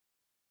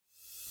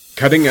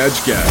cutting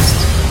edge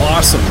guests,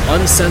 awesome,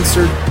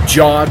 uncensored,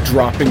 jaw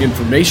dropping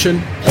information,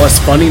 plus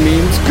funny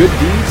memes, good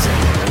deeds,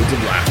 and loads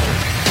of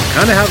laughter.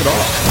 Kind of have it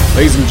all.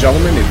 Ladies and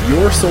gentlemen, if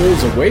your soul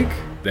is awake,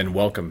 then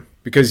welcome,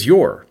 because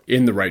you're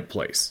in the right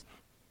place.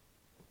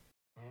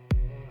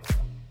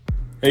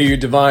 Hey, you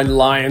divine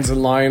lions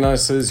and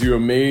lionesses, you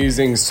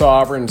amazing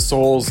sovereign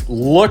souls,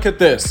 look at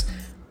this.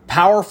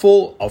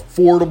 Powerful,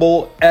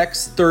 affordable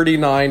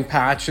X39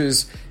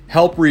 patches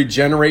help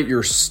regenerate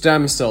your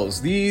stem cells.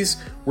 These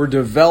were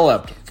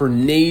developed for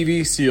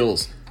Navy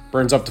SEALs.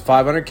 Burns up to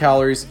 500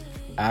 calories,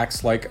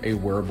 acts like a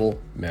wearable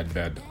med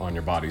bed on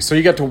your body. So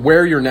you get to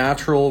wear your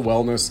natural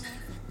wellness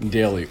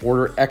daily.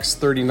 Order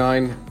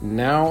X39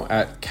 now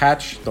at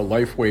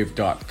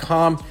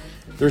catchthelifewave.com.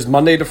 There's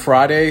Monday to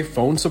Friday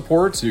phone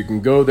support, so you can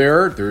go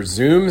there. There's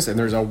Zooms, and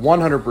there's a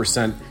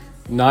 100%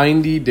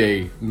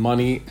 90-day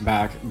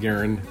money-back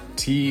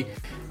guarantee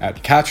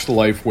at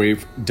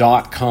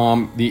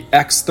catchthelifewave.com. The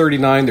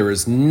X39, there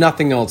is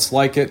nothing else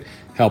like it.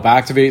 Help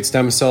activate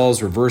stem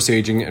cells, reverse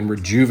aging, and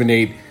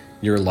rejuvenate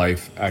your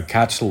life at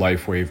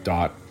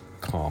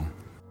catchthelifewave.com.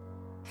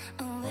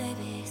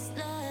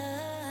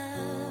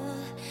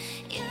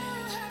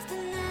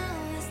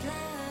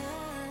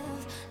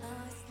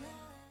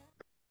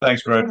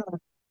 Thanks, Brad.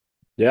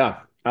 Yeah,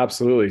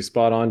 absolutely.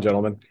 Spot on,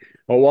 gentlemen.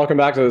 Well, welcome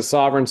back to the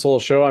Sovereign Soul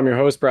Show. I'm your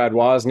host, Brad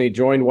Wozni,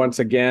 joined once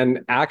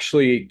again,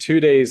 actually 2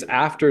 days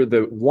after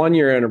the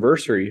 1-year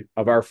anniversary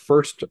of our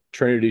first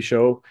Trinity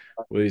show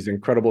with these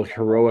incredible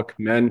heroic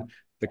men.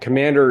 The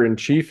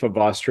Commander-in-Chief of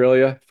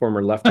Australia,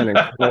 former Lieutenant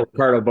Colonel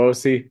Riccardo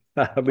Bosi,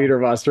 leader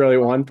of Australia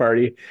One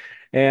Party,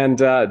 and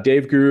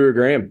Dave Guru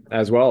Graham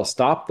as well.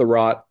 Stop the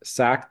rot,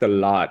 sack the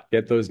lot,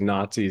 get those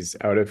Nazis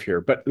out of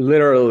here. But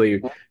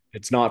literally,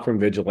 it's not from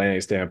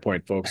vigilante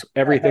standpoint, folks.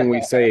 Everything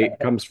we say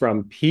comes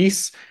from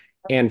peace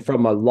and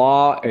from a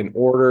law and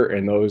order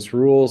and those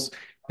rules.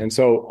 And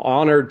so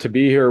honored to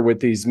be here with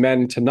these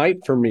men tonight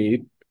for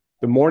me,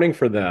 the morning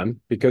for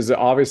them, because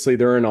obviously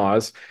they're in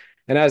Oz.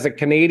 And as a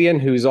Canadian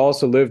who's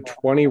also lived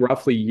 20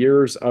 roughly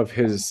years of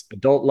his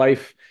adult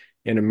life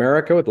in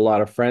America with a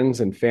lot of friends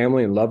and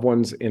family and loved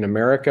ones in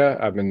America,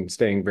 I've been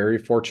staying very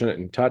fortunate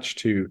in touch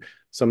to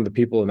some of the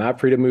people in that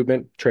freedom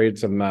movement. Traded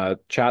some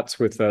chats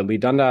with Lee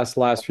Dundas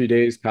the last few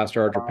days.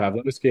 Pastor Arthur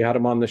Pavlovsky had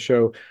him on the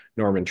show,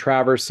 Norman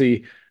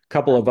Traversy, a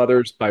couple of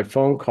others by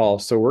phone call.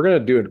 So we're going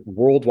to do a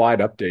worldwide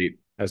update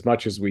as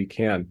much as we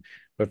can.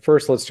 But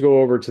first, let's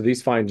go over to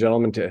these fine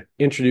gentlemen to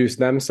introduce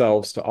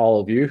themselves to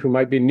all of you who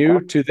might be new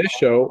to this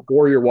show,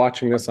 or you're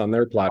watching this on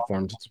their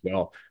platforms as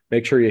well.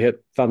 Make sure you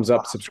hit thumbs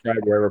up, subscribe,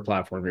 wherever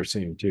platform you're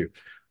seeing too.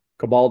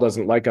 Cabal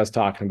doesn't like us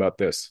talking about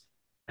this.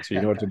 So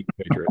you know what to do,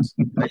 Patriots.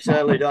 They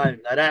certainly don't.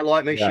 They don't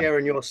like me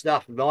sharing your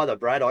stuff either,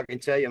 Brad. I can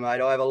tell you,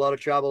 mate. I have a lot of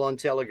trouble on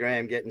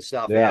Telegram getting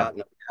stuff out.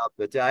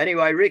 But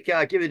anyway, Rick,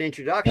 give an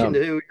introduction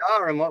to who we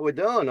are and what we're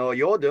doing, or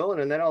you're doing,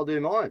 and then I'll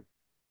do mine.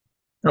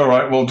 All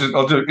right. Well,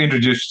 I'll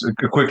introduce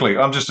quickly.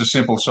 I'm just a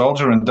simple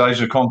soldier, and Dave's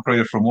a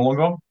concreter from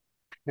Wollongong.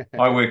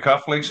 I wear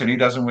cufflinks, and he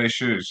doesn't wear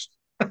shoes.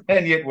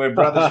 And yet we're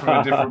brothers from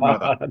a different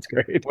mother. That's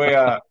great. We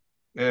are.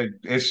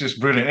 It's just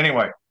brilliant.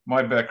 Anyway,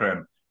 my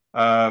background.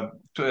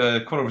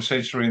 Quarter of a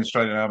century in the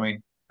Australian Army,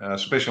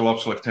 Special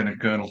Ops Lieutenant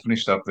Colonel,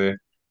 finished up there,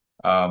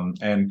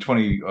 and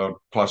 20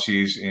 plus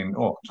years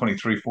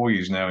 4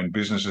 years now in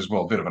business as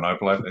well. Bit of an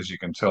overlap, as you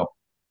can tell.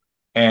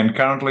 And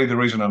currently, the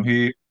reason I'm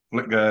here,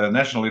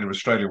 National Leader of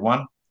Australia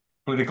One,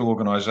 political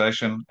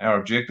organisation. Our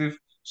objective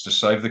is to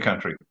save the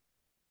country.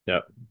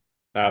 Yep,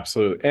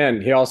 absolutely.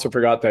 And he also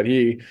forgot that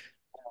he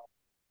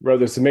wrote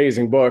this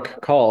amazing book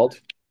called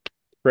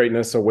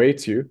Greatness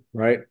Awaits You,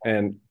 right?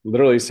 And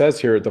literally says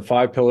here, the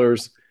 5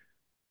 pillars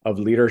of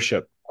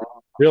leadership,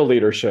 real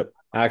leadership,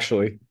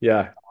 actually.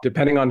 Yeah.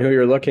 Depending on who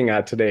you're looking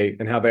at today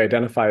and how they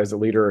identify as a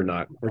leader or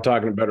not. We're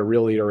talking about a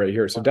real leader right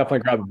here. So definitely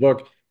grab the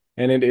book.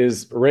 And it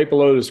is right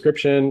below the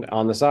description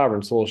on the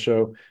Sovereign Soul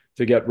Show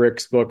to get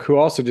Rick's book, who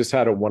also just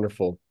had a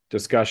wonderful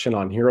discussion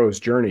on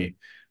Hero's Journey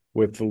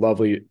with the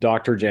lovely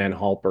Dr. Jan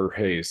Halper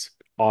Hayes.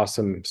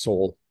 Awesome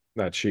soul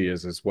that she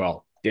is as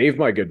well. Dave,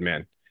 my good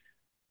man,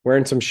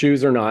 wearing some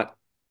shoes or not?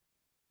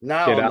 No,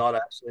 I'm not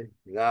actually.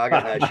 No, I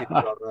got no shoes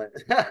on, mate.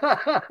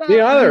 Me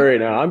either right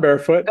now. I'm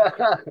barefoot. No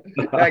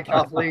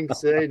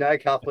cufflinks, no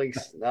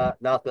cufflinks,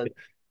 nothing.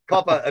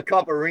 A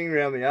copper ring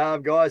around my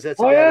arm, guys. That's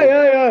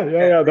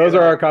yeah. Those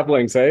are our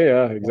couplings, eh?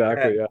 Yeah,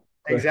 exactly. Yeah,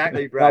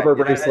 exactly, Brad. Copper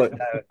bracelet.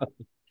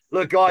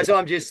 Look, guys,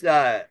 I'm just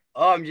an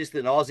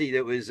Aussie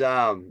that was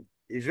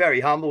very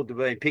humbled to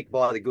be picked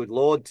by the good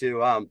Lord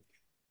to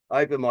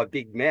open my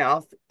big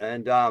mouth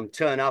and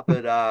turn up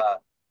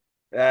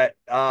at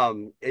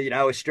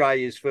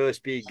Australia's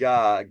first big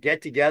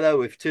get together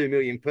with 2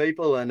 million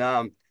people,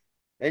 and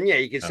yeah,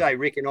 you could say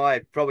Rick and I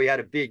probably had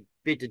a big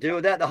bit to do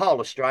with that. The whole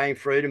Australian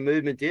freedom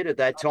movement did at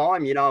that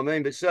time, you know what I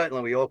mean? But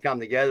certainly we all come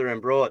together and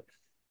brought,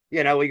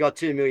 we got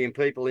 2 million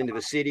people into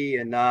the city,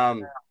 and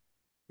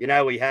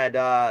we had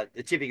the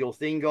typical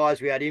thing,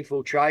 guys. We had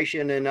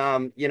infiltration,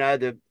 and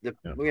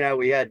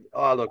we had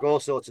all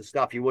sorts of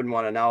stuff you wouldn't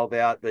want to know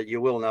about, but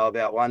you will know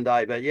about one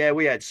day. But yeah,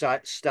 we had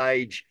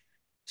stage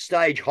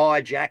stage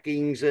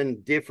hijackings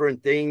and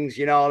different things,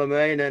 you know what I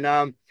mean?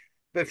 And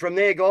but from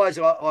there, guys,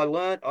 I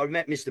learned. I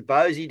met Mr.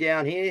 Bosi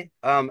down here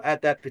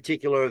at that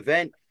particular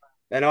event,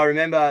 and I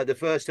remember the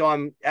first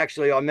time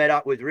actually I met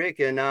up with Rick,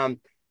 and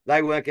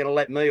they weren't going to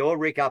let me or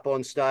Rick up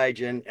on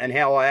stage, and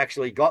how I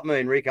actually got me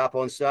and Rick up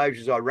on stage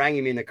was I rang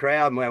him in the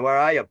crowd and went, "Where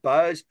are you,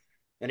 Bose?"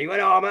 And he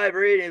went, "Oh, I'm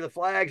over here near the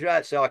flags,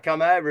 right?" So I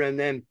come over, and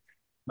then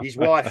his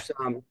wife's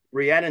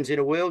Rhiannon's in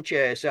a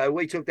wheelchair, so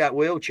we took that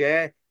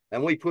wheelchair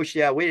and we pushed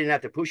our. We didn't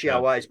have to push our Yeah.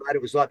 ways, mate.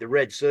 It was like the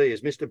Red Sea.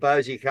 As Mr.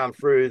 Bosi come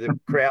through, the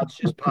crowds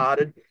just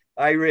parted.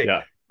 Hey, Rick,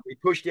 Yeah. we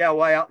pushed our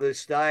way up the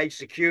stage.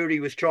 Security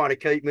was trying to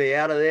keep me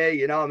out of there.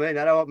 You know what I mean?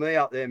 They don't want me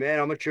up there, man.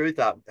 I'm a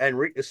truther, and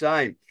Rick the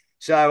same.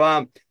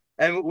 So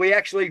and we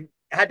actually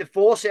had to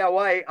force our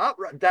way up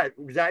that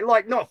day,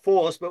 like not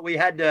force, but we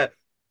had to.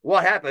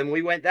 What happened?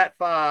 We went that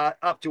far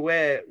up to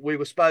where we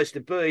were supposed to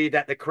be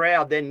that the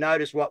crowd then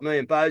noticed what me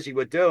and Bosi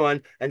were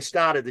doing and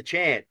started the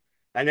chant.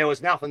 And there was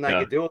nothing they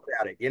Yeah. could do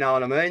about it. You know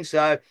what I mean?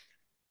 So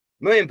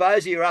me and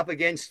Bosi are up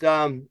against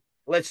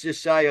let's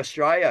just say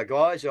Australia,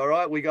 guys. All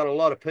right. We got a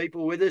lot of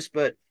people with us,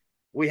 but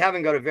we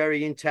haven't got a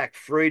very intact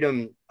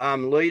freedom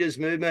leaders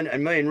movement.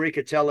 And me and Rick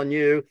are telling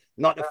you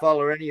not to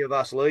follow any of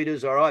us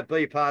leaders. All right.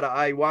 Be part of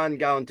A1,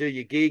 go and do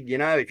your gig, you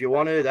know, if you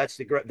want to. That's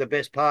the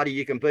best party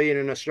you can be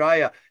in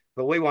Australia.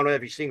 But we want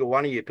every single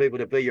one of you people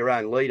to be your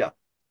own leader.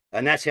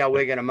 And that's how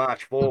we're going to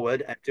march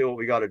forward and do what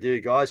we got to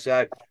do, guys.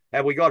 So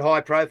have we got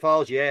high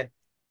profiles? Yeah,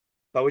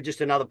 but we're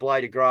just another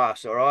blade of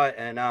grass, all right?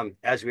 And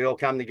as we all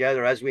come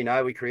together, as we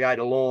know, we create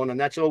a lawn, and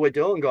that's all we're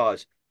doing,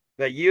 guys.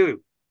 But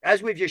you,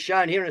 as we've just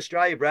shown here in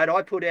Australia, Brad,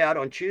 I put out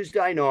on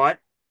Tuesday night,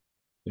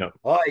 Yeah.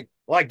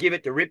 I give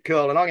it to Rip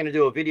Curl, and I'm going to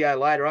do a video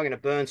later. I'm going to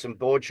burn some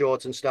board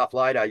shorts and stuff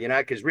later, you know,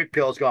 because Rip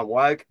Curl's gone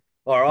woke,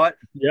 all right?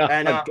 Yeah.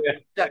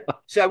 And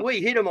so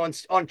we hit him on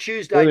They're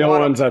Tuesday the only night,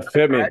 ones that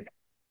fit me. Brad.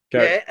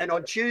 Okay. Yeah, and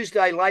on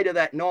Tuesday later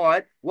that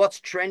night, what's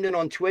trending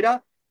on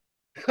Twitter?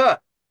 Huh,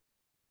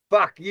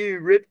 fuck you,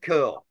 Rip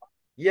Curl.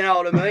 You know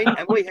what I mean?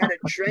 And we had it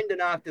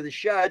trending after the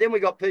show. Then we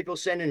got people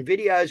sending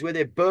videos where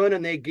they're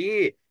burning their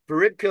gear for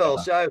Rip Curl.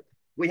 So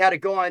we had a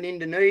guy in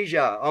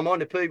Indonesia. I'm on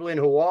to people in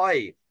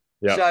Hawaii.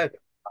 Yeah. So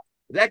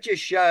that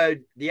just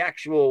showed the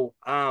actual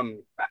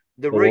the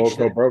The reach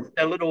local that broke.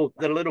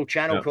 the little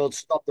channel Yeah. called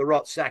Stop the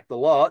Rot, Sack the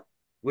Lot,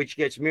 which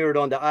gets mirrored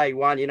onto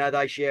A1. You know,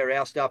 they share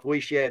our stuff, we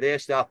share their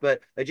stuff,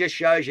 but it just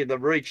shows you the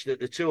reach that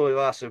the two of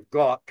us have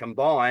got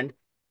combined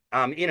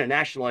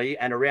internationally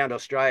and around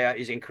Australia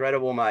is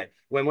incredible, mate.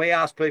 When we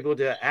ask people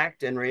to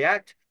act and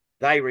react,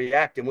 they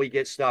react and we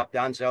get stuff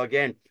done. So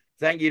again,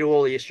 thank you to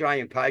all the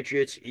Australian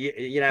patriots.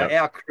 You know,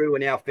 Yeah. our crew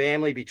and our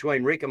family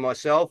between Rick and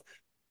myself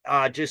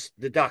are just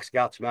the duck's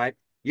guts, mate.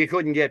 You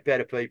couldn't get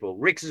better people.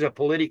 Rick's is a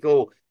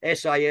political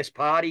SAS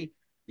party,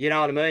 you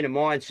know what I mean? And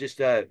mine's just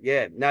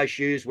no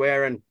shoes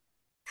wearing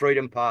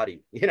freedom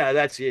party. You know,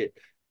 that's it.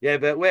 Yeah,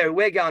 but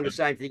we're going the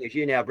same thing as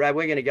you now, Brad.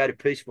 We're going to go to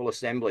peaceful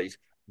assemblies.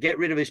 Get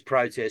rid of this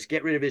protest,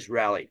 get rid of this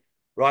rally,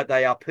 right?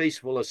 They are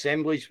peaceful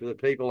assemblies for the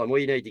people, and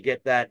we need to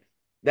get that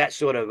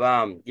sort of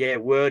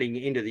wording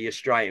into the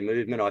Australian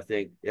movement, I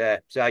think. Yeah.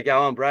 So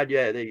go on, Brad.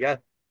 Yeah, there you go.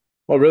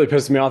 Well, it really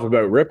pisses me off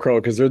about Rip Curl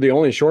because they're the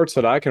only shorts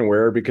that I can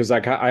wear because I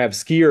have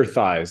skier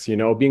thighs. You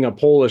know, being a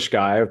Polish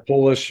guy, of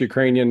Polish,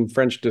 Ukrainian,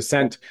 French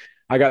descent,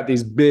 I got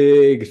these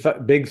big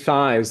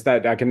thighs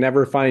that I can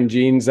never find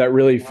jeans that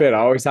really fit. I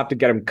always have to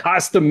get them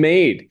custom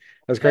made.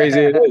 As crazy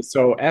as it is.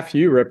 So F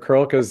you, Rip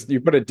Curl, because you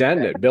put a dent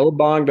in it.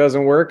 Billabong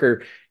doesn't work,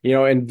 or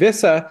and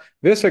Visa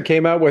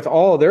came out with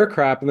all of their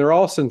crap, and they're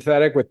all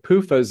synthetic with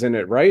PUFAs in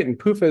it, right? And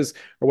PUFAs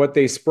are what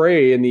they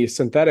spray in the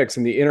synthetics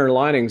and the inner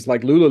linings,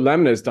 like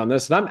Lululemon has done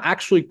this. And I'm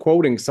actually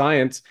quoting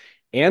science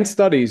and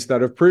studies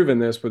that have proven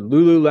this with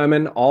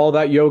Lululemon, all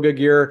that yoga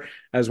gear,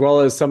 as well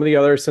as some of the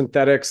other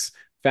synthetics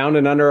found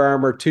in Under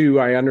Armour too,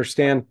 I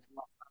understand,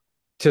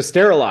 to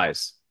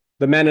sterilize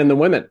the men and the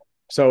women.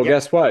 So Yep.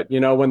 guess what?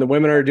 When the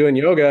women are doing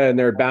yoga and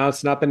they're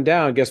bouncing up and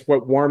down, guess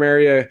what? Warm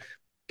area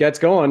gets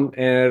going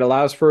and it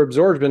allows for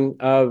absorption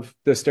of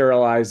the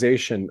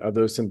sterilization of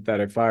those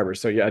synthetic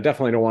fibers. So yeah, I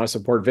definitely don't want to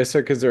support Vista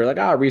because they're like,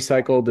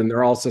 recycled and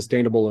they're all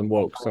sustainable and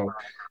woke. So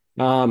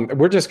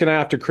we're just going to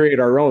have to create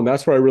our own.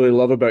 That's what I really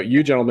love about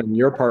you gentlemen and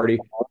your party.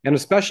 And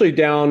especially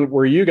down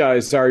where you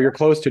guys are, you're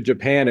close to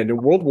Japan. And in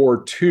World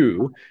War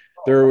II,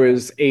 there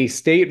was a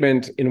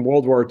statement in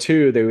World War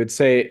II, they would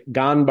say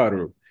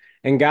Ganbaru.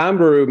 And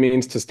Ganbaru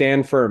means to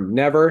stand firm.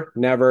 Never,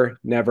 never,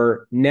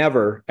 never,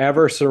 never,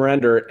 ever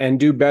surrender and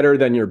do better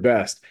than your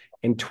best.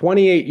 In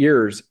 28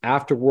 years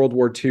after World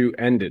War II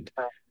ended,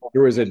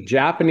 there was a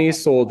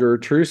Japanese soldier,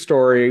 true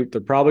story. They're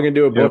probably going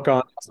to do a book on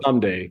it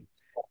someday,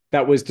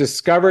 that was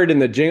discovered in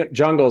the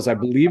jungles. I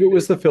believe it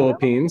was the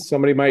Philippines.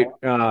 Somebody might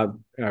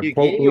New quote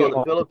Guinea me or the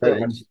on that one.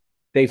 Philippines?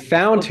 They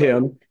found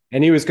him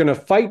and he was going to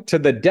fight to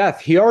the death.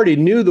 He already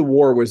knew the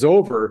war was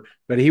over,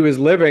 but he was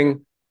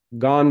living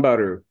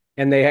Ganbaru.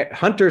 And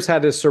hunters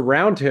had to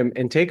surround him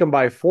and take him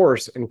by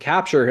force and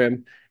capture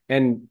him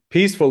and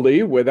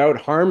peacefully,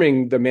 without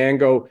harming the man,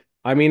 go,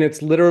 I mean,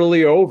 it's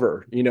literally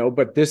over,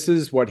 but this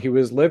is what he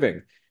was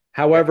living.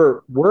 Yeah.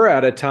 However, we're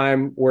at a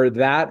time where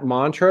that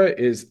mantra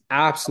is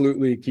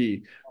absolutely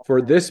key.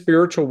 For this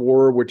spiritual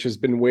war, which has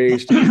been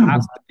waged,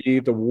 has to be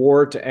the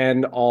war to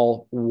end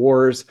all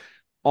wars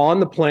on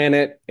the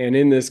planet and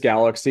in this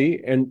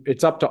galaxy. And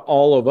it's up to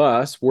all of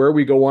us. Where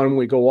we go one,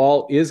 we go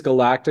all is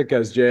galactic,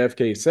 as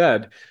JFK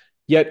said.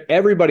 Yet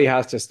everybody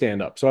has to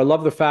stand up. So I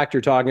love the fact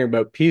you're talking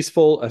about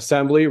peaceful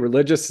assembly,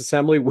 religious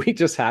assembly. We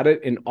just had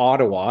it in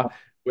Ottawa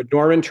with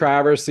Norman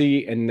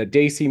Traversy and the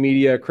Dacey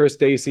Media, Chris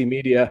Dacey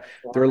Media.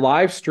 They're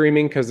live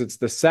streaming because it's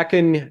the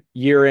second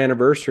year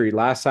anniversary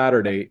last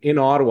Saturday in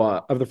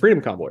Ottawa of the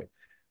Freedom Convoy,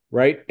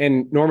 right?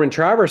 And Norman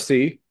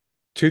Traversy,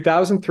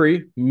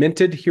 2003,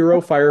 minted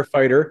hero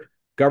firefighter,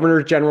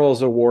 Governor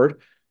General's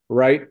Award,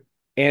 right?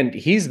 And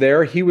he's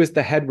there. He was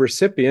the head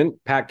recipient.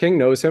 Pat King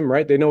knows him,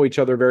 right? They know each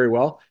other very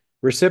well.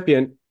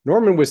 Recipient.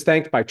 Norman was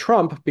thanked by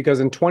Trump because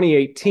in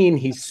 2018,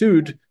 he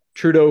sued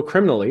Trudeau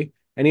criminally.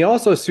 And he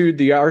also sued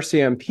the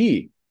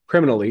RCMP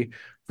criminally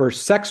for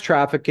sex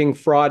trafficking,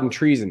 fraud, and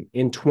treason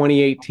in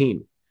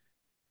 2018.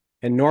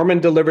 And Norman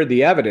delivered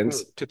the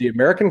evidence to the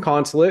American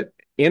consulate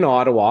in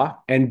Ottawa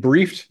and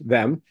briefed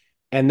them,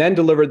 and then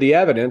delivered the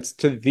evidence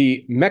to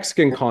the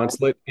Mexican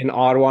consulate in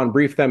Ottawa and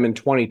briefed them in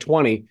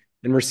 2020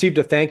 and received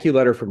a thank you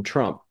letter from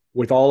Trump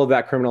with all of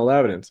that criminal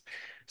evidence.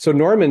 So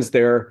Norman's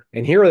there,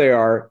 and here they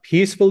are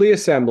peacefully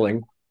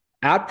assembling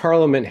at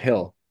Parliament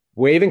Hill,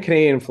 waving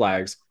Canadian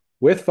flags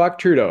with fuck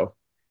Trudeau.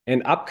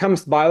 And up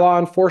comes bylaw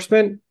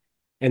enforcement,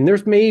 and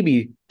there's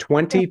maybe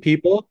 20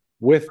 people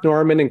with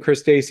Norman and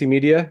Chris Dacey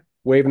Media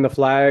waving the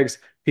flags,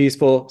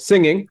 peaceful,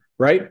 singing,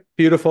 right?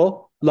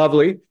 Beautiful,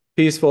 lovely,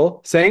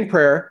 peaceful, saying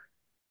prayer.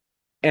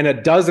 And a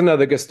dozen of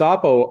the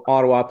Gestapo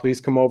Ottawa police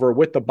come over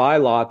with the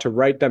bylaw to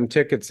write them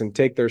tickets and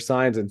take their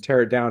signs and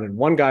tear it down. And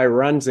one guy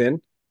runs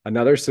in,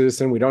 another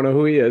citizen, we don't know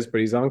who he is,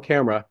 but he's on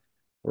camera,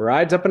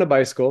 rides up on a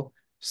bicycle,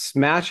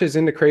 smashes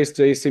into Chris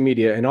Dacey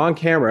Media and on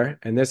camera.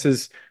 And this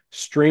is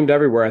streamed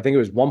everywhere. I think it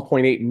was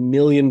 1.8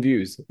 million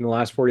views in the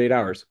last 48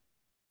 hours.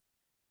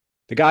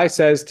 The guy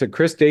says to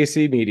Chris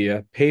Dacey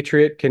Media,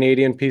 patriot,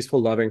 Canadian, peaceful,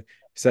 loving,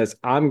 says,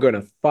 I'm going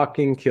to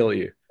fucking kill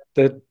you.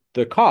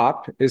 The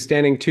cop is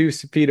standing 2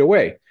 feet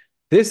away.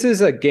 This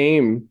is a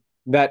game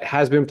that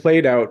has been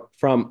played out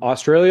from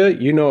Australia.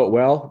 You know it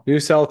well. New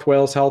South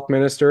Wales health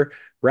minister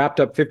wrapped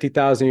up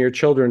 50,000 of your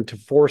children to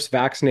force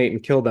vaccinate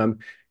and kill them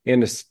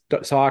in a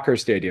soccer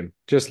stadium,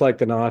 just like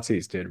the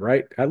Nazis did,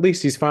 right? At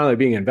least he's finally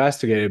being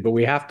investigated, but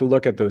we have to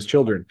look at those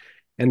children,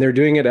 and they're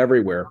doing it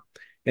everywhere.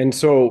 And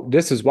so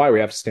this is why we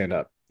have to stand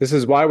up. This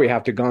is why we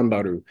have to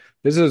ganbaru.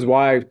 This is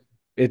why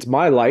it's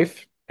my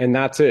life, and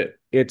that's it.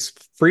 It's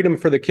freedom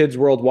for the kids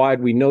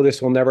worldwide. We know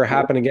this will never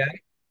happen again.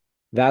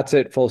 That's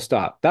it, full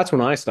stop. That's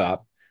when I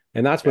stop.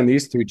 And that's when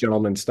these two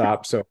gentlemen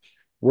stop. So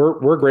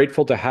we're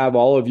grateful to have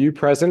all of you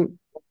present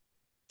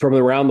from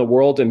around the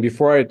world. And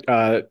before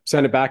I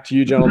send it back to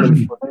you,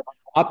 gentlemen, for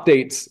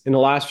updates in the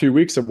last few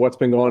weeks of what's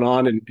been going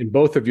on in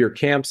both of your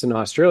camps in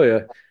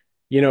Australia,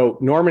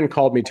 Norman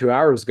called me 2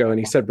 hours ago and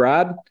he said,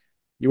 Brad,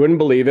 you wouldn't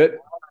believe it.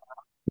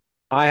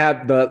 I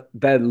have the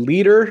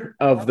leader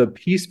of the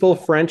peaceful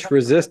French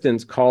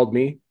resistance called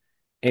me,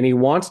 and he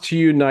wants to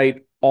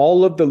unite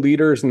all of the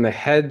leaders and the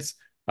heads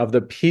of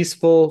the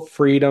peaceful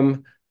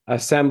freedom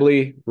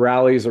assembly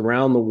rallies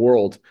around the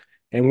world.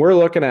 And we're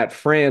looking at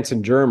France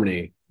and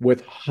Germany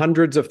with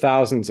hundreds of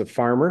thousands of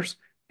farmers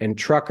and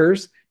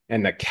truckers,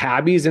 and the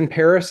cabbies in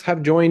Paris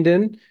have joined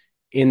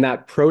in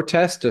that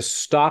protest to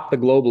stop the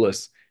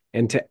globalists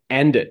and to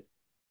end it.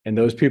 And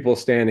those people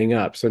standing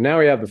up. So now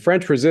we have the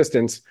French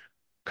resistance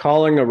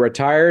calling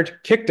a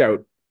kicked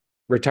out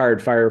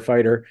retired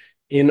firefighter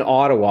in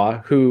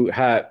Ottawa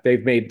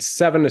they've made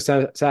 7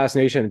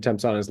 assassination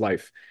attempts on his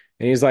life.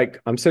 And he's like,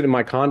 I'm sitting in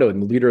my condo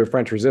and the leader of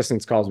French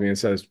resistance calls me and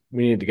says,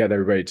 we need to get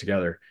everybody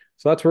together.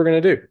 So that's what we're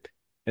going to do.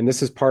 And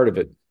this is part of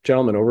it.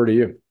 Gentlemen, over to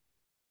you.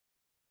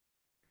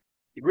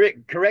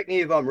 Rick, correct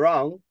me if I'm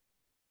wrong.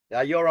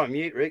 You're on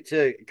mute, Rick,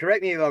 too.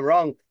 Correct me if I'm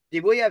wrong.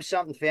 Did we have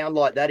something found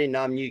like that in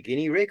New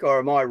Guinea, Rick, or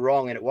am I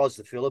wrong and it was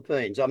the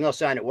Philippines? I'm not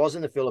saying it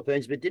wasn't the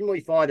Philippines, but didn't we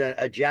find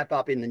a Jap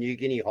up in the New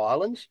Guinea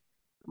Highlands?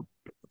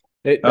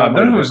 No,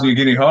 it was New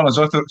Guinea Highlands.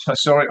 I thought,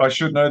 sorry, I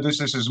should know this.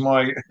 This is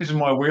my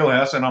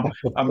wheelhouse, and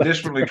I'm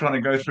desperately trying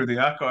to go through the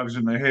archives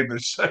in my head, but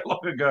it's so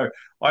long ago.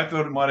 I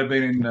thought it might have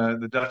been in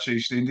the Dutch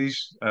East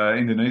Indies,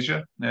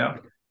 Indonesia now.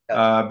 But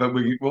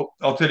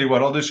I'll tell you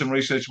what. I'll do some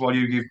research while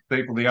you give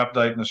people the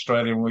update in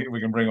Australia, and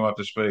we can bring them up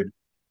to speed.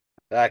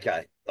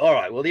 Okay. All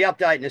right. Well, the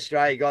update in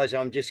Australia, guys,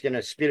 I'm just going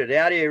to spit it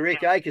out here, Rick,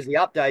 because the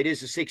update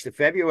is the 6th of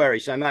February.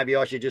 So maybe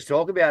I should just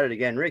talk about it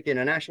again, Rick,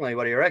 internationally.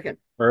 What do you reckon?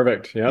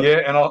 Perfect. Yep. Yeah,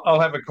 and I'll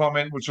have a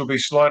comment which will be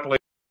slightly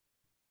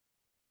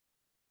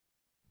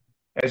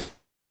as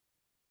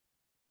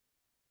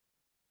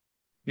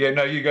yeah.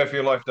 No, you go for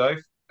your life,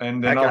 Dave,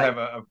 and then I'll have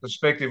a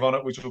perspective on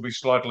it which will be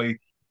slightly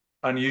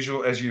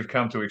unusual as you've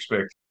come to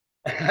expect.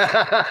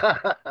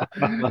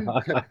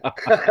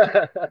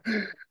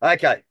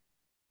 Okay.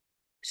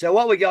 So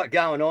what we got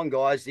going on,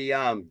 guys,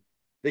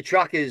 the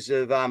truckers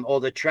of or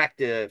the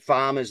tractor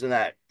farmers and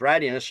that,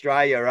 Brad, in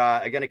Australia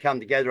are going to come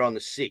together on the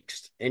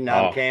 6th in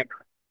Oh, Canberra.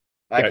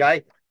 okay.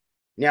 Okay.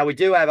 Now we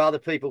do have other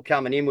people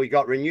coming in. We've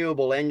got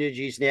renewable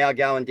energies now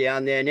going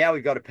down there. Now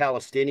we've got a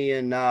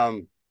Palestinian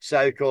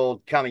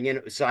so-called coming in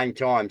at the same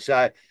time.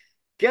 So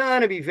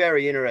going to be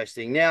very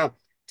interesting. Now,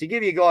 to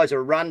give you guys a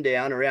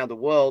rundown around the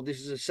world, this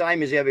is the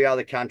same as every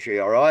other country,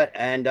 all right?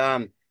 And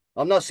I'm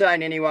not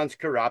saying anyone's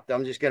corrupt.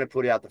 I'm just going to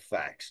put out the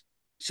facts.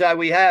 So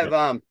we have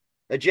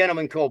a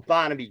gentleman called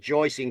Barnaby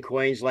Joyce in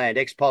Queensland,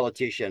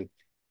 ex-politician.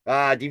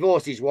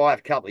 Divorced his wife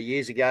a couple of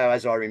years ago,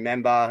 as I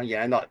remember.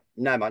 You know,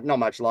 not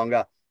much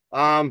longer.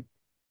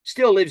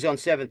 Still lives on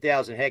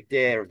 7,000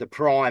 hectare of the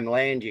prime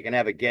land you can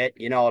ever get.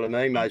 You know what I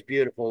mean? Most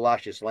beautiful,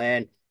 luscious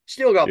land.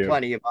 Still got Yeah.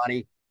 plenty of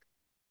money.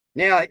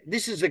 Now,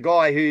 this is the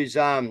guy who's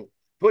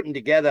putting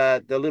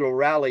together the little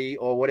rally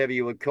or whatever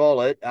you would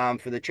call it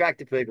for the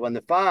tractor people and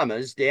the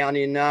farmers down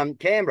in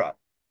Canberra.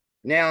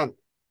 Now,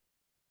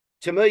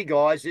 to me,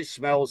 guys, this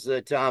smells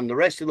that the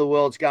rest of the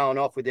world's going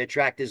off with their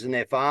tractors and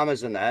their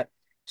farmers and that.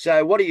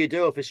 So what do you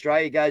do if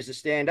Australia goes to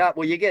stand up?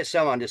 Well, you get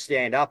someone to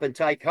stand up and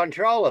take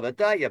control of it,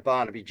 don't you,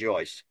 Barnaby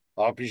Joyce?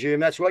 I presume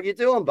that's what you're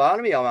doing,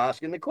 Barnaby. I'm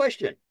asking the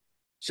question.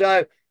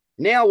 So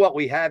now what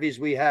we have is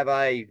we have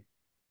a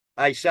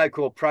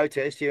so-called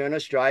protest here in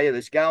Australia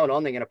that's going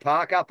on. They're going to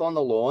park up on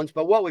the lawns,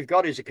 but what we've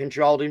got is a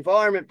controlled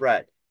environment,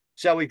 Brad.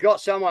 So we've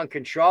got someone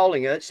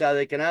controlling it so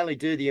they can only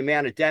do the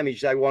amount of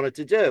damage they want it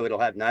to do. It'll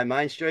have no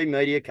mainstream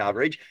media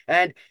coverage,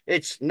 and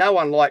it's no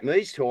one like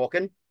me's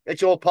talking.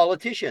 It's all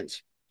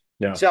politicians.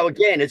 Yeah. So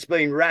again, it's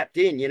been wrapped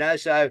in, you know.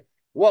 So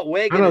what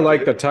we're Kind going of to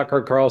like do, the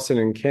Tucker Carlson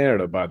in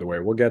Canada, by the way.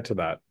 We'll get to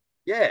that.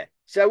 yeah.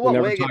 So You what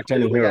never we're going talk to to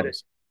any do,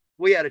 heroes.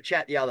 we had a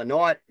chat the other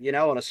night, you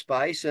know, on a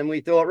space, and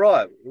we thought,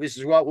 right, this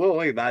is what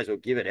we may as well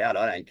give it out.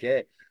 I don't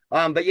care.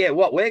 But yeah,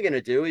 what we're going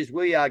to do is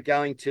we are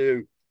going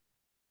to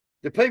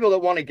the people that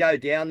want to go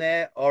down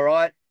there, all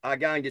right, are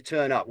going to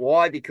turn up.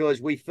 Why?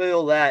 Because we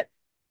feel that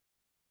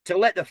to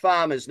let the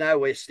farmers know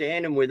we're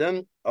standing with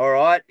them, all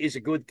right, is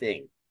a good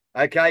thing.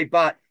 Okay.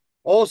 But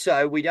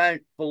also, we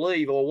don't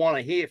believe or want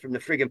to hear from the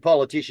frigging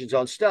politicians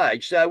on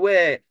stage. So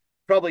we're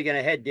probably going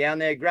to head down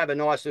there, grab a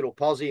nice little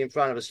posse in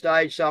front of a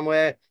stage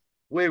somewhere.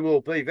 We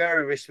will be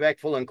very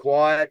respectful and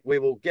quiet. We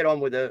will get on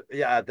with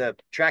the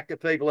tractor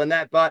people and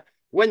that. But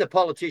when the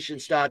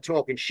politicians start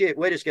talking shit,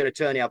 we're just going to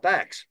turn our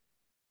backs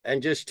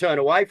and just turn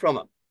away from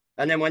them.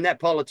 And then when that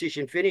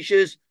politician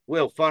finishes,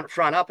 we'll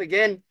front up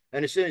again.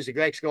 And as soon as the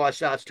next guy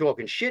starts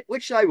talking shit,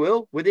 which they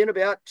will, within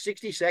about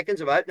 60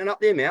 seconds of opening up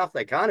their mouth,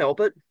 they can't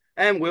help it,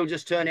 and we'll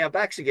just turn our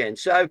backs again.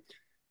 So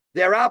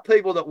there are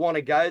people that want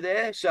to go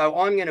there. So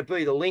I'm going to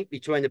be the link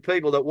between the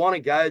people that want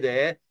to go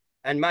there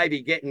and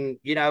maybe getting,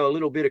 you know, a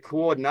little bit of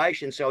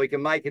coordination so we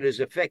can make it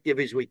as effective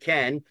as we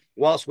can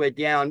whilst we're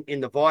down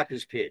in the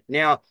Vipers pit.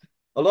 Now,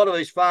 a lot of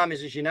these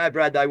farmers, as you know,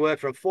 Brad, they work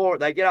from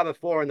they get up at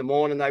 4 in the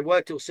morning, they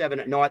work till 7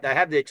 at night, they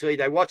have their tea,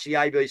 they watch the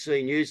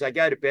ABC news, they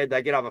go to bed,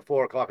 they get up at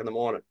 4 o'clock in the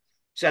morning.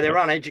 So they're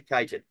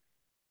uneducated.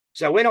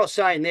 So we're not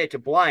saying they're to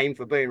blame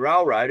for being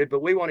railroaded,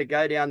 but we want to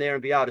go down there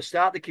and be able to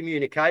start the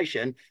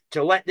communication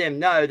to let them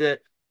know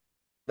that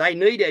they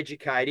need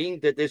educating,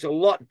 that there's a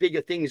lot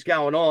bigger things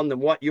going on than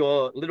what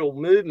your little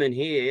movement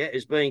here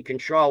is being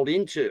controlled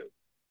into.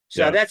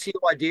 So Yeah. that's the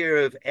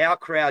idea of our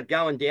crowd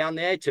going down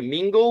there to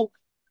mingle,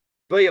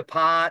 be a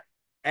part,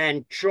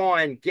 and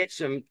try and get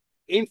some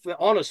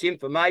honest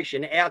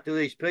information out to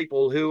these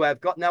people who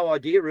have got no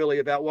idea really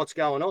about what's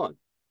going on.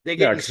 They're Yeah,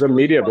 getting because the squeezed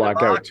media by the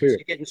blackout markets, too. they're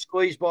getting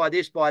squeezed by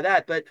this, by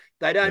that, but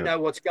they don't Yeah. know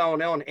what's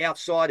going on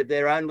outside of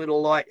their own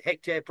little like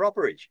hectare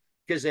properage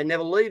because they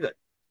never leave it.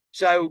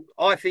 So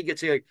I think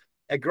it's a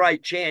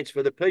great chance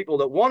for the people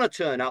that want to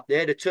turn up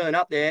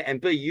there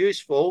and be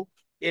useful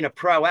in a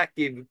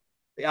proactive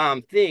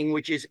thing,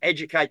 which is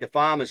educate the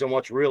farmers on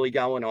what's really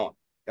going on.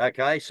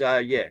 Okay, so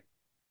yeah.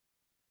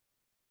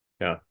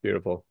 Yeah.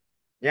 Beautiful.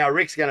 Now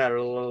Rick's gonna.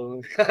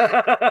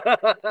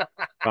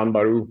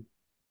 Rambaru.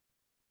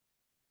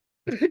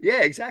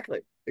 Yeah,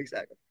 exactly,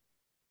 exactly.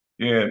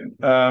 Yeah,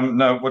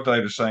 no, what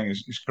Dave is saying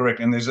is correct,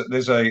 and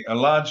there's a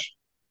large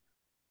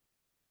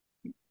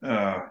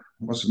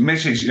what's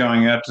message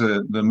going out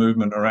to the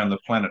movement around the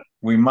planet.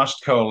 We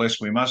must coalesce.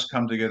 We must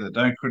come together.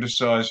 Don't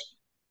criticize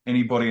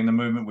anybody in the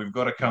movement. We've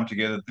got to come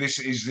together. This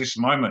is this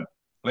moment.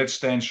 Let's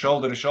stand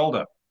shoulder to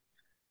shoulder.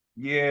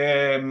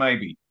 Yeah,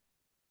 maybe,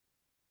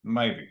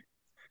 maybe.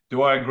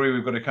 Do I agree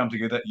we've got to come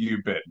together?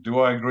 You bet. Do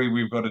I agree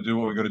we've got to do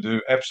what we've got to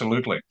do?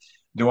 Absolutely.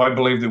 Do I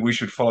believe that we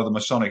should follow the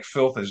Masonic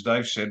filth, as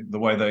Dave said? The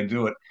way they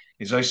do it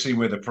is they see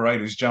where the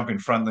parade is, jump in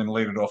front, then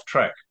lead it off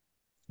track.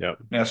 Yeah.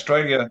 Now,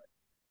 Australia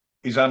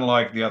is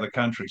unlike the other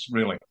countries,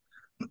 really.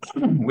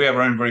 We have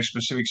our own very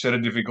specific set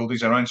of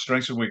difficulties, our own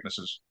strengths and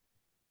weaknesses.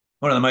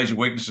 One of the major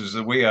weaknesses is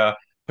that we are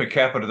per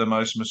capita the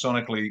most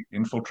Masonically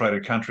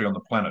infiltrated country on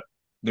the planet.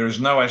 There is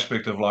no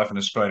aspect of life in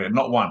Australia,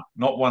 not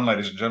one,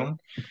 ladies and gentlemen,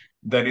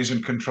 that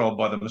isn't controlled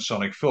by the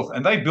Masonic filth.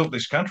 And they built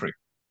this country.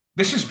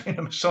 This has been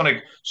a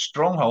Masonic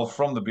stronghold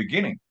from the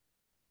beginning.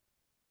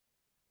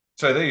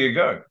 So there you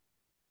go.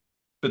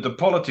 But the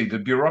polity, the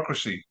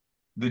bureaucracy,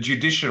 the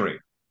judiciary,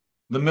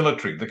 the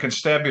military, the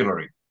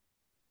constabulary,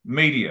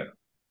 media,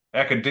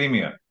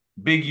 academia,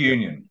 big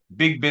union,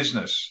 big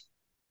business,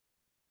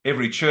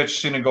 every church,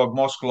 synagogue,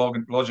 mosque,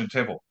 lodge, and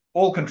temple,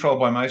 all controlled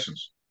by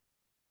Masons.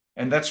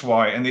 And that's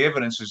why, and the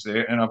evidence is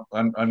there.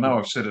 And I know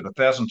I've said it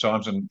 1,000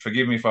 times, and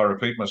forgive me if I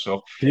repeat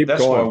myself. Keep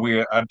That's why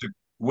going.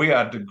 we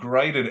are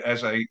degraded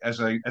as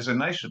a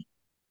nation.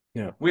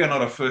 Yeah. We are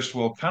not a first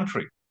world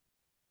country,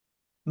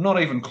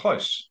 not even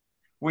close.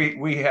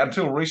 We had,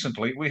 until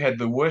recently, we had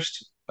the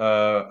worst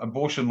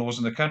abortion laws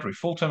in the country,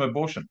 full term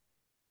abortion.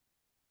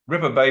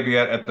 Rip a baby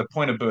out at the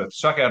point of birth,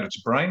 suck out its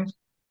brain,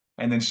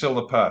 and then sell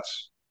the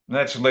parts. And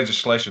that's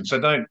legislation. So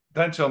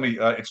don't tell me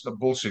it's the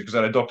bullshit, because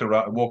I had a doctor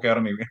walk out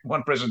of me in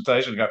one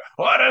presentation and go,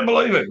 "Oh, I don't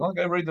believe it." I'll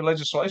go read the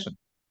legislation.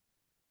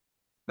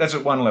 That's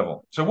at one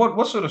level. So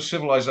what sort of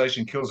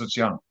civilization kills its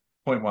young?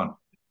 Point one.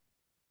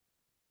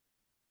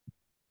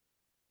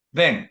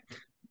 Then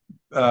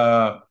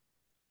uh,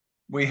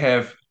 we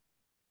have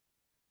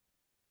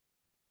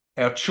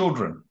our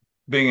children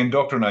being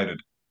indoctrinated,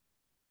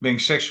 being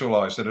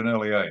sexualized at an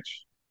early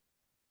age,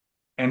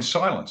 and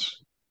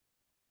silence.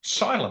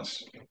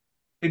 Silence.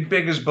 It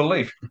beggars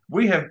belief.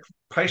 We have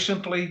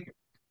patiently,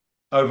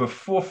 over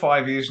 4 or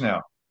 5 years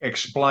now,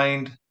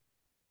 explained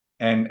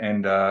and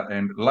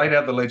laid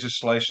out the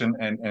legislation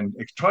and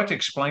tried to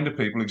explain to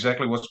people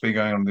exactly what's been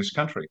going on in this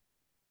country.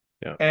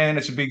 Yeah. And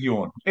it's a big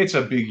yawn. It's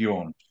a big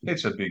yawn.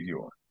 It's a big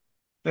yawn.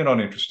 They're not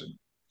interested.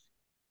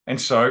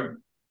 And so,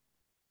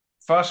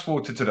 fast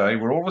forward to today,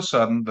 where all of a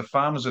sudden the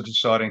farmers are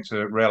deciding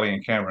to rally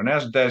in Canberra. And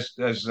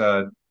as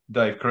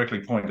Dave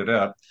correctly pointed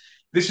out,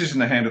 this is in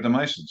the hand of the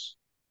Masons.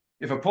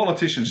 If a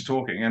politician's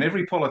talking, and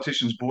every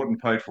politician's bought and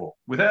paid for,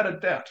 without a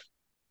doubt,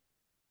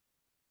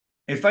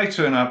 if they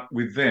turn up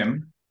with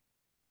them,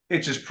 it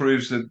just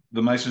proves that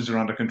the Masons are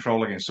under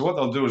control again. So what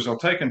they'll do is they'll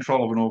take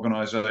control of an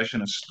organisation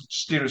and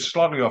steer it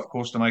slightly off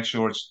course to make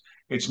sure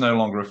it's no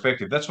longer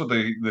effective. That's what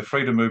the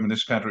freedom movement in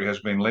this country has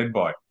been led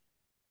by.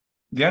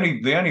 The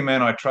only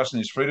man I trust in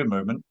this freedom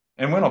movement,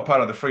 and we're not part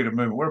of the freedom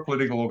movement, we're a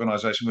political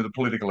organisation with a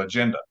political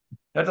agenda.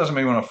 That doesn't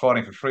mean we're not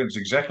fighting for freedom. It's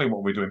exactly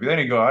what we're doing. But the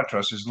only guy I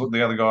trust is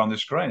the other guy on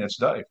this screen. That's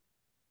Dave.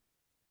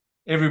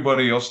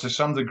 Everybody else, to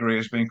some degree,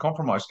 has been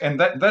compromised, and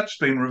that's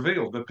been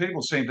revealed. But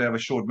people seem to have a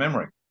short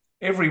memory.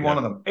 Every one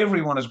Yeah. of them,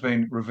 everyone has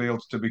been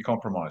revealed to be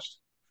compromised.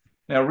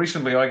 Now,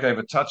 recently, I gave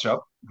a touch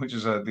up, which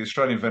is the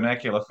Australian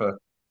vernacular for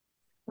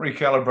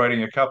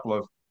recalibrating a couple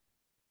of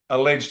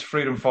alleged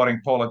freedom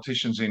fighting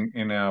politicians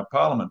in our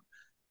parliament,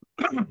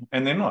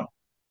 and they're not.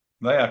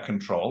 They are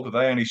controlled.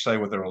 They only say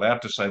what they're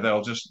allowed to say.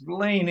 They'll just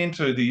lean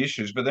into the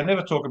issues, but they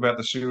never talk about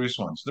the serious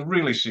ones, the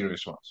really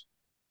serious ones.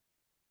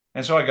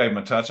 And so I gave them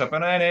a touch up,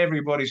 and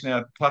everybody's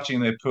now clutching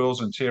their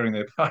pearls and tearing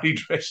their party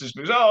dresses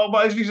because, oh,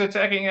 Bosie's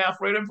attacking our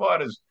freedom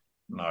fighters.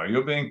 No,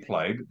 you're being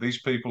played.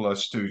 These people are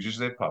stooges,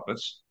 they're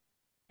puppets,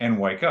 and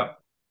wake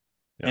up.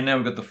 Yeah. And now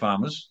we've got the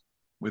farmers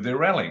with their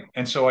rally.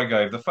 And so I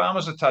gave the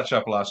farmers a touch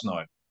up last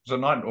night. It was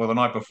the night or the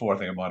night before, I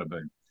think it might have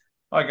been.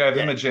 I gave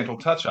them Yeah. a gentle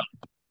touch up.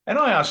 And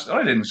I asked,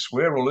 I didn't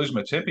swear or lose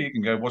my temper. You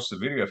can go watch the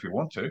video if you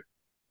want to.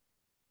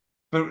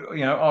 But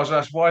I was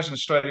asked, why isn't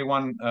Australia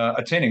One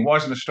attending? Why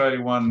isn't Australia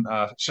One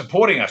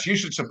supporting us? You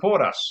should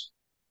support us.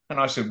 And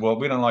I said, well,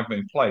 we don't like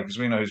being played because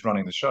we know who's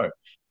running the show.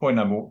 Point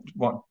number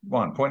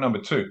one. Point number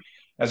two.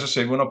 As I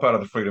said, we're not part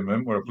of the freedom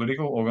movement. We're a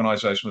political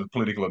organisation with a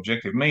political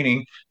objective,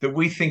 meaning that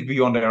we think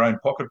beyond our own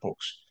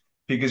pocketbooks.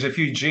 Because if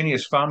you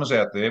genius farmers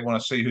out there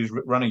want to see who's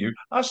running you,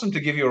 ask them to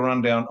give you a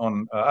rundown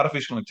on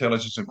artificial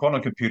intelligence and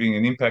quantum computing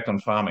and impact on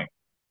farming.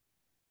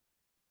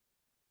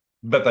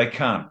 But they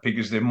can't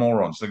because they're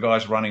morons. The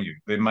guys running you,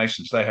 they're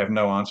Masons. They have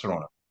no answer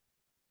on it.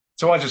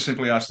 So I just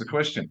simply asked the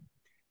question,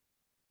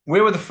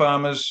 where were the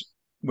farmers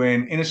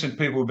when innocent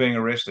people were being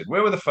arrested?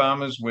 Where were the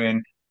farmers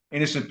when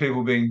innocent people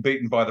were being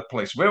beaten by the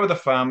police? Where were the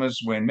farmers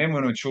when men,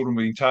 women, and children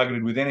were being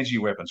targeted with energy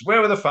weapons?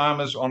 Where were the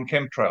farmers on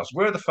chemtrails?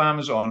 Where are the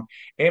farmers on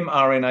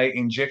mRNA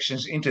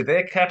injections into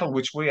their cattle,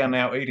 which we are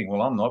now eating?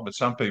 Well, I'm not, but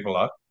some people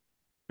are.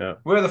 Yeah.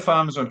 Where are the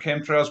farmers on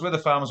chemtrails? Where are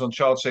the farmers on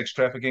child sex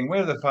trafficking?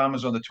 Where are the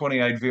farmers on the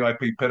 28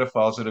 VIP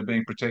pedophiles that are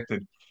being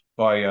protected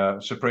by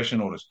suppression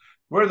orders?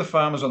 Where are the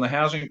farmers on the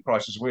housing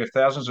prices? We have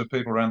thousands of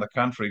people around the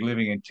country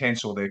living in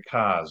tents or their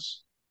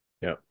cars.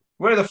 Yeah.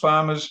 Where are the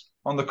farmers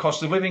on the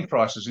cost of living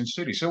crisis in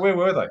cities? So where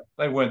were they?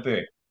 They weren't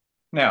there.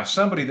 Now,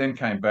 somebody then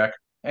came back,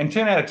 and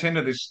 10 out of 10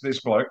 to this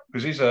bloke,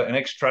 because he's an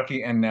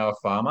ex-truckie and now a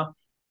farmer,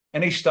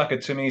 and he stuck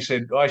it to me. He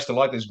said, I used to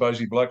like this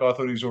Bosi bloke. I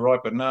thought he was all right,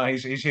 but no,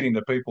 he's hitting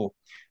the people.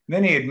 And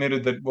then he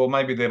admitted that, well,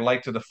 maybe they're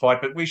late to the fight,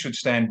 but we should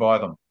stand by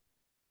them.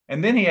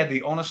 And then he had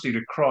the honesty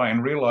to cry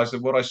and realize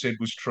that what I said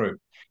was true.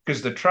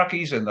 Because the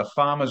truckies and the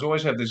farmers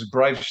always have this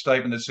brave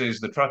statement that says,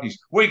 the truckies,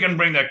 we can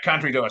bring the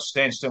country to a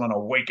standstill on a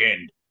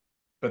weekend.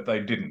 But they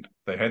didn't.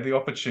 They had the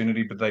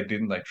opportunity, but they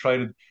didn't. They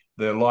traded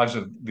the lives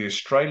of the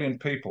Australian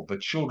people, the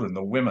children,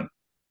 the women,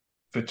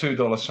 for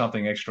 $2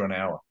 something extra an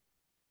hour.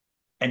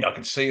 And I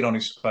could see it on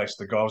his face.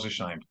 The guy was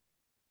ashamed.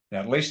 Now,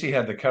 at least he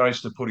had the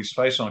courage to put his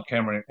face on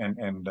camera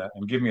and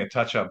give me a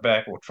touch up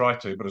back, or try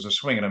to, but it was a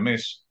swing and a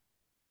miss.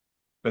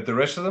 But the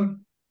rest of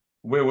them,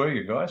 Where were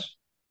you guys?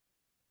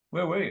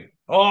 Where were you?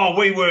 Oh,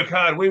 we work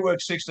hard. We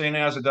work 16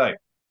 hours a day.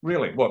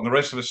 Really? What? And the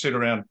rest of us sit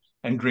around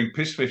and drink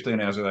piss 15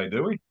 hours a day,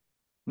 do we?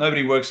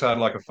 Nobody works hard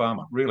like a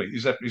farmer. Really?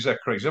 Is that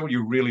correct? Is that what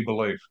you really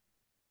believe?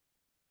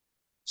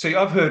 See,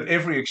 I've heard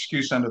every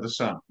excuse under the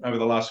sun over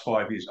the last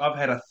 5 years. I've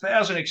had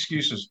 1,000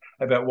 excuses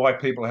about why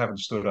people haven't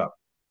stood up.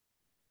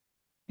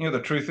 You know,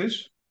 the truth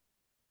is,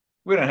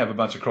 we don't have a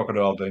bunch of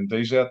crocodile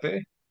dandies out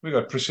there. We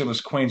got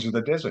Priscilla's Queens of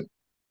the Desert.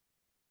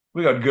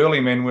 We got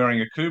girly men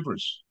wearing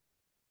akubras.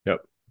 Yep.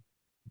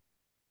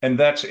 And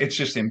it's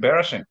just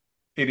embarrassing.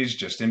 It is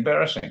just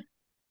embarrassing.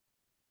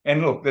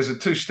 And look, there's a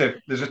two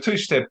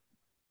step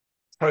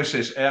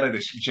process out of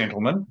this,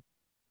 gentlemen.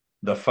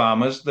 The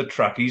farmers, the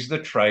truckies, the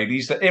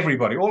tradies,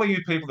 everybody, all of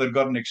you people that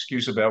got an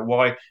excuse about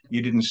why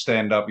you didn't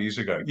stand up years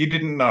ago. You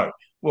didn't know.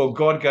 Well,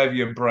 God gave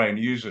you a brain.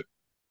 Use it.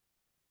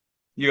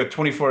 You got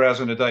 24 hours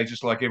in a day,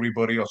 just like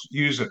everybody else.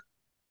 Use it.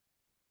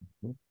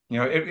 You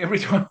know, every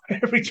time,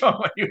 every time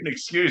I hear an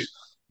excuse,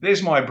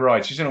 there's my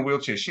bride. She's in a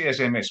wheelchair. She has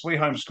MS. We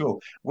homeschool.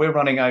 We're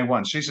running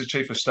A1. She's the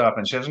chief of staff,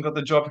 and she hasn't got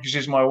the job because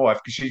she's my wife.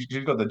 Because she's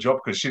got the job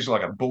because she's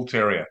like a bull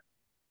terrier.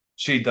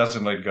 She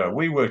doesn't let go.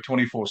 We work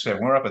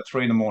 24/7. We're up at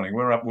 3 in the morning.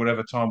 We're up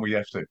whatever time we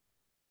have to.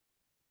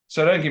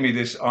 So don't give me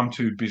this. I'm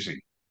too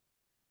busy.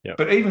 Yep.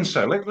 But even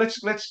so,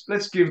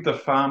 let's give the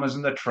farmers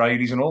and the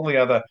tradies and all the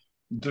other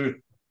do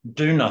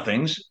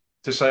nothings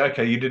to say,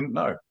 okay, you didn't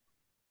know.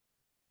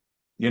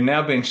 You're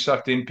now being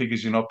sucked in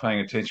because you're not paying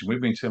attention.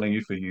 We've been telling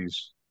you for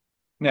years.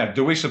 Now,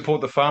 do we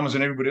support the farmers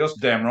and everybody else?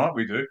 Damn right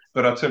we do.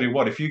 But I'll tell you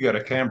what, if you go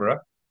to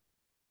Canberra,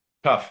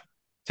 tough.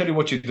 Tell you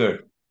what you do.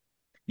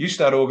 You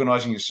start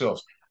organising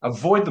yourselves.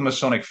 Avoid the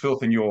Masonic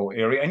filth in your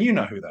area, and you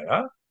know who they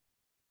are.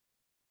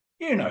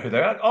 You know who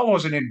they are. I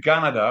wasn't in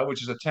Gunnedah,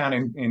 which is a town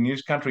in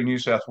New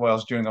South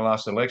Wales during the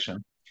last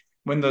election,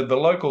 when the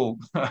local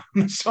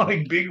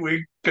Masonic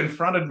bigwig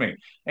confronted me.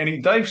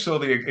 And Dave saw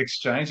the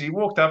exchange. He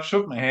walked up,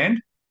 shook my hand,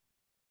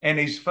 and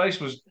his face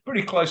was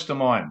pretty close to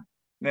mine.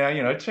 Now,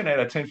 10 out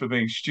of 10 for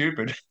being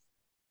stupid.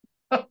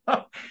 I'm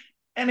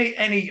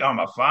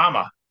a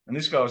farmer. And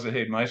this guy was the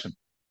head mason.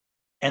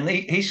 And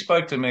he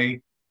spoke to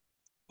me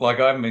like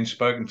I haven't been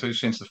spoken to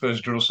since the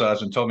first drill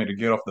sergeant told me to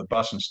get off the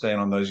bus and stand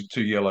on those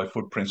two yellow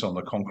footprints on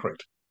the concrete.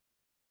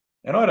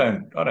 And I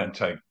don't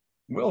take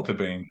well to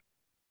being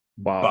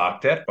Wow.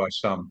 barked at by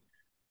some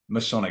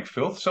Masonic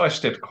filth. So I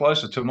stepped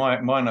closer to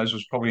my nose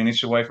was probably an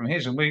inch away from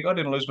his, and I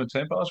didn't lose my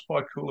temper. I was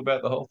quite cool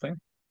about the whole thing.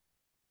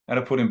 And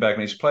I put him back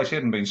in his place. He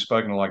hadn't been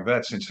spoken like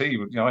that since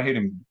I hit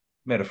him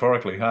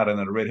metaphorically harder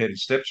than a red-headed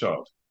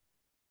stepchild.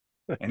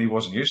 And he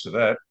wasn't used to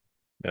that.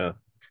 Yeah.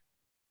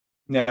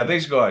 Now,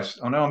 these guys,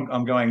 I know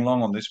I'm going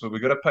long on this, but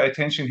we've got to pay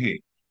attention here.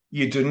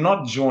 You do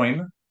not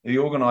join the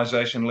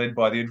organisation led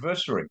by the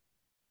adversary.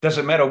 Does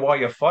it matter why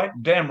you fight?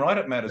 Damn right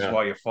it matters Yeah.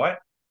 why you fight.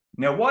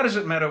 Now, why does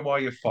it matter why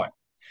you fight?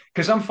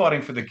 Because I'm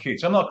fighting for the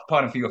kids. I'm not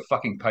fighting for your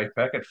fucking pay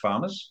packet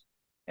farmers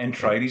and Yeah.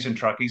 tradies and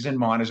truckies and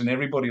miners and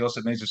everybody else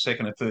that needs a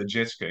second or third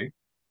jet ski.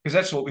 Because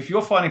that's what, if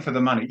you're fighting for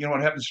the money, you know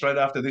what happens straight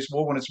after this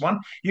war when it's won?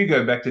 You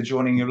go back to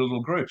joining your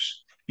little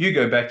groups. You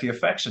go back to your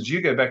factions.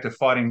 You go back to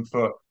fighting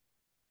for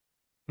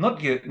not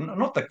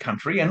the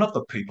country and not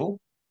the people,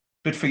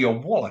 but for your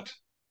wallet.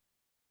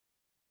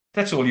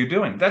 That's all you're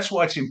doing. That's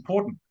why it's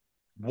important.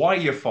 Why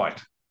you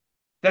fight.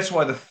 That's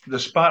why the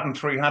Spartan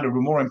 300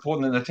 were more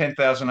important than the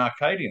 10,000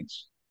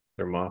 Arcadians.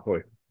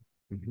 Thermopylae.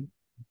 Mm-hmm.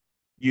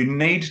 You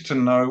need to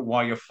know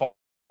why you're fighting.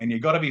 And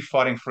you've got to be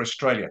fighting for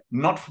Australia,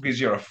 not because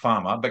you're a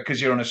farmer, but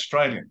because you're an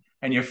Australian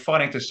and you're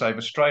fighting to save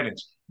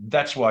Australians.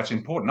 That's why it's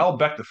important. I'll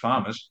back the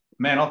farmers.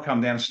 Man, I'll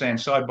come down and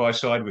stand side by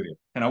side with you.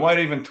 And I won't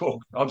even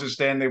talk. I'll just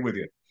stand there with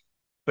you.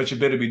 But you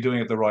better be doing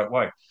it the right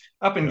way.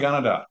 Up in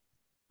Gunnedah,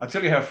 I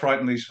tell you how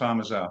frightened these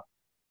farmers are.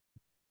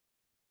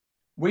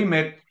 We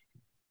met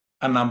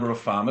a number of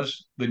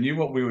farmers that knew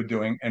what we were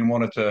doing and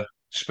wanted to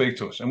speak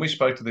to us. And we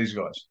spoke to these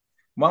guys.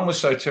 One was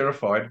so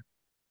terrified,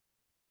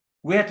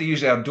 we had to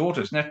use our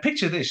daughters. Now,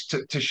 picture this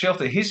to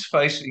shelter his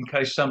face in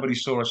case somebody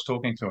saw us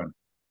talking to him.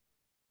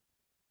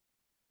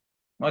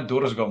 My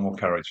daughter's got more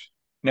courage.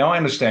 Now, I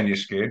understand you're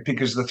scared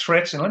because the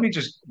threats, and let me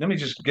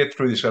just get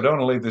through this. I don't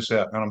want to leave this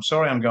out. And I'm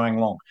sorry I'm going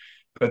long,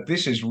 but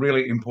this is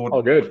really All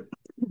important. good.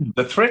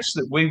 The threats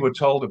that we were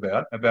told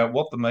about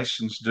what the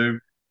Masons do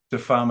to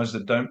farmers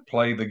that don't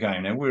play the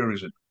game. Now, where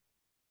is it?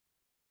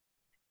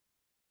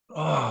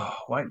 Oh,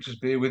 wait,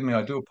 just bear with me.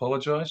 I do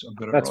apologize. I've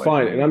got it That's right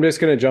fine. And here. I'm just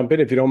going to jump in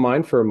if you don't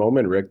mind for a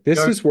moment, Rick. This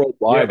Go. is Yeah,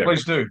 worldwide.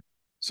 please do.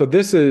 So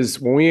this is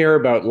when we hear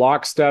about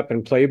lockstep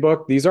and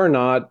playbook, these are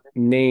not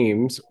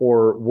names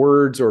or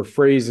words or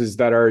phrases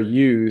that are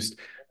used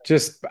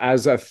just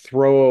as a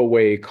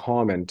throwaway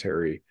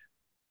commentary.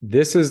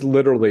 This is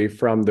literally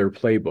from their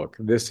playbook.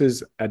 This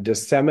is a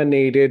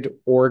disseminated,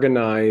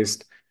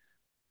 organized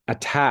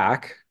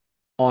attack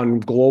on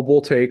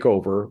global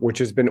takeover, which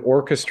has been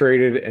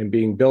orchestrated and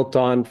being built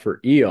on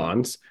for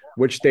eons,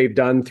 which they've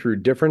done through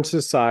different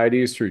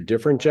societies, through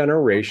different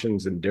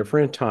generations and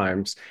different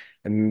times.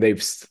 And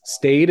they've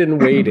stayed in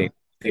waiting.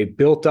 They've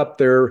built up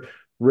their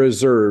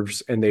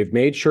reserves, and they've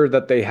made sure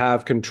that they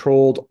have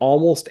controlled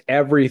almost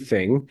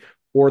everything,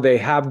 or they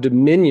have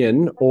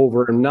dominion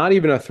over, not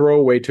even a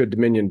throwaway to a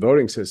dominion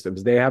voting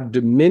systems. They have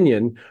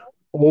dominion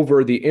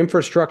over the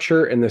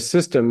infrastructure and the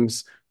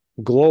systems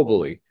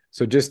globally.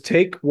 So just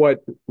take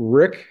what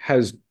Rick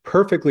has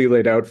perfectly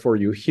laid out for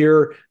you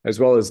here, as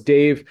well as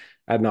Dave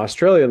at an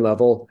Australian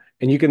level,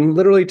 and you can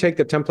literally take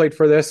the template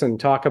for this and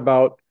talk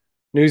about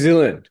New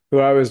Zealand, who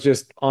I was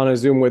just on a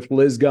Zoom with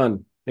Liz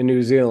Gunn in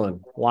New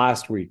Zealand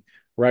last week,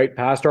 right?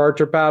 Pastor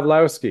Archer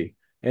Pawlowski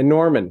in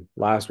Norman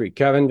last week.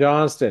 Kevin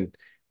Johnston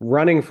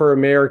running for a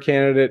mayor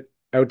candidate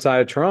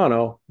outside of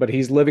Toronto, but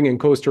he's living in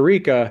Costa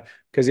Rica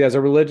because he has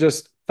a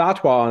religious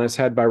fatwa on his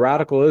head by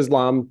radical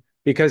Islam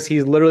because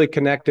he's literally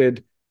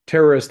connected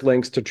terrorist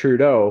links to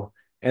Trudeau.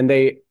 And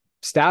they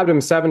stabbed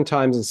him 7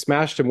 times and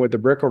smashed him with a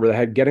brick over the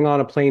head, getting on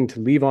a plane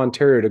to leave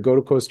Ontario to go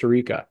to Costa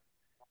Rica.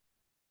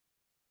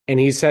 And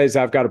he says,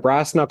 I've got a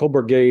brass knuckle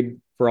brigade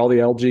for all the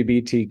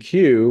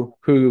LGBTQ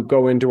who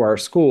go into our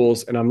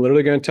schools. And I'm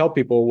literally going to tell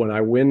people when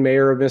I win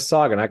mayor of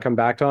Mississauga and I come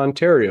back to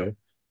Ontario,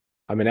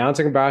 I'm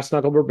announcing a brass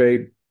knuckle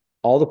brigade.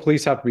 All the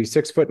police have to be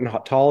 6 foot and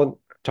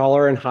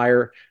taller and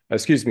higher,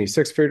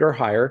 6 feet or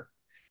higher.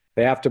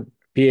 They have to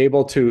be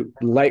able to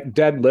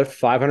deadlift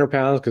 500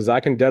 pounds because I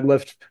can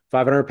deadlift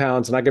 500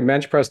 pounds and I can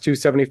bench press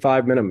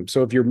 275 minimum.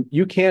 So if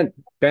you can't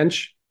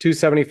bench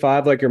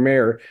 275 like your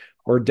mayor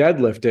or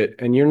deadlift it,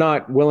 and you're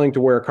not willing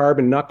to wear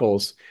carbon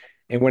knuckles,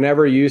 and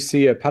whenever you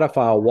see a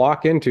pedophile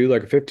walk into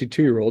like a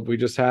 52-year-old, we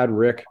just had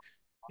Rick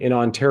in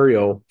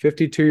Ontario,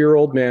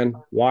 52-year-old man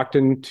walked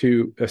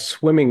into a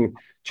swimming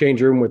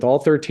change room with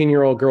all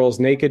 13-year-old girls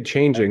naked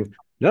changing.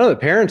 None of the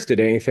parents did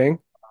anything.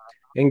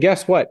 And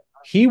guess what?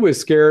 He was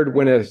scared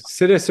when a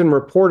citizen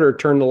reporter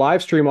turned the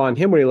live stream on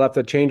him when he left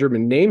the change room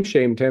and name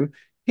shamed him.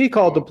 He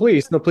called the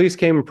police, and the police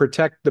came and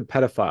protect the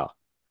pedophile.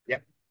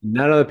 Yep.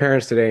 None of the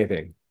parents did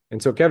anything.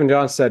 And so Kevin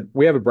Johnson said,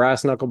 we have a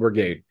brass knuckle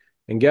brigade.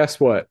 And guess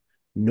what?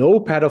 No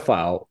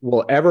pedophile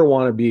will ever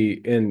want to be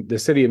in the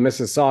city of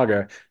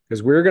Mississauga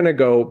because we're going to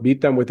go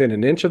beat them within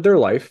an inch of their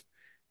life.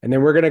 And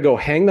then we're going to go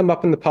hang them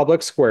up in the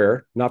public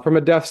square, not from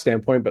a death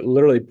standpoint, but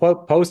literally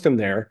post them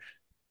there.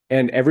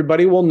 And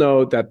everybody will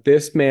know that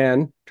this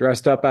man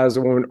dressed up as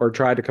a woman or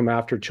tried to come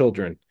after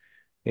children.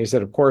 And he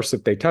said, of course,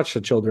 if they touch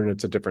the children,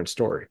 it's a different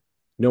story.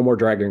 No more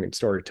dragging in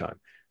story time.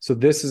 So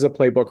this is a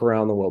playbook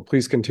around the world.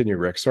 Please continue,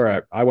 Rick.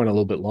 Sorry, I went a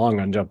little bit long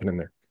on jumping in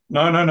there.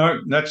 No.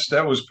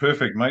 That was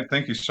perfect, mate.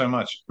 Thank you so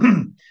much.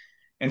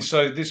 And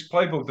so this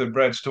playbook that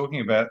Brad's talking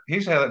about,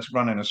 here's how that's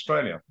run in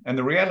Australia. And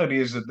the reality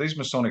is that these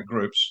Masonic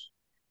groups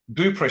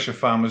do pressure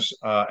farmers,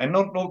 and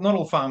not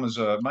all farmers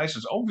are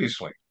Masons,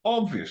 obviously,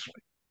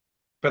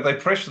 but they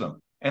pressure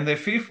them and they're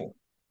fearful.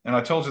 And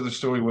I told you the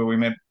story where we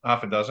met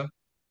half a dozen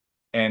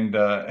and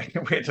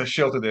we had to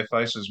shelter their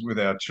faces with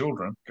our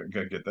children.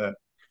 Go get that.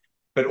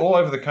 But all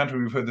over the country,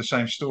 we've heard the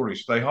same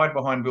stories. They hide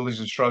behind buildings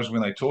and shrubs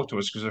when they talk to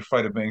us because they're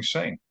afraid of being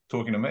seen,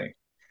 talking to me.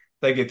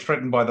 They get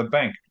threatened by the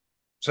bank,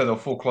 so they'll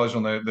foreclose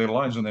on their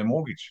loans on their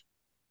mortgage.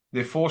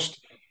 They're forced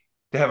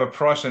to have a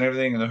price on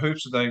everything, and the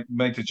hoops that they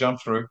need to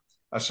jump through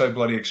are so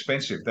bloody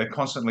expensive. They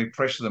constantly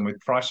pressure them with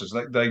prices.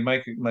 They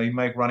make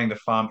running the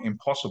farm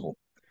impossible.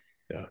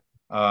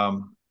 Yeah.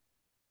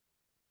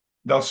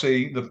 They'll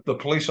see the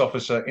police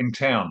officer in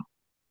town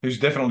who's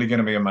definitely going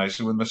to be a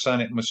Mason with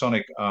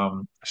Masonic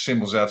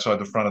symbols outside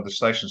the front of the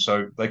station,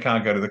 so they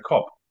can't go to the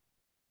cop.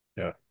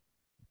 Yeah.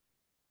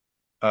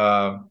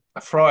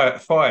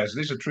 Fires.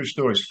 These are true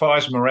stories.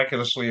 Fires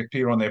miraculously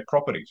appear on their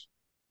properties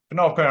for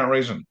no apparent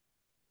reason.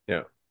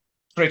 Yeah.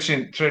 Threats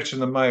in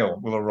the mail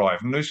will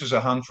arrive. Nooses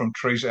are hung from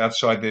trees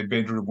outside their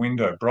bedroom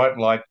window.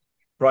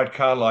 Bright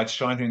car lights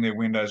shine through their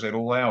windows at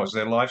all hours.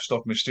 Their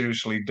livestock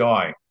mysteriously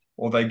die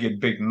or they get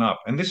beaten up.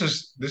 And this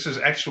is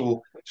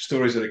actual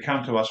stories that have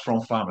come to us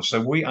from farmers. So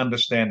we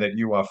understand that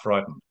you are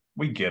frightened.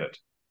 We get it.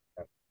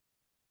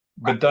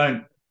 But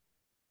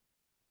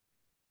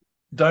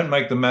don't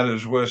make the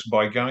matters worse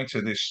by going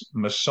to this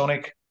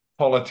Masonic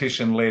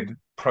politician-led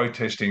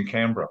protest in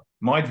Canberra.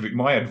 My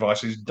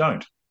advice is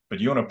don't. But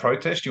you want to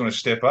protest, you want to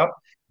step up,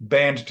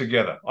 band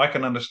together. I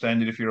can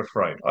understand it if you're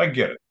afraid. I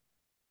get it.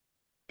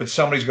 But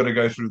somebody's got to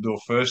go through the door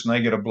first and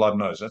they get a blood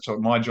nose. That's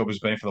what my job has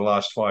been for the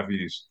last 5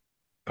 years,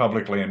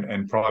 publicly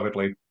and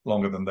privately,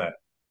 longer than that.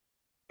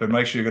 But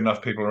make sure you've got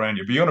enough people around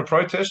you. But you want to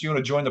protest, you want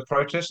to join the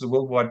protest, the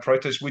worldwide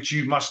protest, which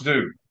you must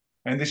do.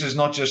 And this is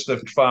not just the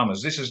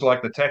farmers. This is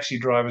like the taxi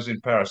drivers in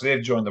Paris.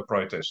 They've joined the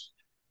protest.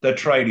 The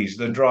tradies,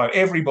 the drive,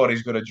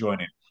 everybody's got to join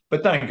in.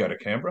 But don't go to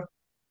Canberra.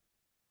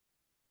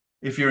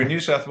 If you're in New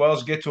South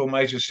Wales, get to a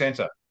major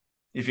centre.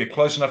 If you're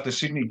close enough to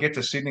Sydney, get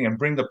to Sydney and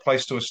bring the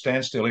place to a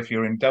standstill. If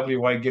you're in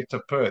WA, get to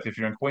Perth. If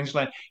you're in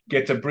Queensland,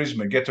 get to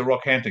Brisbane, get to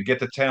Rockhampton, get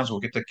to Townsville,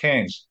 get to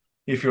Cairns.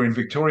 If you're in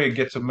Victoria,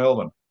 get to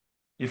Melbourne.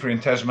 If you're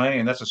in Tasmania,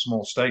 and that's a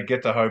small state,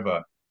 get to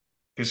Hobart.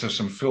 Because there's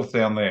some filth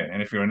down there.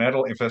 And if you're in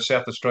Adelaide, if that's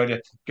South Australia,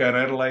 go to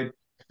Adelaide.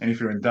 And if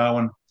you're in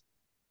Darwin,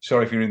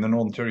 if you're in the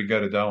Northern Territory,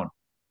 go to Darwin.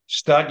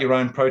 Start your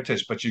own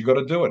protest, but you've got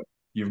to do it.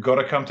 You've got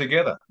to come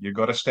together. You've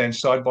got to stand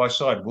side by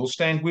side. We'll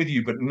stand with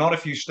you, but not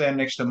if you stand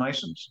next to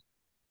Masons.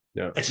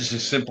 Yeah. It's just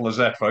as simple as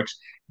that, folks.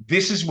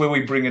 This is where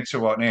we bring it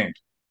to an end.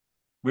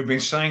 We've been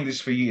saying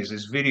this for years.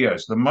 There's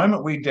videos. The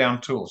moment we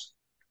down tools,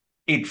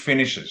 it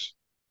finishes.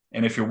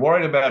 And if you're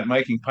worried about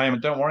making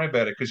payment, don't worry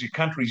about it because your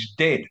country's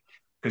dead.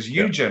 Because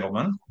you Yeah.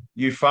 gentlemen,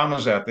 you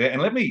farmers out there,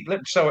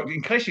 and so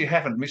in case you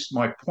haven't missed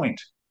my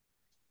point,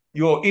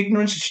 your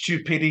ignorance,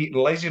 stupidity,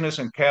 laziness,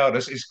 and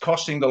cowardice is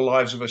costing the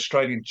lives of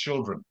Australian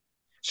children.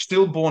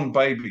 Stillborn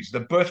babies.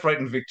 The birth rate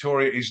in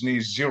Victoria is near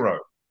zero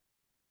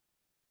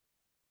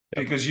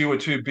Yeah. because you were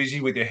too busy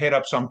with your head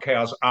up some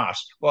cow's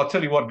ass. Well, I'll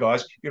tell you what,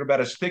 guys, you're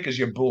about as thick as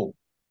your bull.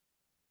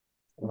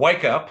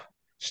 Wake up,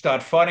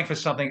 start fighting for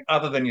something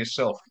other than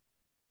yourself.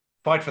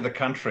 Fight for the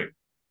country.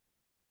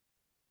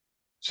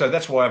 So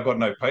that's why I've got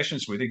no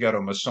patience with you. Go to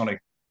a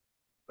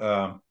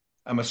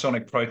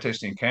Masonic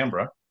protest in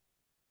Canberra.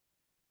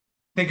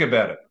 Think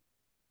about it.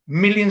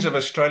 Millions of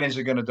Australians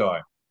are going to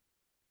die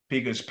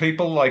because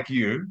people like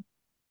you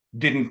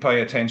didn't pay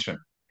attention.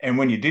 And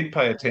when you did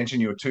pay attention,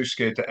 you were too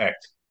scared to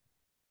act.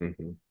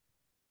 Mm-hmm.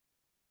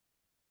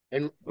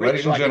 And Ricky,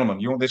 Ladies and like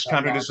gentlemen, you want this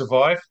country to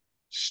survive?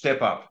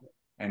 Step up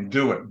and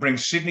do it. Bring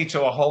Sydney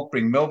to a halt,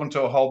 bring Melbourne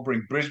to a halt,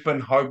 bring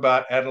Brisbane,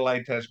 Hobart,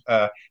 Adelaide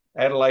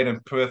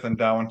and Perth and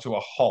Darwin to a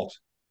halt.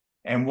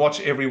 And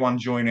watch everyone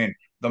join in.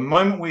 The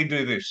moment we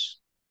do this,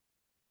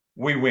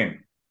 we win.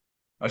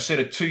 I said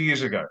it 2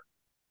 years ago.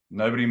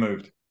 Nobody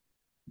moved.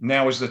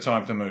 Now is the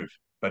time to move.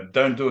 But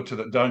don't do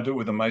it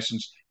with the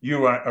Masons.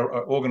 You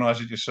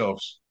organize it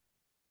yourselves.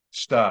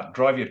 Start.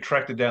 Drive your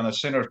tractor down the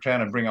center of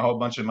town and bring a whole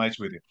bunch of mates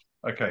with you.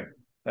 Okay,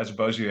 that's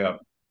Bosi out.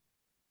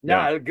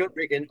 Yeah. no, good,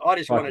 Rick. And I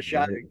just want to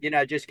Fucking show,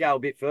 great. just go a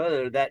bit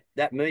further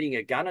that meeting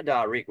at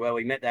Gunnedah, Rick, where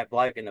we met that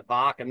bloke in the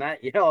park and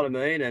that, you know what I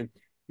mean? And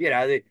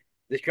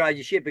this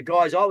crazy shit. But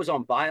guys, I was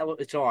on bail at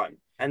the time,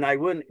 and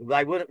weren't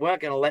going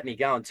to let me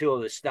go and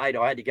tour the state.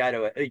 I had to go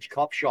to each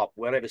cop shop,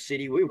 whatever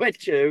city we went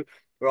to,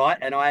 right?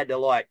 And I had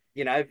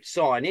to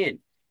sign in.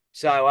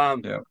 So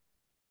Yeah.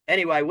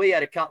 anyway, we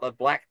had a couple of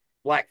black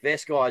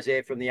vest guys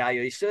there from the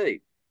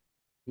AEC.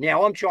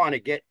 Now I'm trying to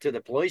get to the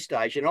police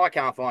station. I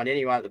can't find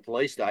anyone at the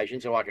police station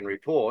so I can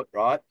report,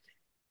 right?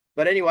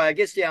 But anyway, I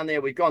guess down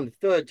there, we've gone the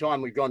third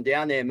time we've gone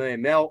down there, me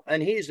and Mel,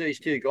 and here's these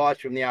two guys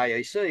from the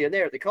AEC, and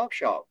they're at the cop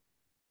shop.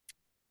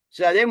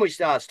 So then we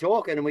starts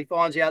talking, and we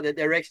finds out that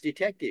they're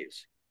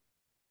ex-detectives,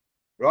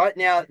 right?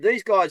 Now,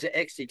 these guys are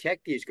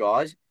ex-detectives,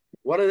 guys.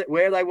 Where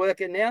are they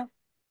working now?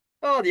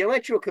 Oh, the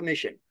Electoral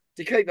Commission,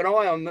 to keep an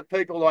eye on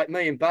people like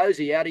me and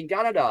Bosi out in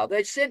Gunnedah.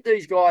 They sent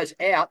these guys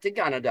out to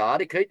Gunnedah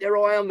to keep their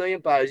eye on me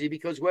and Bosi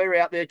because we're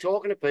out there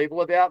talking to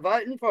people about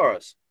voting for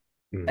us.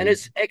 And Mm-hmm.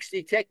 it's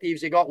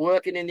ex-detectives that got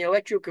working in the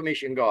Electoral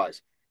Commission,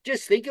 guys.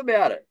 Just think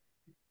about it.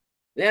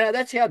 Now,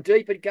 that's how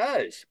deep it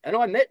goes. And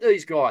I met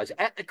these guys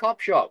at the cop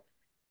shop,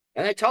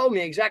 and they told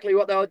me exactly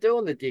what they were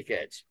doing, the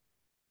dickheads.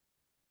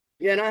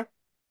 You know?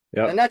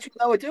 Yeah. And that's what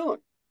they were doing.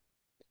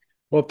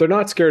 Well, if they're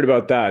not scared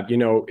about that,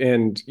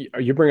 and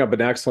you bring up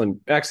an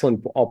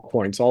excellent all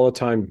points all the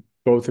time,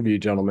 both of you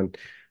gentlemen.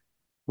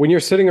 When you're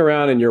sitting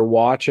around and you're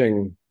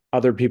watching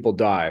other people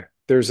die,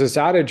 there's this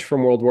adage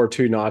from World War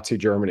II Nazi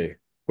Germany,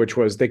 which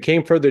was they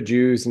came for the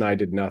Jews and I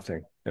did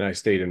nothing and I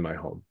stayed in my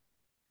home.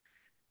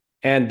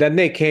 And then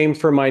they came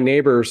for my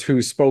neighbors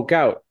who spoke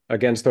out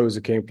against those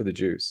who came for the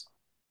Jews.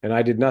 And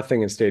I did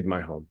nothing and stayed in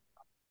my home.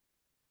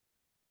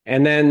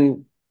 And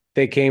then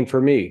they came for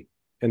me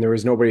and there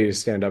was nobody to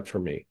stand up for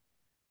me.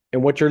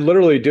 And what you're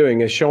literally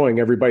doing is showing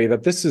everybody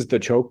that this is the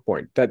choke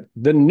point, that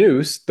the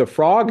noose, the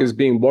frog is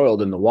being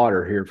boiled in the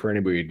water here for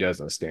anybody who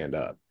doesn't stand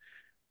up.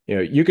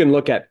 You can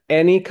look at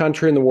any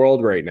country in the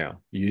world right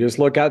now. You just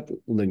look at the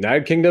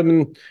United Kingdom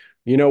and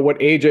what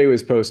AJ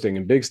was posting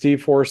and Big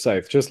Steve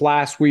Forsyth just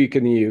last week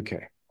in the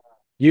UK.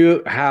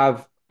 You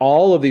have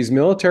all of these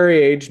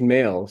military-aged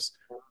males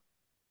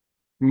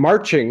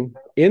marching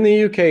in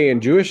the UK in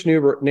Jewish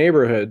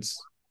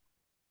neighborhoods,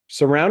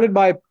 surrounded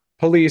by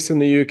police in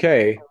the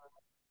UK,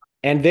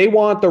 and they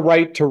want the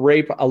right to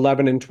rape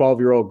 11 and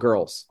 12-year-old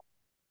girls.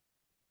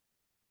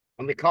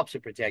 And the cops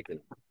are protecting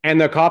them. And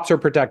the cops are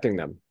protecting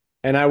them.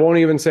 And I won't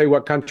even say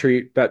what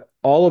country that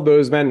all of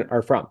those men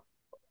are from,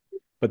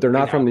 but they're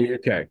not from the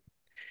UK.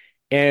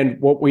 And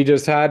what we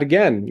just had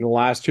again in the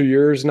last 2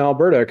 years in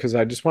Alberta, because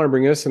I just want to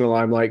bring this in the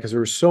limelight because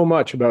there was so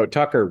much about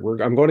Tucker.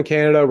 I'm going to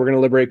Canada. We're going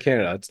to liberate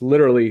Canada. It's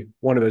literally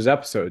one of those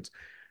episodes.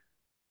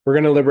 We're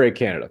going to liberate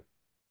Canada.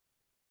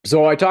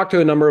 So I talked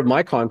to a number of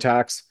my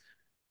contacts,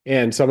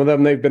 and some of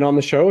them they've been on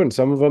the show, and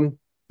some of them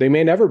they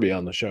may never be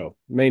on the show,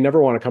 may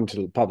never want to come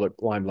to the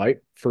public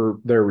limelight for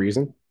their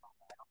reason.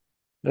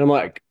 And I'm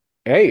like,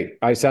 hey,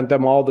 I sent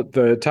them all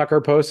the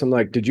Tucker posts. I'm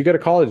like, did you get a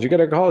call? Did you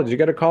get a call? Did you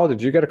get a call?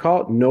 Did you get a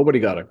call? Nobody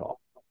got a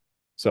call.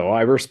 So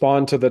I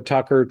respond to the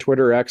Tucker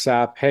Twitter X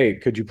app. Hey,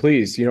 could you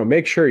please,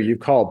 make sure you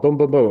call boom,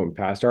 boom, boom.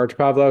 Pastor Arch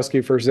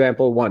Pawlowski, for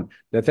example, 1.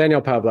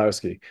 Nathaniel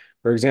Pawlowski,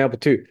 for example,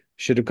 2.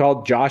 Should have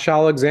called Josh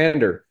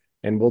Alexander.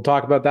 And we'll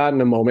talk about that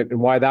in a moment and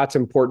why that's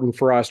important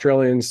for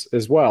Australians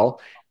as well.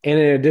 And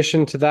in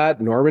addition to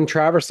that, Norman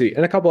Traversy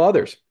and a couple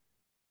others.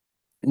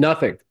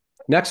 Nothing.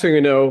 Next thing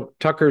you know,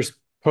 Tucker's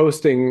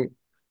posting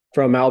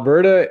from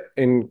Alberta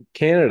in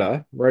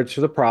Canada, right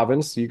to the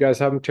province. You guys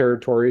have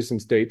territories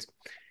and states.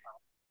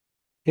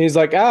 He's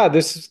like,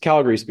 this is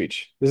Calgary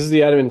speech. This is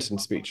the Edmonton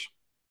speech.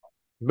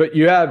 But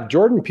you have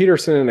Jordan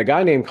Peterson and a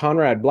guy named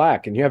Conrad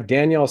Black, and you have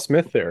Danielle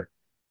Smith there,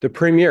 the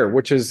premier,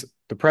 which is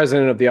the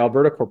president of the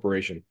Alberta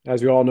Corporation.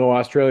 As we all know,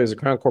 Australia is a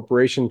crown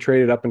corporation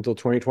traded up until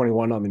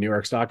 2021 on the New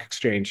York Stock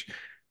Exchange.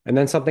 And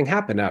then something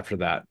happened after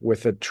that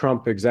with a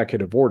Trump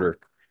executive order.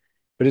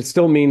 But it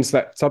still means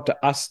that it's up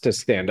to us to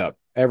stand up,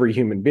 every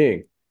human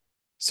being.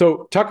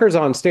 So Tucker's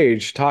on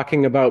stage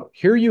talking about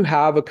here you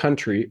have a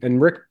country, and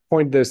Rick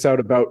pointed this out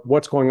about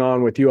what's going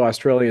on with you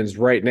Australians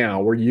right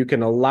now, where you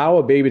can allow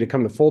a baby to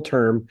come to full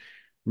term,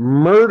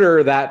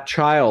 murder that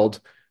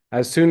child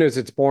as soon as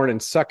it's born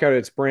and suck out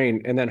its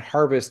brain and then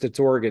harvest its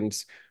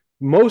organs,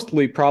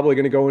 mostly probably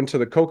going to go into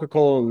the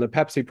Coca-Cola and the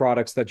Pepsi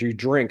products that you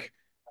drink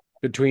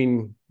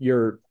between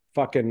your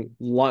fucking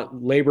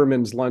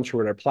laborman's lunch or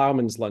whatever,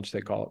 plowman's lunch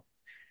they call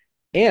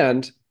it.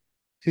 And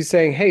he's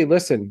saying, hey,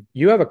 listen,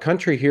 you have a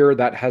country here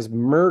that has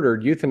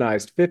murdered,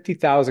 euthanized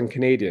 50,000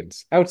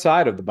 Canadians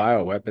outside of the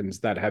bioweapons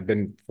that have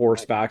been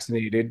forced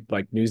vaccinated,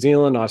 like New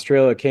Zealand,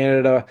 Australia,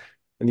 Canada,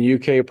 and the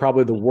UK,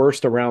 probably the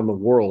worst around the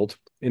world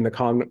in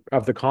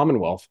the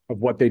Commonwealth of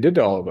what they did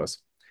to all of us.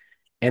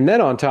 And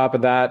then on top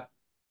of that,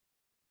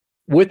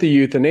 with the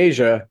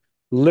euthanasia,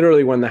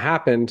 literally when that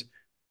happened,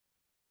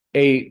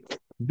 a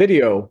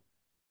video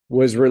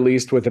was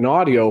released with an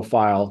audio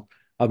file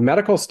of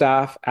medical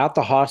staff at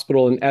the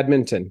hospital in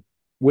Edmonton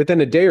within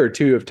a day or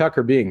two of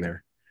Tucker being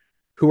there,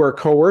 who are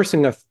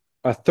coercing a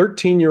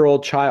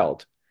 13-year-old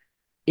child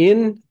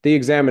in the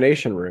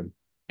examination room.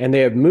 And they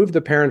have moved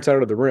the parents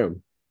out of the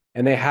room.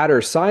 And they had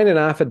her sign an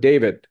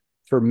affidavit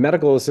for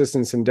medical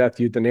assistance in death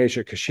euthanasia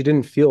because she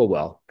didn't feel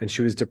well and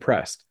she was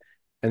depressed.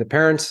 And the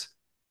parents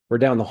were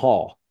down the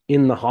hall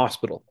in the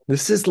hospital.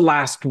 This is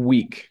last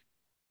week.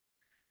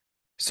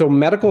 So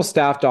medical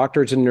staff,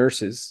 doctors and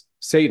nurses,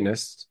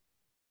 Satanists,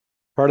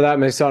 part of that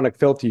Masonic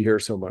filth you hear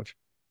so much,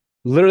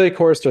 literally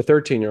coerced a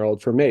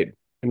 13-year-old for MAID.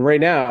 And right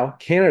now,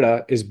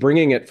 Canada is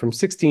bringing it from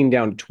 16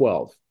 down to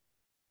 12.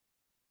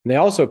 And they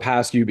also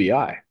passed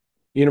UBI,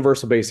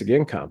 Universal Basic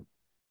Income.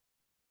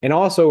 And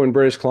also in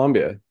British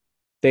Columbia,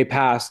 they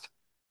passed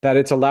that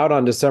it's allowed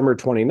on December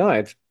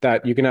 29th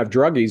that you can have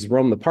druggies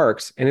roam the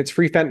parks and it's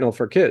free fentanyl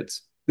for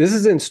kids. This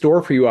is in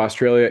store for you,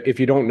 Australia, if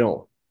you don't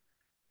know,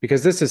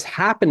 because this has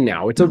happened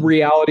now. It's a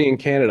reality in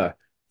Canada.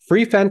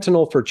 Free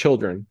fentanyl for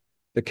children.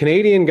 The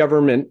Canadian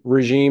government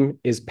regime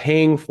is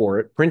paying for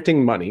it,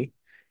 printing money.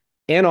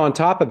 And on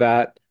top of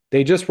that,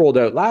 they just rolled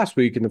out last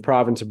week in the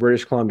province of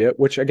British Columbia,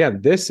 which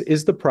again, this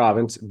is the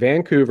province,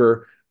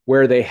 Vancouver,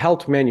 where they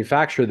helped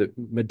manufacture the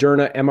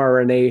Moderna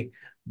mRNA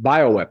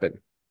bioweapon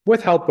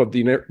with help of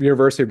the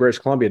University of British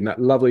Columbia in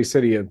that lovely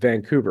city of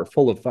Vancouver,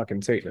 full of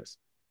fucking Satanists.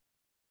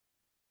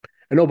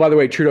 And oh, by the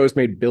way, Trudeau's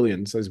made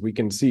billions, as we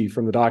can see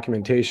from the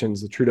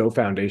documentations, the Trudeau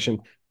Foundation,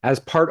 as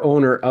part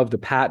owner of the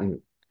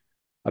patent,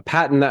 a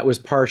patent that was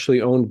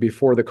partially owned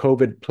before the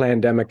COVID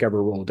pandemic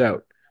ever rolled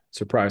out.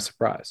 Surprise,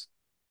 surprise.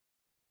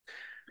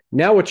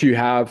 Now what you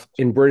have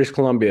in British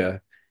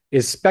Columbia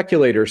is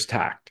speculators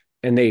tact,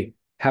 and they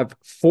have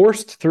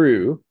forced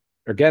through,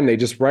 again, they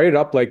just write it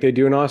up like they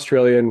do in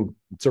Australia, and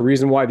it's a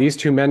reason why these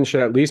two men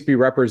should at least be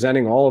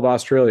representing all of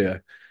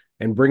Australia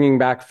and bringing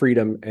back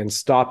freedom and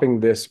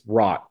stopping this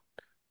rot.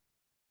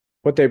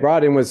 What they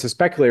brought in was the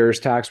speculators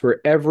tax,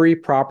 where every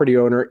property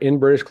owner in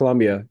British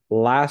Columbia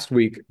last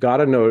week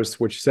got a notice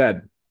which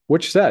said,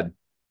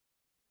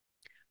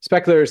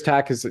 speculators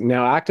tax is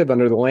now active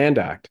under the Land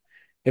Act.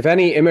 If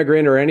any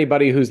immigrant or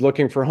anybody who's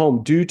looking for a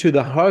home due to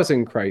the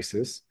housing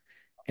crisis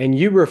and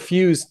you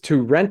refuse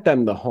to rent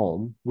them the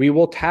home, we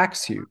will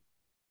tax you.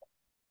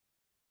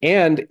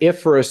 And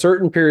if for a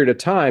certain period of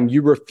time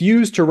you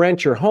refuse to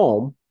rent your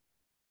home,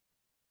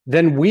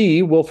 then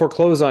we will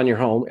foreclose on your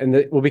home and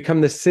it will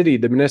become the city,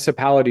 the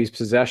municipality's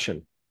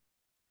possession.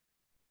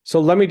 So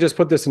let me just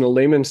put this in a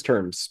layman's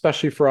terms,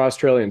 especially for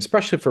Australians,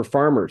 especially for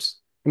farmers.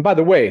 And by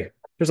the way,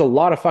 there's a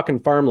lot of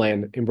fucking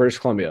farmland in British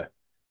Columbia.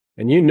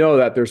 And you know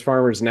that there's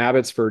farmers in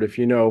Abbotsford, if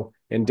you know,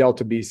 in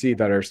Delta, BC,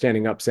 that are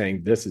standing up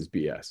saying this is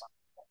BS.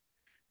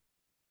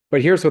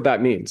 But here's what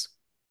that means.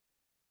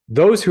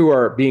 Those who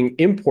are being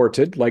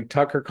imported, like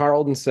Tucker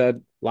Carlton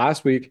said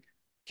last week,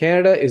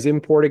 Canada is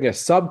importing a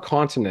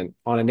subcontinent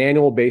on an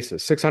annual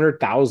basis,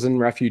 600,000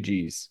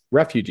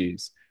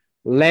 refugees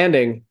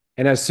landing.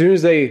 And as soon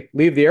as they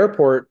leave the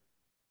airport,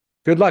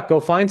 good luck, go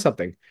find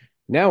something.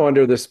 Now,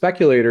 under the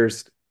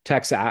Speculators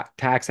Tax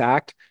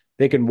Act,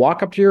 they can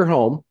walk up to your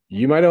home.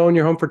 You might own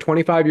your home for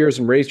 25 years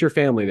and raise your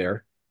family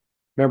there.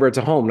 Remember, it's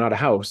a home, not a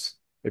house.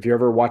 If you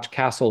ever watch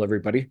Castle,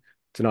 everybody,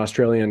 it's an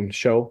Australian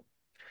show.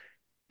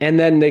 And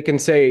then they can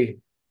say,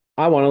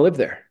 I want to live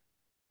there.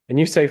 And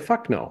you say,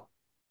 fuck no.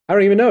 I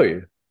don't even know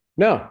you.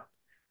 No.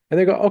 And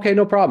they go, okay,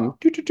 no problem.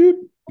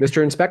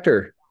 Mr.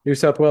 Inspector, New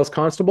South Wales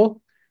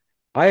Constable,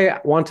 I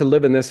want to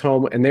live in this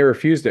home, and they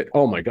refused it.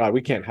 Oh my God,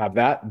 we can't have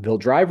that. They'll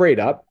drive right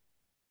up.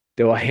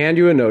 They will hand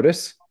you a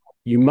notice.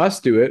 You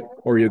must do it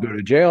or you'll go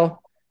to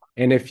jail.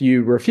 And if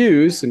you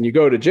refuse and you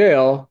go to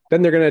jail,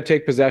 then they're going to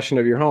take possession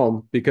of your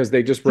home because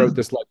they just wrote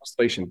this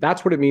legislation.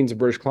 That's what it means in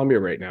British Columbia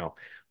right now.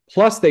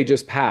 Plus,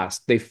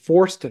 they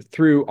forced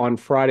through on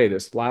Friday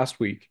this last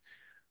week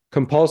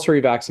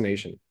compulsory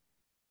vaccination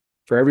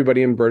for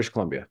everybody in British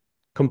Columbia.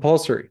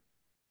 Compulsory.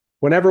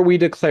 Whenever we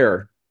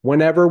declare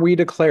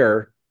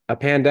a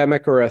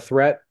pandemic or a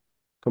threat,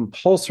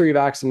 compulsory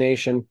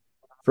vaccination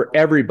for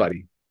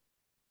everybody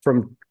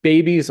from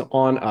babies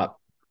on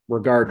up,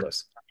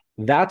 regardless.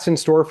 That's in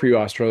store for you,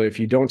 Australia, if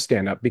you don't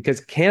stand up, because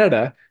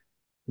Canada,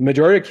 the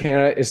majority of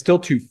Canada is still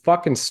too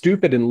fucking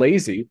stupid and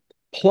lazy.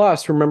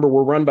 Plus, remember,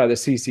 we're run by the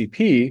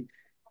CCP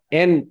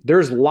and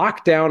there's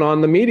lockdown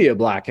on the media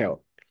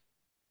blackout.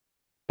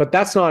 But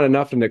that's not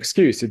enough an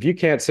excuse. If you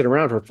can't sit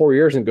around for 4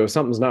 years and go,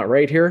 something's not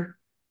right here,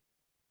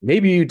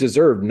 maybe you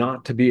deserve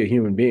not to be a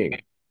human being.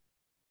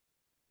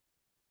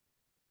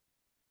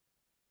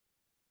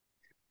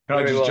 Can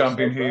I Very just well jump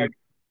in said, here? Brad.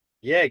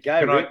 Yeah, go,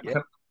 Can I? Rick.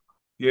 Yeah.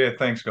 Yeah,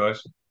 thanks,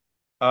 guys.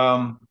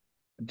 Um,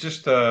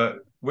 just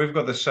we've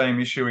got the same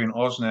issue in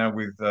Oz now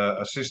with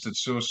assisted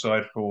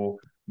suicide for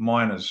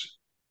minors.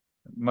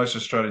 Most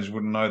Australians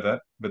wouldn't know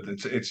that, but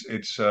it's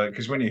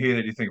because when you hear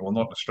that, you think, well,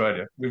 not in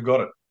Australia. We've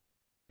got it.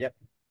 Yep.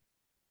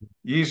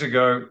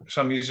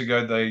 Some years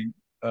ago, they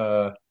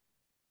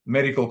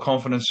medical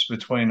confidence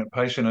between a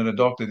patient and a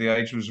doctor, the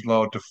age was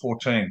lowered to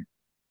 14.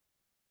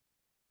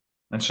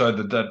 And so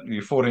that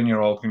your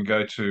 14-year-old can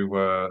go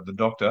to the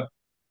doctor,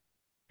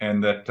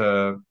 and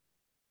that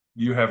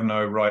you have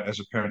no right as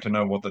a parent to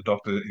know what the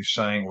doctor is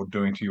saying or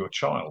doing to your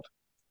child.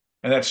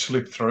 And that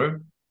slipped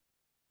through,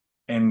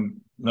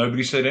 and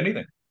nobody said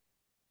anything.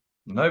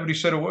 Nobody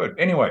said a word.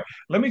 Anyway,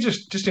 let me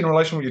just in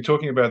relation to what you're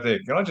talking about there,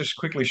 can I just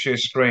quickly share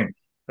screen?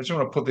 I just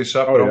want to put this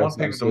up, Oh, but I yes, want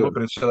people to look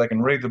absolutely. at it so they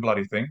can read the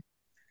bloody thing,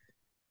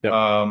 Yep.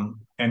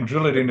 and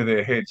drill it into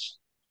their heads.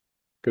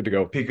 Good to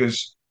go.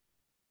 Because,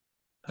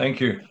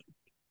 thank you.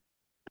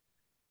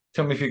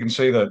 Tell me if you can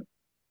see that.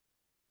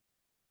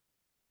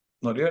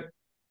 Not yet?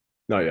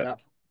 Not yet.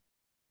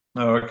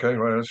 No. Oh, okay.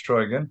 Right. Let's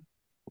try again.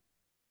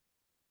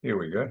 Here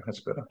we go.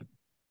 That's better.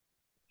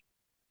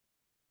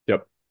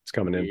 Yep. It's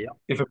coming in. Yeah.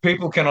 If a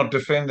people cannot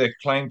defend their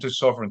claim to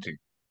sovereignty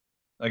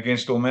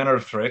against all manner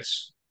of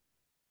threats,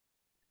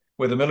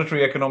 whether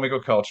military, economic,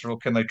 or cultural,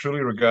 can they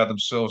truly regard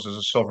themselves as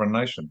a sovereign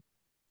nation?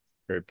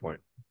 Great point.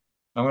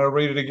 I'm going to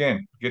read it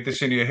again. Get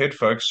this into your head,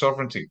 folks.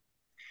 Sovereignty.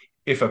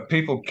 If a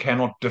people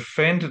cannot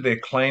defend their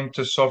claim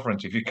to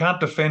sovereignty, if you can't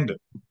defend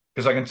it,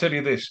 because I can tell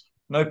you this,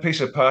 no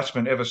piece of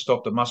parchment ever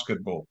stopped a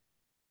musket ball.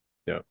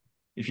 Yeah.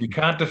 If you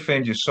can't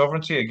defend your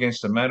sovereignty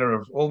against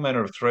all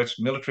manner of threats,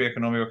 military,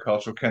 economic, or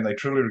cultural, can they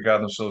truly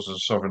regard themselves as a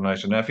sovereign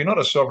nation? Now, if you're not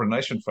a sovereign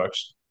nation,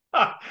 folks,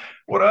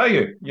 what are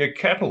you? You're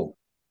cattle.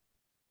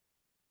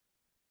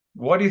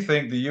 Why do you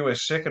think the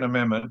US Second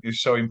Amendment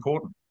is so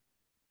important?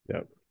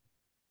 Yeah.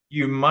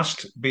 You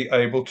must be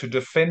able to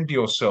defend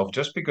yourself.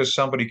 Just because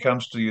somebody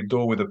comes to your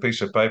door with a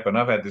piece of paper, and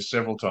I've had this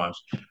several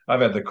times,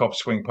 I've had the cops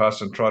swing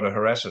past and try to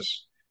harass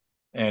us.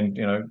 And,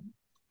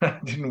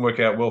 it didn't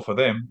work out well for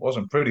them. It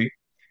wasn't pretty.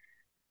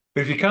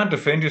 But if you can't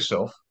defend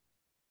yourself,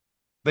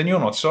 then you're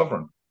not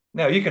sovereign.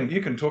 Now you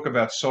can talk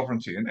about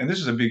sovereignty, and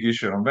this is a big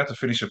issue. I'm about to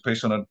finish a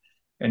piece on it,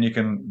 and you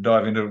can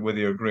dive into it whether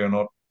you agree or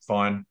not.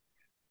 Fine.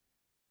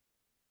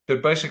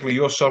 But basically,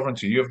 your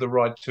sovereignty, you have the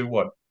right to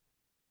what?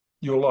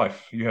 Your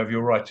life. You have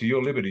your right to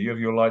your liberty. You have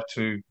your right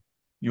to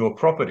your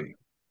property.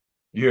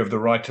 You have the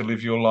right to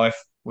live your life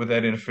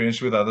without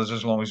interference with others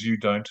as long as you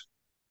don't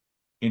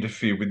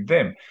interfere with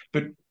them.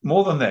 But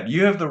more than that,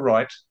 you have the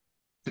right,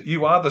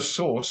 you are the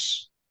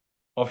source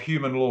of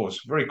human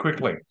laws. Very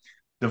quickly,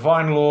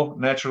 divine law,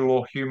 natural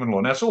law, human law.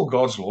 Now, it's all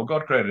God's law.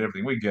 God created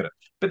everything. We get it.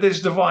 But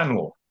there's divine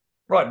law,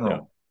 right and Yeah.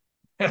 wrong.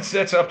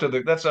 That's up to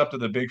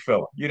the big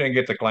fella. You don't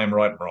get to claim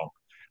right and wrong.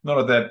 Not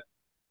at that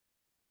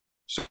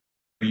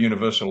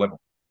universal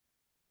level.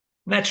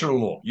 Natural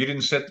law. You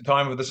didn't set the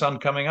time of the sun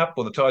coming up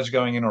or the tides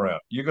going in or out.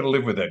 You've got to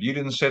live with that. You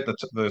didn't set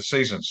the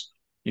seasons.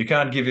 You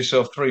can't give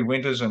yourself 3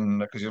 winters and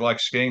because you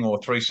like skiing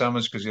or 3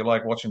 summers because you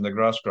like watching the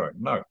grass grow.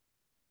 No,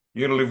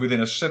 you got to live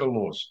within a set of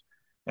laws.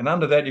 And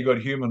under that, you've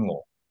got human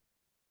law.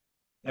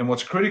 And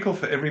what's critical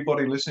for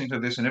everybody listening to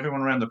this and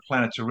everyone around the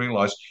planet to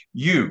realize,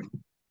 you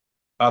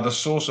are the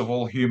source of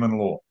all human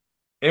law.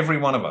 Every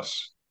one of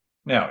us.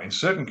 Now, in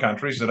certain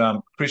countries that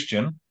aren't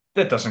Christian,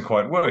 that doesn't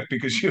quite work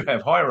because you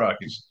have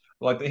hierarchies,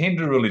 like the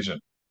Hindu religion.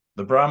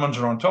 The Brahmins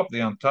are on top, the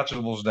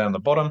untouchables down the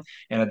bottom,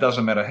 and it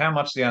doesn't matter how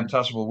much the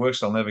untouchable works,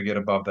 they'll never get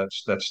above that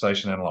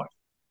station in life.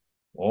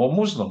 Or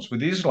Muslims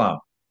with Islam.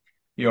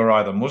 You're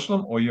either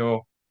Muslim or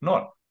you're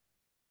not.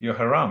 You're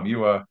haram.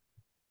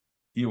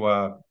 You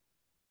are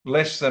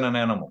less than an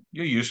animal.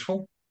 You're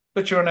useful,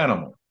 but you're an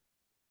animal.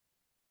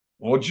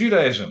 Or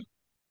Judaism,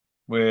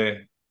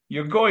 where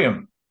you're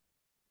goyim.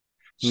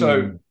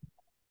 So Mm.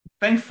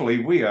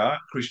 thankfully, we are a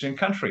Christian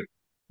country.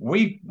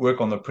 We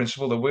work on the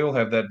principle that we all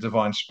have that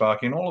divine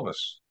spark in all of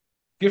us.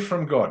 Gift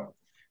from God.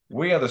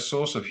 We are the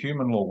source of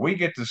human law. We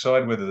get to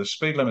decide whether the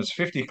speed limit is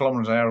 50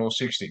 kilometers an hour or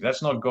 60.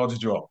 That's not God's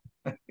job.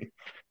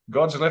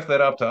 God's left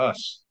that up to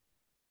us.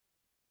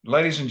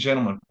 Ladies and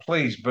gentlemen,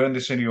 please burn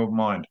this into your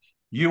mind.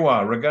 You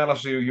are,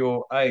 regardless of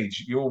your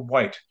age, your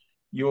weight,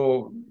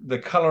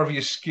 the color of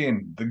your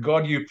skin, the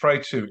God you pray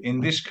to in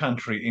this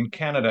country, in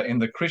Canada, in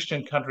the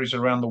Christian countries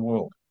around the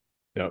world.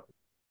 Yep.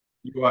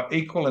 You are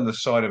equal in the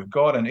sight of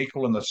God and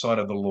equal in the sight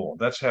of the law.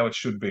 That's how it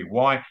should be.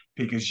 Why?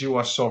 Because you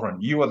are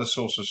sovereign. You are the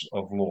sources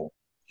of law,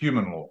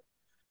 human law.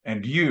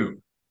 And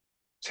you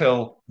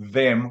tell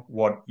them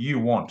what you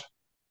want.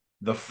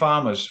 The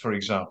farmers, for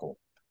example,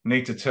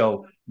 need to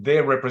tell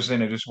their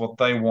representatives what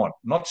they want,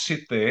 not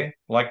sit there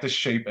like the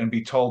sheep and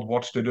be told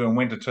what to do and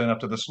when to turn up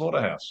to the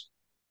slaughterhouse.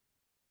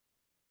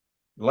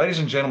 Ladies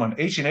and gentlemen,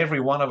 each and every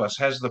one of us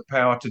has the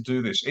power to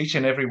do this. Each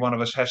and every one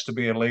of us has to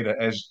be a leader,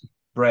 as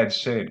Brad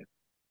said.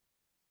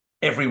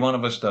 Every one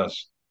of us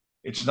does.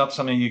 It's not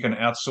something you can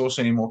outsource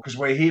anymore because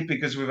we're here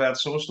because we've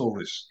outsourced all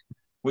this.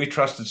 We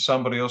trusted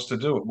somebody else to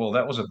do it. Well,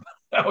 that was a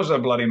that was a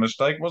bloody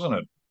mistake, wasn't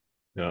it?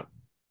 Yeah.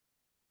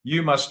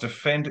 You must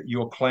defend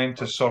your claim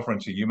to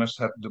sovereignty. You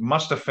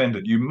must defend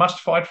it. You must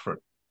fight for it.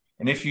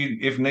 And if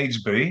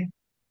needs be,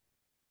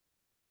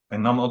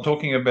 and I'm not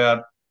talking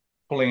about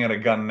pulling out a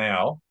gun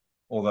now,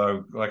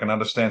 although I can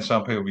understand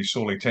some people be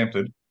sorely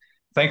tempted.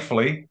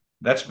 Thankfully,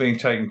 that's being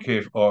taken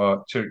care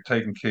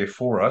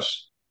for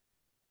us.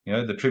 You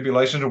know, the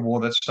tribulations of war,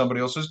 that's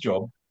somebody else's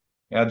job.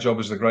 Our job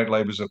is the great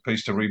labors of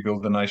peace to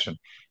rebuild the nation.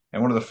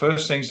 And one of the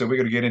first things that we're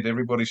going to get into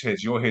everybody's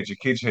heads, your heads, your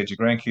kids' heads, your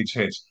grandkids'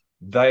 heads,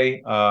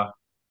 they are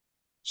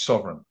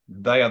sovereign.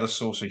 They are the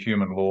source of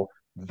human law.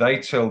 They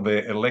tell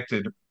their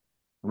elected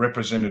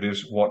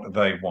representatives what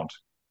they want.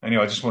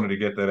 Anyway, I just wanted to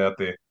get that out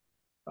there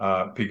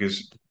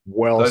because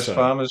Well those said.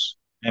 farmers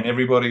and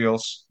everybody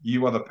else,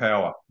 you are the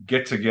power.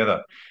 Get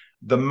together.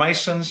 The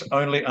Masons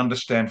only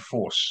understand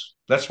force.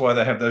 That's why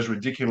they have those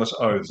ridiculous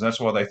oaths. That's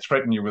why they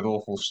threaten you with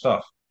awful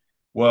stuff.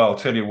 Well, I'll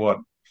tell you what,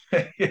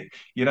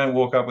 you don't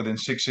walk up within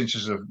 6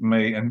 inches of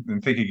me and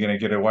think you're going to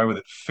get away with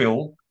it,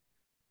 Phil.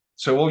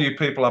 So all you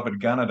people up at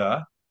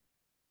Gunnedah,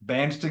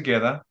 band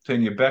together,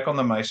 turn your back on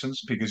the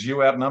Masons because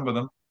you outnumber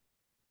them.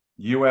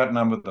 You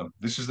outnumber them.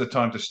 This is the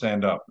time to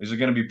stand up. Is it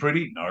going to be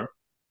pretty? No.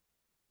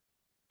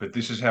 But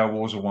this is how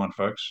wars are won,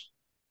 folks.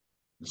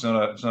 It's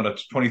not a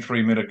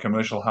 23-minute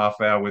commercial half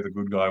hour where the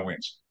good guy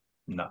wins.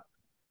 No.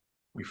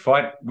 We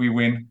fight, we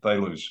win, they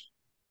lose.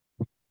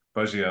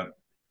 Bosi out.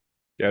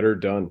 Get her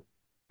done.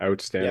 Yeah.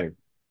 Outstanding. And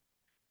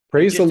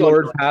Praise the just on,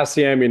 Lord, pass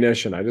the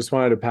ammunition. I just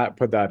wanted to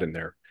put that in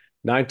there.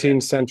 yeah,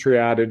 19th century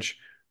adage,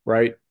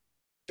 right?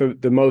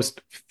 The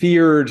most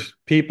feared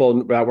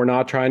people that we're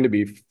not trying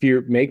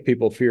to make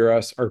people fear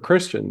us are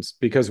Christians.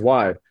 Because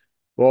why?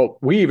 Well,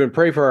 we even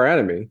pray for our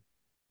enemy.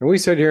 And we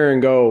sit here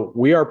and go,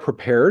 we are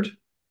prepared.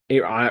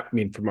 I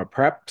mean, from a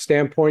prep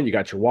standpoint, you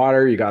got your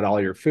water, you got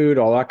all your food,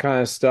 all that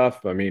kind of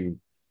stuff. I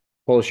mean,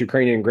 Polish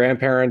Ukrainian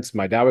grandparents.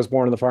 My dad was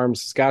born on the farm in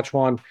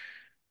Saskatchewan.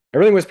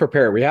 Everything was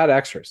prepared. We had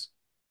extras.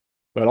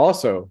 But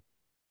also,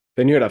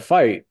 then you had a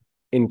fight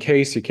in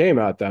case you came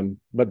at them,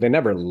 but they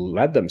never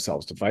led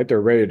themselves to fight. They're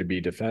ready to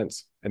be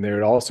defense. And they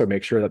would also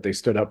make sure that they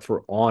stood up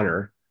for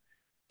honor.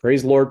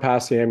 Praise the Lord,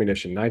 pass the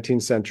ammunition.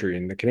 19th century.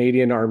 In the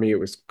Canadian Army, it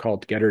was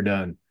called Get Her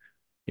Done.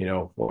 You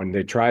know, when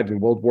they tried in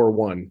World War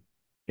One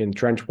in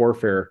trench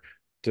warfare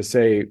to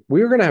say,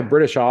 we were going to have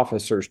British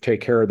officers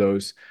take care of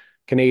those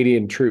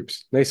Canadian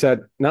troops. They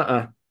said,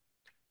 nah,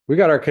 we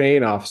got our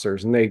Canadian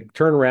officers. And they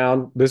turned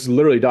around. This is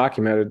literally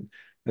documented.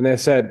 And they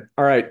said,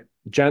 all right,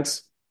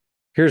 gents,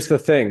 here's the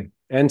thing.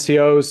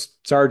 NCOs,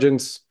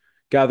 sergeants,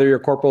 gather your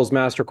corporals,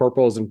 master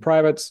corporals, and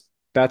privates.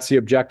 That's the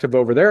objective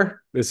over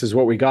there. This is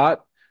what we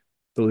got.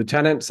 The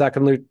lieutenant,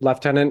 second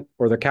lieutenant,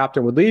 or the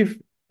captain would leave.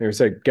 They would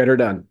say, get her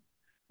done.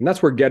 And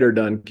that's where get her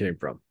done came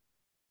from.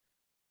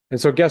 And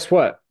so guess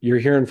what? You're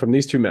hearing from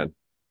these two men.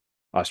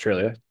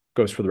 Australia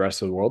goes for the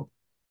rest of the world.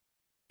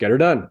 Get her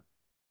done.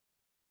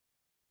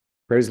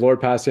 Praise the Lord,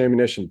 pass the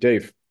ammunition.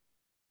 Dave.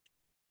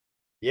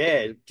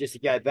 yeah, just to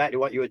go back to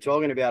what you were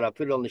talking about, I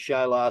put it on the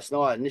show last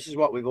night, and this is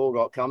what we've all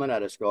got coming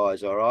at us,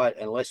 guys. All right,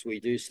 unless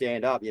we do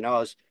stand up. You know, I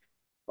was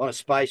on a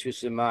space with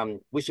some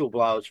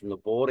whistleblowers from the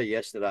border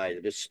yesterday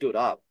that just stood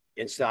up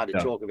and started to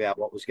Yeah. talk about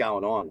what was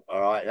going on.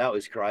 All right, that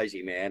was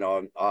crazy, man.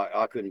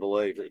 I couldn't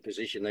believe the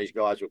position these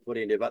guys were put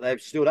into, but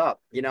they've stood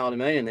up. You know what I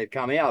mean? And they've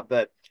come out.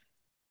 But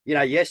you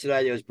know,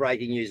 yesterday there was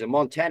breaking news: a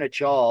Montana's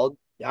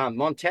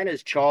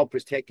Child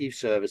Protective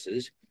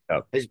Services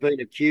Yeah. has been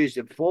accused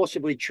of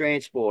forcibly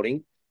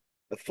transporting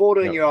a Yeah.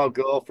 14-year-old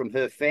girl from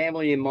her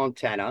family in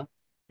Montana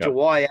to Yeah.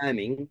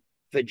 Wyoming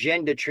for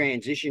gender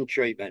transition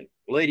treatment,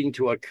 leading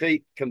to a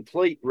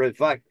complete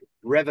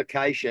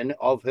revocation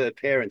of her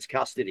parents'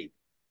 custody.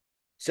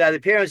 So the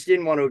parents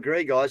didn't want to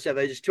agree, guys. So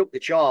they just took the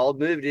child,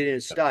 moved it in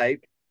a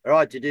state, all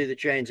right, to do the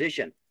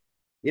transition.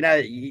 You know,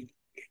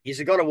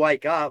 you've got to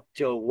wake up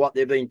to what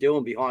they've been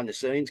doing behind the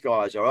scenes,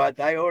 guys. All right.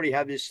 They already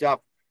have this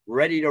stuff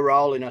ready to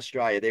roll in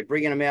Australia. They're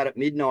bringing them out at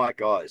midnight,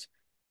 guys.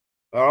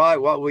 All right,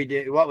 what were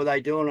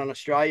they doing on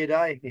Australia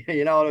Day?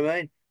 You know what I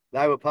mean?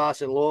 They were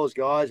passing laws,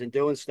 guys, and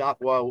doing stuff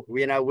while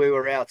we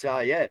were out,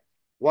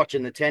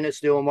 watching the tennis,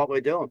 doing what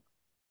we're doing.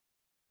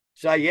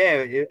 So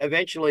yeah,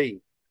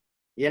 eventually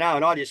And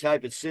I just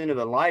hope it's sooner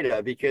than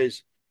later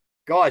because,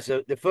 guys,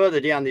 the further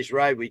down this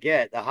road we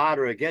get, the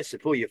harder it gets to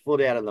pull your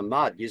foot out of the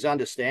mud. You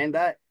understand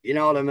that? You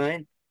know what I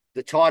mean?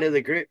 The tighter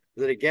the grip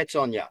that it gets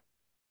on you.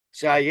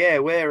 So yeah,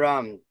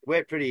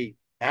 we're pretty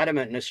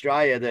adamant in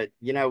Australia that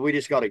we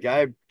just got to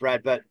go,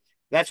 Brad. But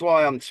that's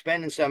why I'm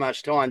spending so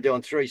much time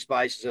doing 3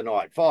 spaces a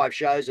night, 5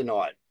 shows a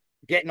night,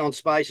 getting on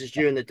spaces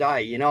during the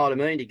day. You know what I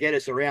mean? To get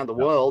us around the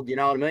Yeah. world. You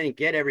know what I mean?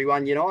 Get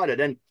everyone united,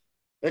 and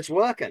it's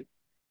working.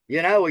 We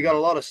got Yeah. a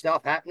lot of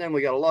stuff happening.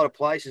 We got a lot of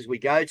places we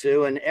go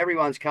to, and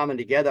everyone's coming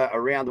together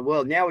around the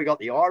world. Now we got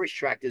the Irish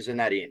tractors and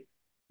that in.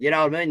 You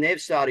know what I mean?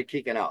 They've started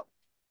kicking up.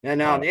 And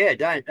Wow. yeah,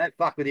 don't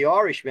fuck with the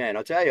Irish, man.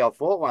 I tell you, I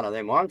fought one of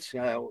them once.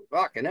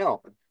 Fucking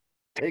hell.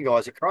 These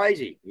guys are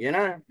crazy,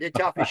 They're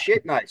tough as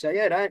shit, mate. So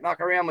yeah, don't muck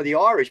around with the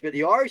Irish, but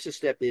the Irish have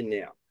stepped in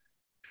now,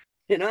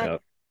 you know?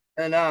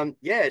 Yeah. And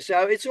yeah,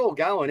 so it's all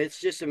going. It's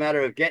just a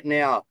matter of getting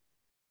our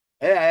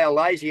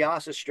lazy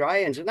ass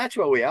Australians, and that's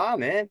what we are,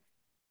 man.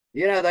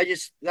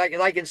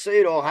 They can see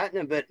it all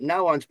happening, but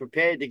no one's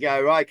prepared to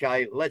go,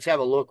 okay, let's have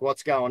a look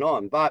what's going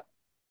on. But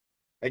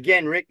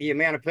again, Rick, the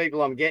amount of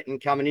people I'm getting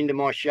coming into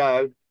my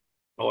show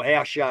or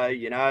our show,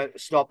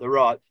 Stop the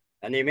Rot,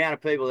 and the amount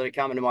of people that are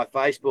coming to my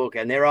Facebook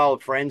and they're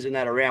old friends and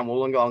that around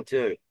Wollongong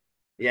too,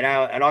 and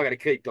I got to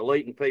keep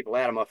deleting people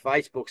out of my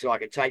Facebook so I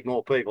can take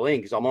more people in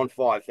because I'm on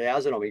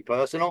 5,000 on me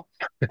personal.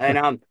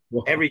 And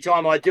Wow. every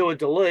time I do a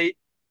delete,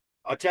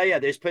 I tell you,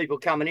 there's people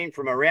coming in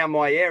from around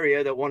my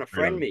area that want to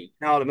friend Yeah. me.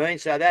 You know what I mean?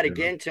 So that Yeah.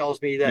 again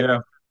tells me that Yeah,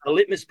 the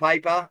litmus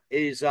paper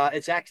is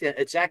it's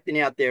acting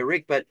out there,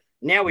 Rick. But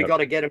now we Yep. got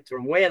to get them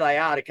from where they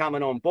are to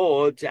coming on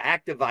board to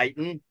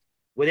activating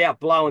without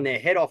blowing their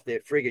head off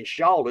their frigging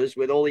shoulders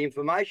with all the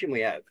information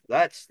we have.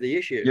 That's the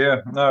issue. yeah.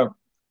 No,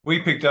 we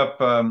picked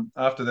up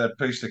after that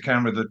piece, the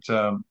camera that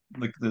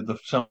the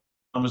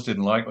Summers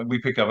didn't like. We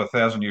picked up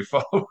 1,000 new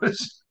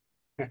followers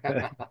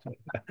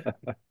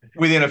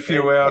within a Yeah,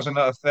 few hours, and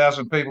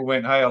 1,000 people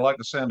went, "Hey, I like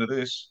the sound of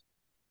this."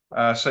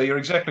 So you're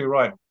exactly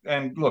right.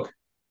 And look,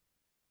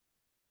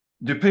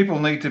 do people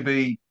need to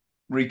be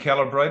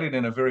recalibrated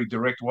in a very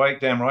direct way?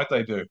 Damn right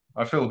they do.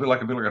 I feel a bit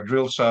like a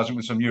drill sergeant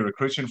with some new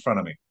recruits in front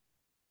of me.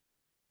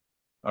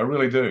 I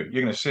really do.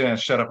 You're going to sit down,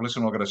 shut up,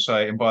 listen to what I've got to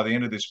say, and by the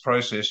end of this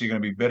process, you're going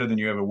to be better than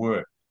you ever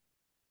were.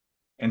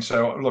 And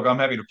so, look, I'm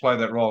happy to play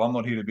that role. I'm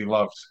not here to be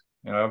loved.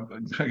 You know,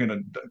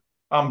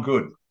 I'm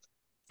good.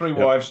 Three Yep.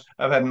 wives.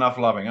 I've had enough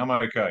loving. I'm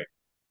okay.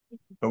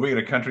 But we got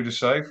a country to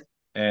save,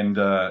 and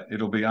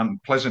it'll be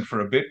unpleasant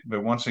for a bit.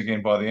 But once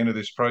again, by the end of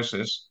this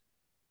process,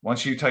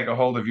 once you take a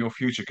hold of your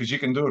future, because you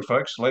can do it,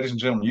 folks, ladies and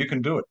gentlemen, you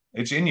can do it.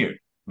 It's in you.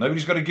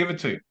 Nobody's got to give it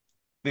to you.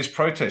 This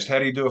protest. How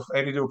do you do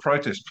a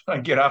protest?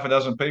 Get half a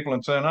dozen people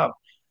and turn up.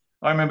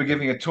 I remember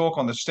giving a talk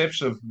on the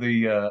steps of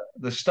the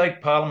state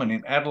parliament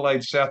in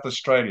Adelaide, South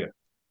Australia,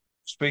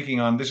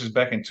 speaking on this is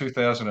back in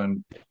 2000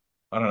 and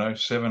I don't know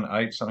 7,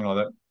 8, something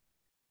like that,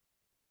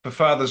 for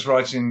fathers'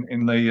 rights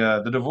in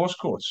the divorce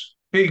courts.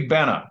 Big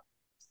banner,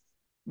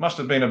 must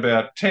have been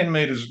about 10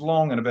 meters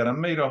long and about a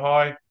meter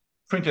high.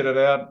 Printed it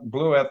out,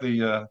 blew out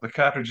the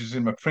cartridges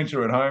in my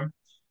printer at home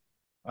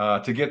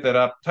to get that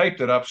up,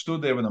 taped it up,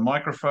 stood there with a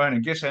microphone,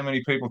 and guess how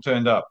many people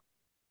turned up?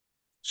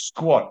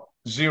 Squat,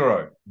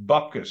 zero,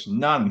 bupkis,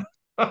 none.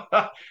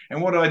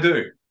 And what did I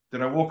do?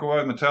 Did I walk away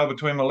with my tail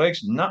between my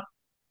legs? No.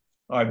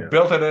 I Yeah.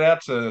 belted it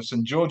out to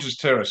St. George's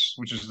Terrace,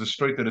 which is the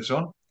street that it's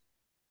on,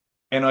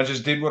 and I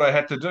just did what I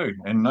had to do,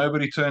 and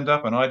nobody turned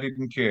up, and I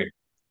didn't care.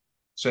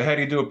 So how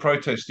do you do a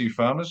protest, you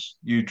farmers,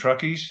 you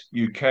truckies,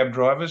 you cab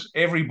drivers,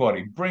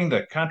 everybody? Bring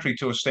the country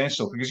to a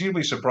standstill because you'll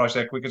be surprised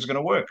how quick it's going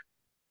to work.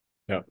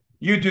 Yep.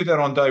 You do that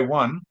on day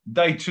one,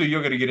 day two,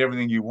 you're going to get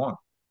everything you want.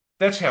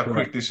 That's how quick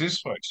Correct. this is,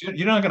 folks.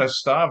 You're not going to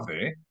starve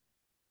there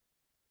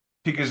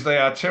because they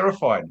are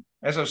terrified.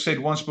 As I've said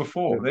once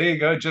before, Yep. there you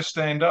go, just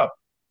stand up.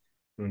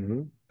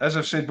 Mm-hmm. As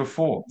I've said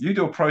before, you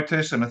do a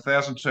protest and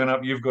 1,000 turn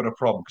up, you've got a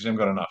problem because you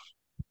haven't got enough.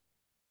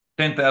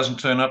 10,000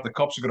 turn up, the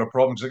cops have got a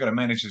problem because they've got to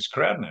manage this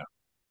crowd now.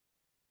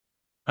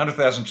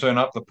 100,000 turn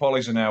up, the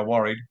pollies are now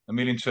worried. A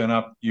million turn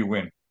up, you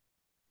win.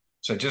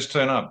 So just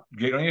turn up,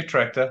 get on your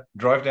tractor,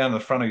 drive down the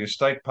front of your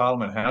state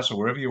parliament house or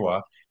wherever you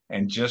are,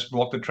 and just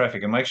block the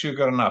traffic and make sure you've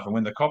got enough. And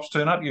when the cops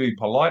turn up, you be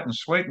polite and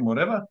sweet and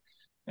whatever.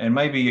 And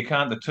maybe you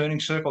can't, the turning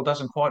circle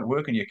doesn't quite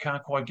work and you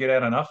can't quite get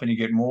out enough and you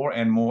get more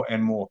and more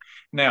and more.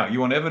 Now,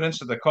 you want evidence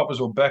that the coppers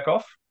will back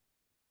off?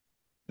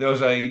 There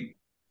was on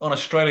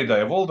Australia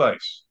Day, of all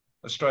days,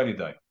 Australia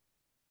Day.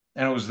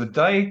 And it was the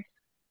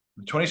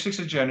 26th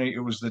of January, it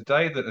was the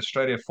day that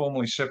Australia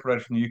formally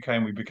separated from the UK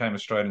and we became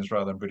Australians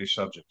rather than British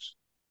subjects.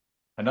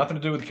 Had nothing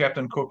to do with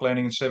Captain Cook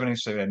landing in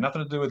 1778, had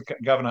nothing to do with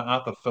Governor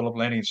Arthur Phillip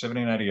landing in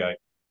 1788.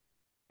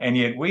 And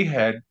yet we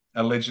had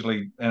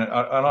allegedly, and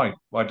I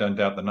don't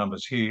doubt the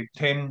numbers here,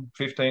 10,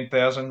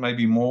 15,000,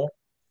 maybe more,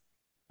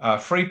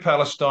 free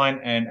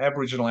Palestine and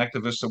Aboriginal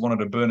activists that wanted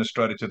to burn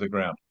Australia to the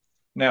ground.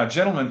 Now, a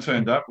gentleman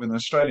turned up with an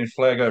Australian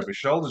flag over his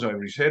shoulders,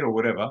 over his head, or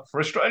whatever, for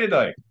Australia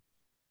Day.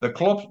 The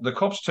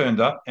cops turned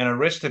up and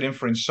arrested him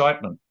for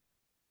incitement.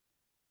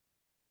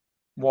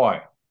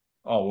 Why?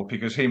 Oh, well,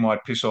 because he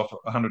might piss off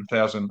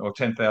 100,000 or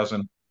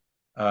 10,000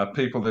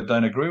 people that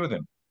don't agree with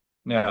him.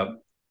 Now,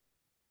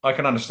 I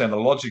can understand the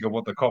logic of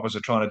what the coppers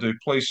are trying to do.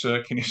 Please,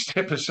 sir, can you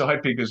step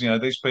aside? Because,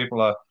 these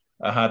people are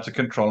hard to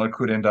control and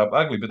could end up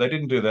ugly. But they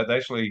didn't do that. They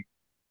actually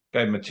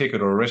gave him a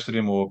ticket or arrested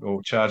him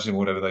or charged him,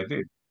 whatever they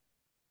did.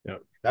 Yeah.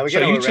 They were So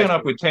going to you turn arrest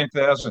up him. with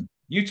 10,000.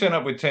 You turn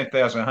up with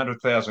 10,000,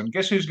 100,000.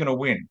 Guess who's going to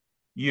win?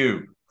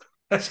 You.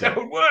 That's how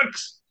Yeah. it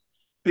works.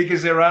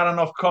 Because there aren't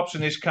enough cops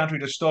in this country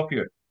to stop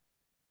you.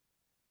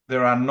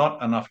 There are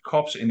not enough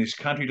cops in this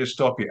country to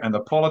stop you. And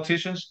the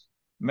politicians,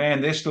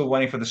 man, they're still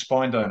waiting for the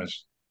spine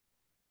donors.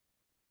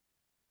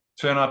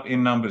 Turn up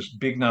in numbers,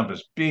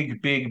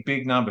 big, big,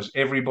 big numbers.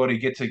 Everybody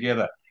get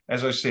together.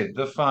 As I said,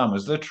 the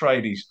farmers, the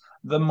tradies,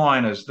 the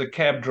miners, the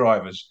cab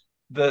drivers,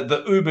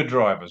 the Uber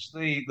drivers,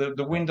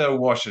 the window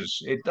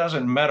washers. It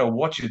doesn't matter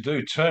what you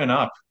do. Turn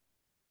up,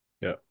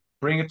 Yeah.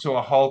 bring it to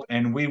a halt,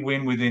 and we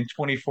win within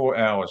 24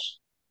 hours.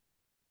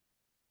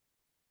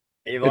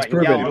 If It's I can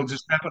proven. It'll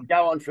just happen.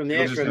 go on from It'll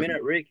there for just a happen.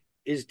 minute, Rick,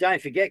 is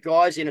don't forget,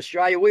 guys, in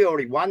Australia, we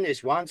already won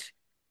this once.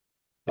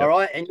 All Yep.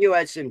 right. And you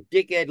had some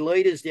dickhead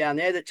leaders down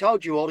there that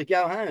told you all to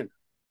go home.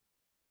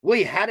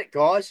 We had it,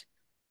 guys.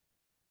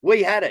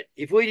 We had it.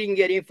 If we didn't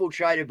get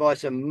infiltrated by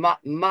some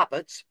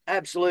muppets,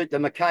 the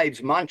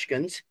McCabe's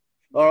munchkins,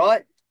 all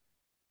right,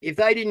 if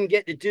they didn't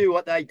get to do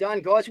what they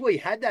done, guys, we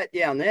had that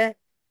down there.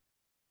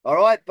 All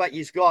right. But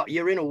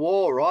you're in a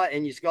war, right?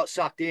 And you've got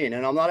sucked in.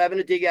 And I'm not having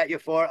to dig at you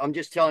for it. I'm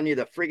just telling you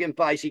the frigging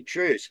basic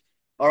truth.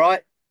 All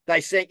right. They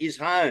sent you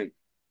home.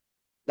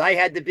 They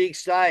had the big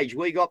stage.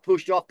 We got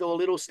pushed off to a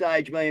little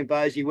stage, me and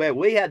Bosi, where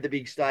we had the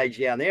big stage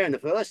down there in the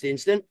first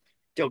instant,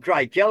 till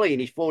Craig Kelly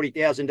and his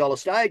 $40,000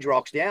 stage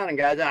rocks down and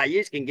goes,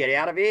 you can get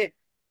out of here.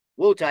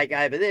 We'll take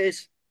over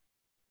this.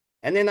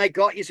 And then they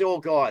got you all,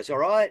 guys, all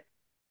right?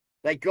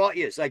 They got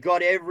you. They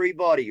got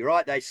everybody,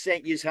 right? They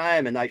sent you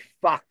home and they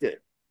fucked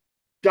it.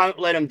 Don't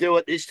let them do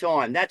it this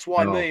time. That's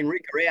why me No. and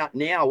Rick are out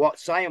now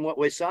saying what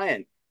we're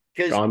saying.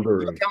 Because Gone you're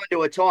brewing. coming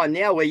to a time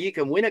now where you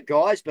can win it,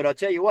 guys. But I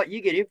tell you what,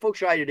 you get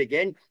infiltrated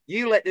again.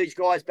 You let these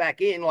guys back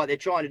in like they're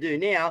trying to do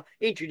now.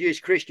 Introduce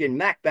Christian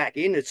Mack back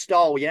in that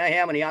stole,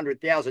 how many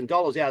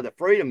 $100,000 out of the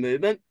freedom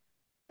movement.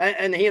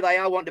 And here they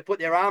are wanting to put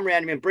their arm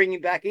around him and bring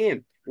him back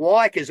in.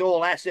 Why? Because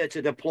all assets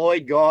are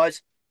deployed,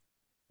 guys.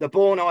 The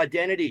Bourne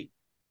Identity.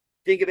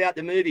 Think about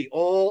the movie.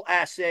 All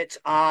assets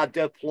are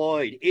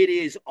deployed. It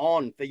is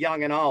on for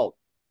young and old.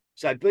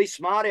 So be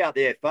smart out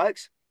there,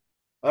 folks.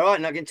 All right.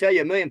 And I can tell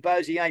you, me and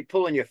Bosi ain't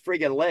pulling your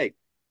friggin' leg.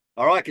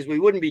 All right. Because we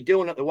wouldn't be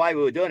doing it the way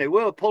we were doing it. If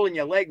we were pulling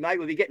your leg, mate,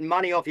 we'd be getting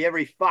money off you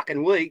every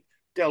fucking week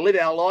to live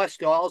our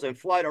lifestyles and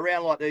float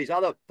around like these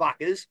other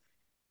fuckers,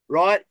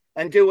 right?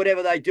 And do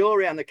whatever they do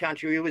around the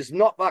country. It was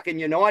not fucking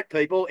unite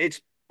people.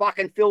 It's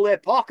fucking fill their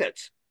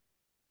pockets.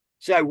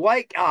 So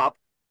wake up.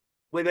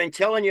 We've been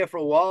telling you for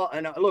a while.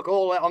 And look,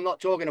 I'm not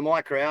talking to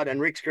my crowd and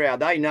Rick's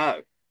crowd. They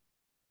know.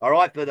 All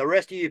right. For the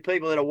rest of you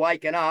people that are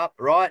waking up,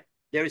 right?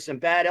 There is some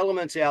bad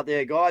elements out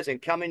there, guys,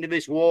 and come into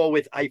this war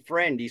with a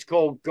friend. He's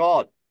called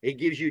God. He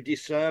gives you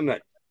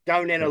discernment.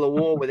 Don't enter Yep. the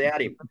war without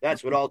him.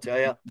 That's what I'll tell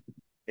you.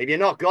 If you're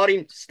not got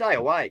him, stay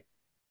away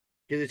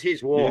because it's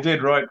his You war.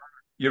 did right.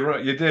 You're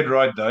right. You did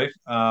right, Dave.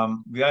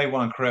 The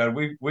A1 crowd,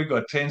 we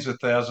got tens of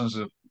thousands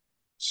of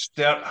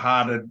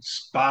stout-hearted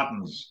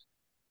Spartans,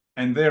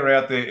 and they're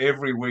out there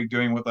every week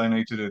doing what they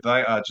need to do.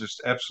 They are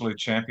just absolute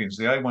champions.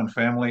 The A1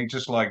 family,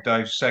 just like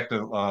Dave sacked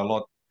a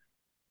lot,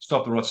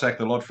 stop the rot, sack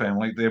the lot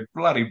family. They're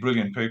bloody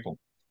brilliant people,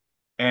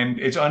 and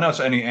I know it's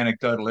only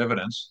anecdotal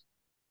evidence,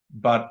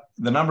 but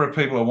the number of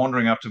people are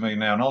wandering up to me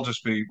now, and I'll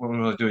just be. What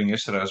was I doing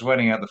yesterday? I was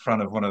waiting out the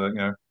front of one of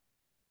the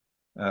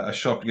a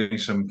shop getting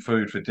some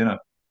food for dinner.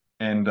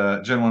 And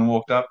a gentleman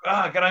walked up,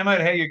 g'day,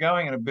 mate, how you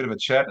going? And a bit of a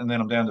chat. And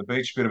then I'm down the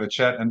beach, bit of a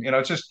chat. And,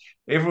 it's just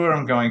everywhere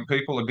I'm going,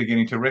 people are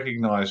beginning to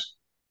recognize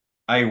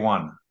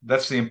A1.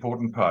 That's the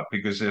important part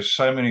because there's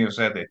so many of us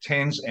out there,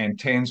 tens and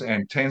tens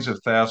and tens of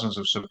thousands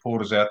of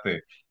supporters out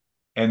there.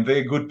 And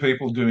they're good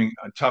people doing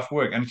tough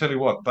work. And I tell you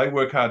what, they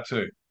work hard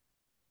too.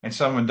 And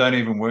some of them don't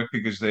even work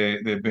because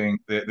they're living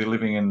they're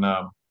living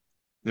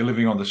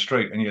on the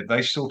street, and yet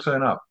they still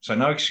turn up. So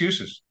no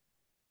excuses.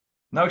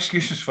 No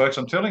excuses, folks.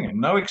 I'm telling you,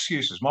 no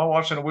excuses. My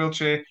wife's in a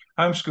wheelchair,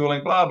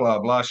 homeschooling, blah, blah,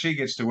 blah. She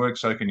gets to work,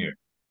 so can you.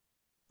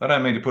 I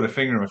don't mean to put a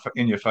finger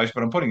in your face,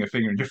 but I'm putting a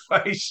finger in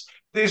your face.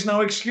 There's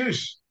no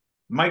excuse.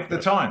 Make the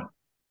Yep. time.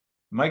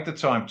 Make the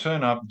time.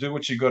 Turn up. Do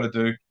what you got to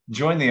do.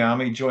 Join the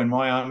army. Join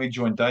my army.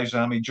 Join Dave's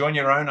army. Join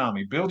your own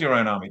army. Build your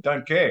own army.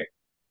 Don't care.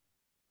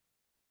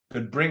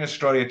 But bring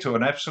Australia to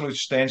an absolute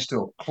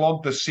standstill.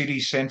 Clog the city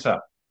centre.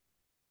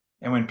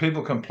 And when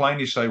people complain,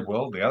 you say,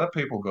 well, the other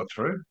people got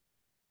through.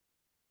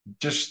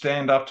 Just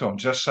stand up to them.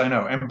 Just say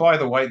no. And by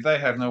the way, they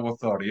have no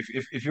authority.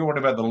 If you're worried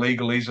about the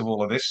legalese of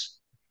all of this,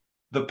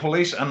 the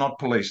police are not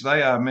police.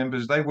 They are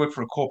members. They work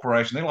for a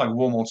corporation. They're like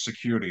Walmart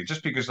security.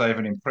 Just because they have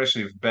an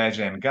impressive badge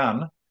and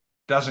gun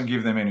doesn't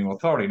give them any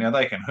authority. Now,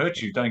 they can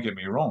hurt you, don't get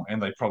me wrong, and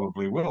they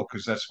probably will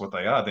because that's what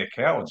they are. They're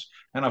cowards.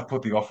 And I've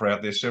put the offer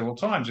out there several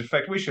times. In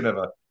fact, we should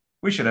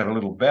have a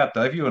little bout,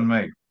 Dave, you and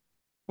me.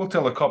 We'll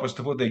tell the coppers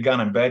to put their gun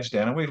and badge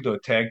down, and we'll do a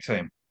tag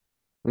team.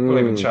 We'll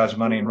even Mm, charge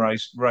money and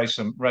raise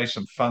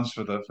some funds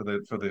for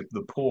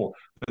the poor.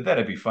 But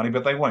that'd be funny.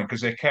 But they won't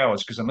because they're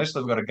cowards. Because unless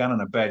they've got a gun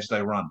and a badge,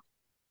 they run.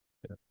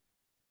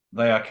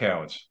 They are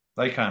cowards.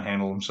 They can't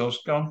handle themselves.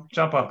 Go on,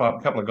 jump up. A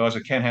couple of guys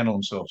that can handle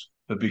themselves.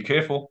 But be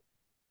careful.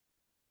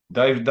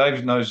 Dave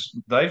knows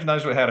how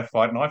to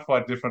fight, and I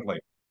fight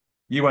differently.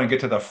 You won't get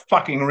to the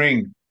fucking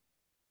ring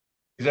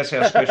because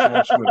that's how special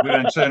ops work. We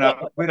don't turn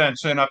up. We don't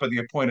turn up at the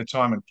appointed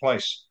time and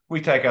place.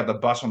 We take out the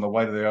bus on the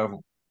way to the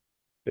oval.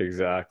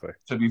 exactly.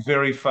 So be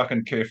very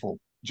fucking careful,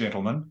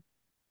 gentlemen,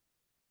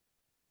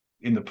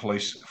 in the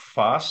police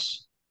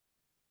farce.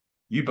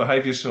 You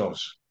behave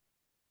yourselves.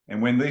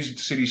 And when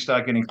these cities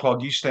start getting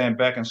clogged, you stand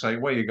back and say,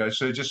 where you go,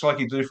 sir, just like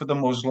you do for the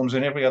Muslims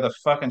and every other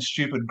fucking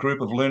stupid group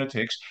of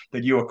lunatics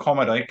that you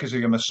accommodate because of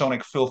your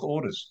Masonic filth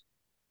orders.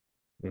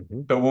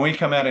 Hmm. But when we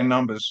come out in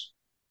numbers,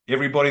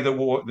 every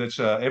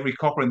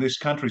copper in this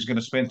country is going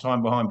to spend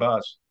time behind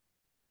bars.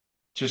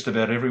 Just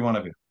about every one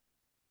of you.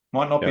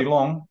 Might not be Yep.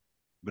 long,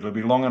 but it'll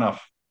be long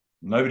enough.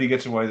 Nobody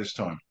gets away this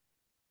time.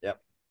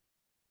 Yep.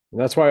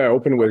 And that's why I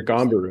opened with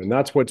 100%. Gomberu. And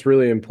that's what's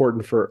really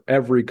important for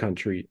every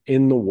country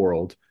in the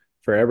world,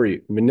 for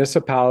every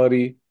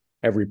municipality,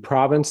 every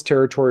province,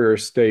 territory, or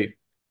state,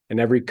 and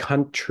every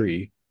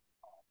country,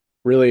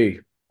 really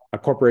a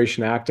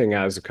corporation acting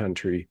as a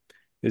country,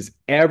 is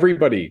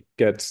everybody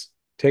gets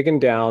taken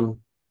down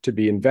to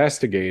be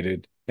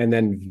investigated and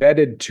then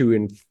vetted to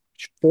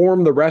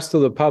inform the rest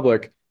of the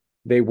public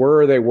they were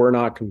or they were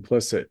not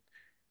complicit.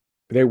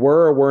 They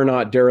were or were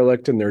not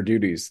derelict in their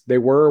duties. They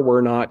were or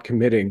were not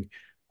committing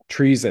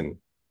treason,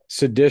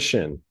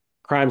 sedition,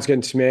 crimes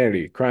against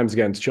humanity, crimes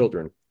against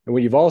children. And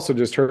what you've also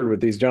just heard with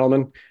these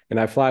gentlemen, and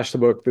I flashed the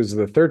book, this is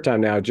the third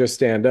time now, Just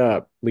Stand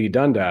Up, Lee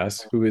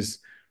Dundas, who is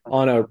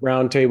on a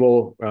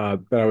roundtable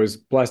that I was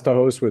blessed to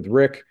host with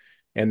Rick,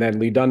 and then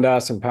Lee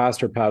Dundas and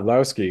Pastor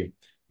Pavlowski.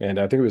 And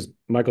I think it was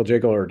Michael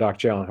Jekyll or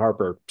Dr. Jalen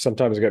Harper.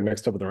 Sometimes I get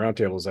mixed up with the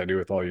roundtables I do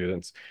with all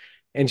units.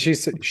 And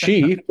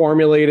she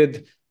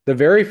formulated the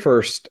very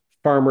first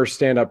farmer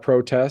stand-up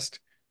protest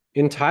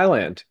in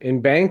Thailand,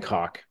 in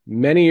Bangkok,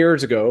 many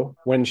years ago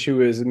when she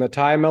was in the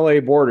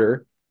Thai-Malay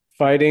border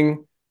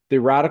fighting the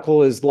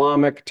radical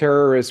Islamic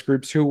terrorist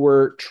groups who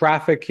were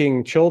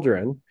trafficking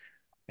children.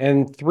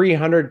 And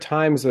 300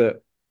 times a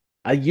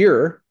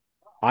year,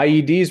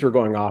 IEDs were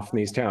going off in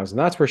these towns. And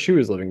that's where she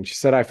was living. She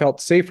said, I felt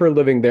safer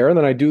living there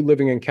than I do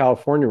living in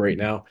California right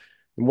now.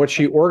 And what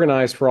she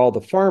organized for all the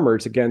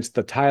farmers against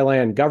the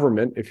Thailand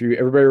government, if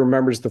everybody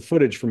remembers the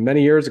footage from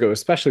many years ago,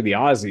 especially the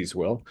Aussies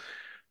will,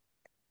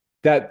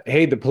 that,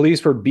 hey, the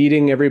police were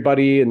beating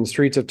everybody in the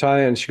streets of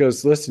Thailand. She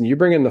goes, listen, you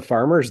bring in the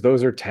farmers,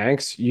 those are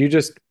tanks. You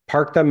just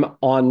park them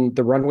on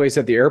the runways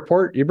at the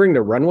airport. You bring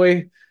the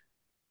runway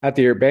at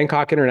the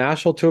Bangkok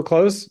International to a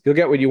close, you'll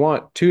get what you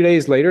want. 2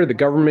 days later, the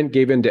government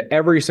gave in to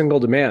every single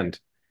demand.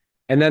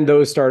 And then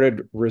those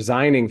started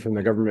resigning from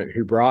the government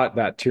who brought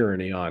that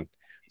tyranny on.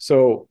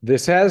 So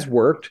this has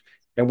worked,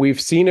 and we've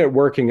seen it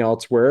working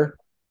elsewhere.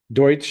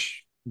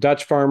 Dutch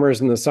farmers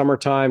in the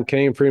summertime,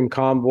 Canadian Freedom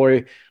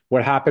Convoy,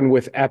 what happened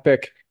with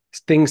Epic,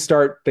 they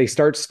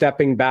start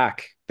stepping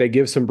back. They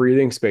give some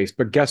breathing space.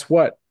 But guess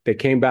what? They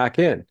came back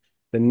in.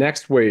 The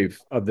next wave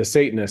of the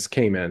Satanists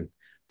came in.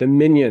 The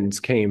minions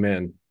came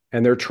in,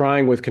 and they're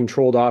trying with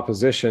controlled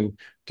opposition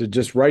to,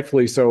 just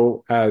rightfully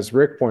so, as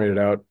Rick pointed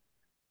out,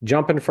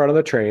 jump in front of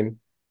the train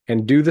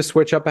and do the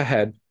switch up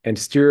ahead and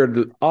steer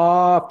it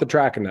off the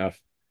track enough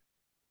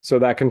so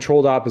that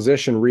controlled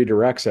opposition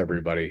redirects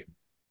everybody.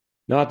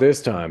 Not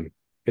this time.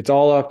 It's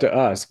all up to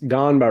us.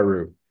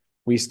 Ganbaru.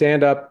 We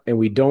stand up and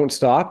we don't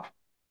stop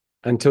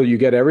until you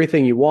get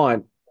everything you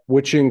want,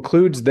 which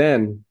includes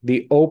then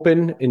the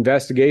open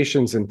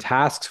investigations and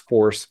task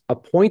force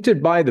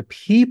appointed by the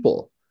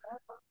people.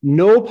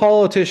 No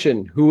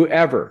politician who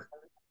ever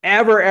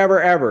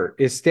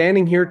is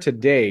standing here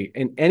today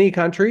in any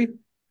country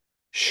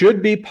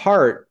should be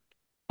part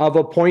of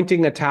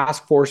appointing a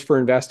task force for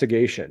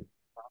investigation.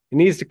 It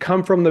needs to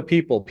come from the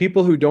people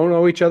who don't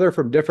know each other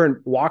from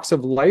different walks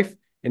of life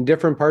in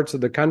different parts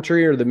of the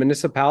country or the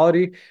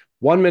municipality.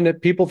 1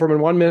 minute, people from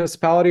one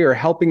municipality are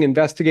helping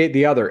investigate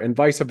the other, and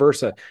vice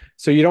versa.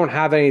 So you don't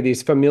have any of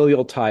these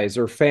familial ties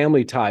or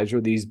family ties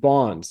or these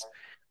bonds.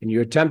 And you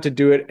attempt to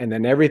do it, and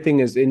then everything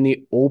is in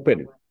the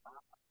open.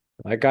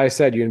 Like I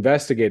said, you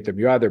investigate them.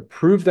 You either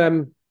prove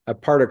them a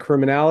part of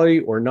criminality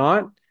or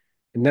not,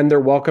 and then they're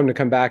welcome to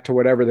come back to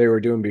whatever they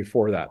were doing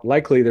before that.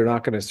 Likely, they're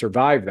not going to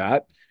survive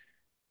that.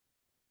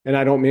 And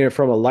I don't mean it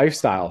from a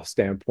lifestyle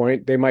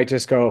standpoint. They might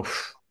just go,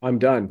 I'm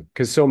done,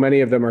 because so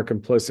many of them are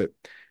complicit.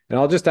 And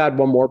I'll just add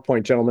one more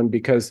point, gentlemen,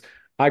 because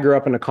I grew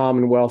up in a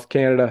Commonwealth,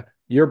 Canada.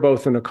 You're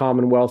both in a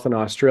Commonwealth in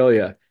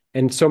Australia.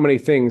 And so many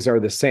things are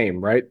the same,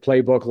 right?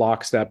 Playbook,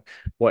 lockstep,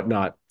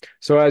 whatnot.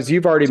 So as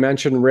you've already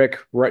mentioned, Rick,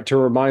 right, to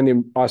remind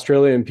the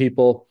Australian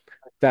people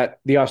that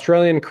the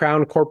Australian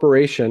Crown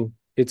Corporation,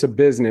 it's a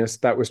business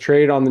that was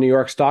traded on the New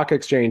York Stock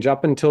Exchange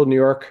up until New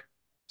York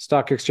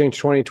Stock Exchange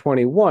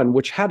 2021,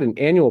 which had an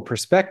annual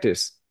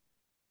prospectus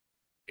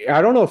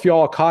I don't know if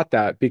y'all caught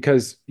that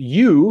because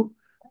you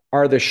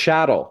are the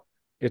chattel.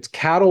 It's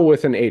cattle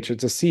with an H.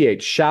 It's a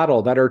CH,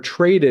 chattel that are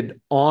traded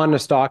on a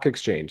stock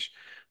exchange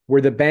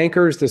where the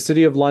bankers, the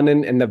City of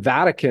London, and the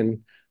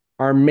Vatican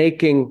are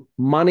making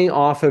money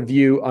off of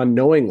you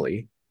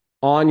unknowingly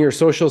on your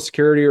social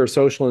security or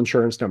social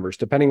insurance numbers,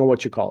 depending on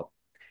what you call it.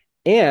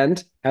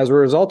 And as a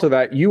result of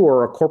that, you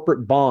are a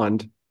corporate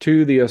bond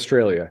to the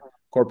Australia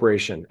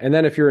Corporation. And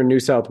then if you're in New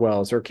South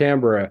Wales or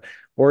Canberra,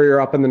 or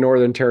you're up in the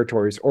Northern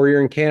Territories, or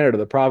you're in Canada,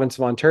 the province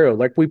of Ontario,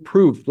 like we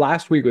proved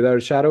last week without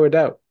a shadow of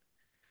doubt,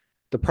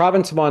 the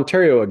province of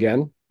Ontario,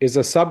 again, is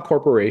a sub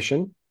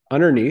corporation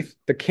underneath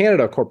the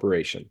Canada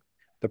Corporation.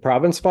 The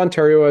province of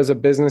Ontario, as a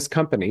business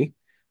company,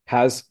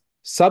 has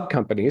sub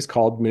companies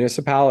called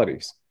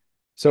municipalities.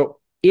 So,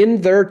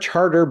 in their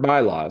charter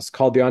bylaws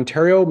called the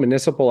Ontario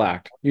Municipal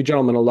Act, you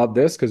gentlemen will love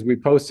this because we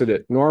posted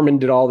it. Norman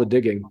did all the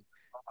digging.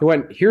 He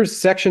went, here's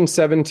section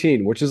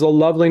 17, which is a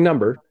lovely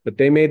number, but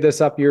they made this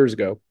up years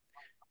ago.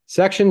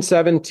 Section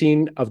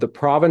 17 of the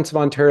Province of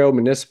Ontario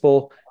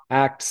Municipal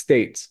Act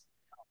states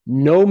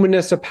no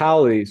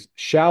municipalities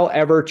shall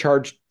ever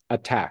charge a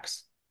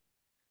tax.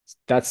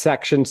 That's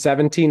section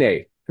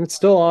 17A. And it's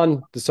still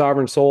on the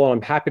Sovereign Soul. And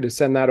I'm happy to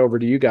send that over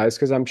to you guys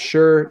because I'm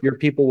sure your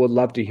people would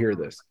love to hear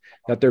this,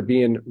 that they're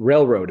being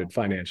railroaded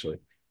financially.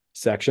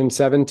 Section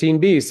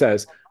 17B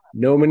says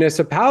no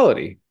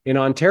municipality in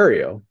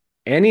Ontario,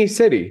 any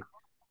city,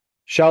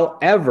 shall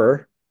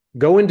ever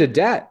go into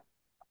debt.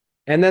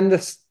 And then the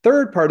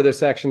third part of the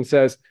section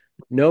says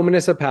no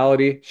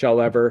municipality shall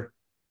ever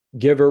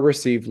give or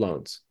receive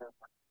loans.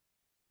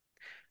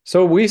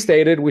 So we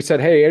said,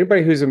 hey,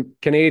 anybody who's a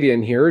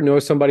Canadian here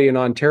knows somebody in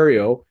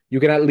Ontario, you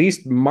can at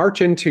least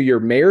march into your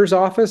mayor's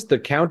office, the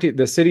county,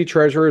 the city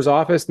treasurer's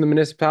office in the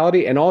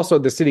municipality, and also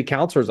the city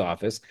councilor's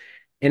office.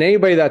 And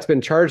anybody that's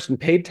been charged and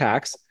paid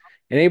tax,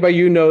 and anybody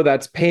you know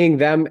that's paying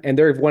them and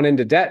they've went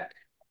into debt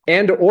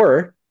and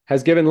or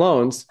has given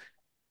loans,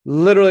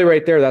 literally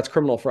right there, that's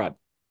criminal fraud.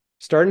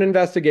 Start an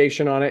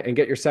investigation on it and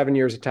get your 7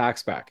 years of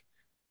tax back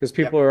because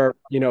people Yep.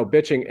 are,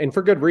 bitching and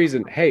for good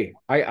reason. Hey,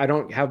 I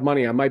don't have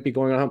money. I might be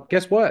going on.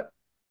 Guess what?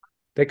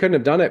 They couldn't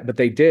have done it, but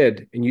they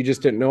did. And you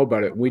just didn't know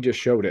about it. And we just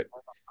showed it.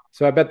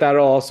 So I bet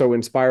that'll also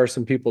inspire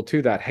some people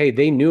to that. Hey,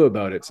 they knew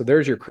about it. So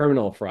there's your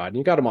criminal fraud. And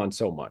you got them on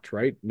so much,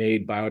 right?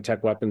 Made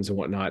biotech weapons and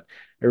whatnot.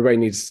 Everybody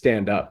needs to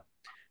stand up.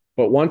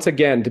 But once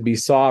again, to be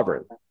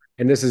sovereign,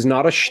 and this is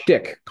not a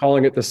shtick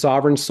calling it the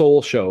Sovereign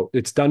Soul Show,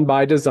 it's done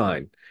by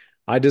design.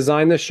 I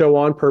designed the show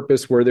on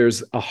purpose where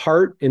there's a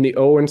heart in the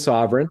O in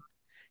sovereign.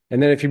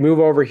 And then if you move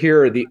over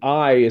here, the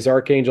I is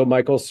Archangel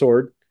Michael's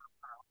sword,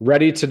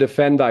 ready to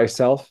defend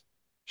thyself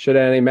should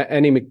any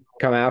enemy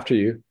come after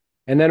you.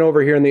 And then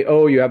over here in the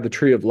O, you have the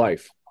tree of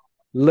life,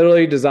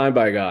 literally designed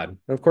by God.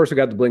 And of course, we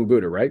got the bling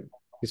Buddha, right?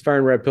 He's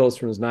firing red pills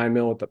from his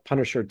 9mm with the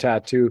Punisher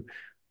tattoo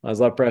on his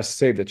left breast to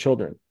save the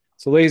children.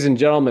 So, ladies and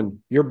gentlemen,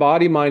 your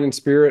body, mind, and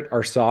spirit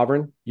are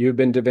sovereign. You've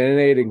been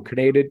divinated and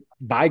created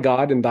by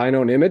God in thine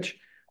own image.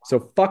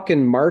 So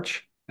fucking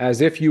march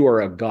as if you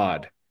are a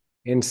god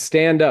and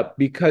stand up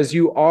because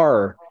you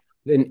are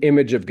an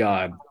image of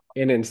God.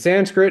 And in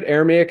Sanskrit,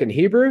 Aramaic, and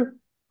Hebrew,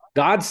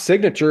 God's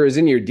signature is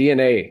in your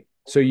DNA.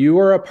 So you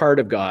are a part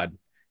of God.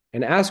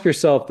 And ask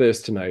yourself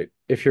this tonight.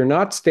 If you're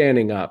not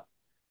standing up,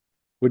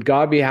 would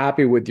God be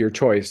happy with your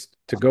choice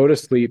to go to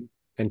sleep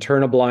and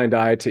turn a blind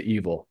eye to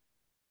evil?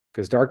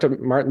 Because Dr.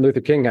 Martin Luther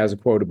King has a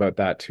quote about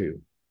that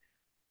too.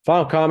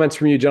 Final comments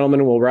from you,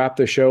 gentlemen. We'll wrap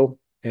the show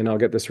and I'll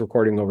get this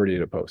recording over to you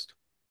to post.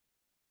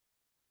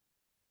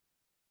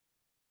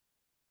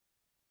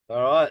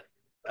 All right.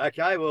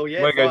 Okay. Well,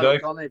 yeah. Way to go, Final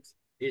Dave. comments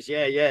is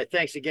yeah.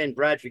 Thanks again,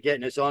 Brad, for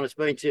getting us on. It's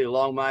been too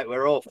long, mate.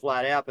 We're all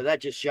flat out, but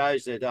that just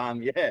shows that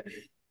yeah,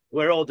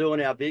 we're all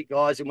doing our bit,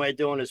 guys, and we're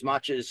doing as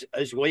much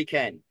as we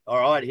can. All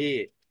right,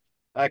 here.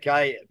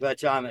 Okay,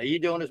 but are you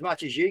doing as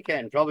much as you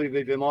can? Probably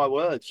would be my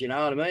words. You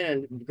know what I mean?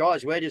 And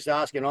guys, we're just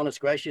asking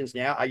honest questions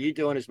now. Are you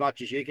doing as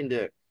much as you can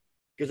do?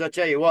 Because I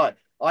tell you what,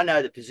 I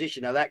know the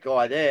position of that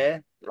guy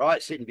there,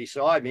 right, sitting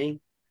beside me.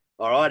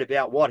 All right,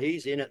 about what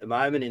he's in at the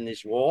moment in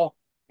this war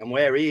and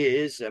where he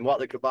is and what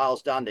the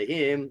Cabal's done to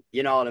him.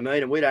 You know what I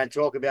mean? And we don't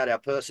talk about our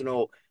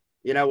personal,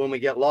 when we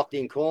get locked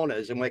in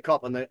corners and we're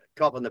copping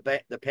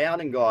the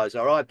pounding, guys.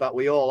 All right, but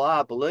we all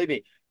are. Believe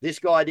me, this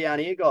guy down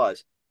here,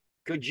 guys.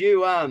 Could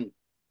you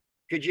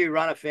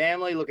run a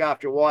family, look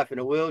after a wife in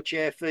a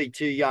wheelchair, feed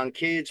two young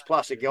kids,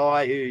 plus a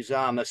guy who's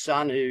a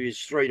son who's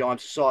 3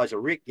 times the size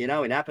of Rick, in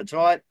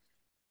appetite,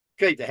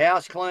 keep the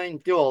house clean,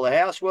 do all the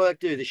housework,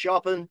 do the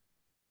shopping,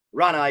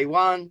 run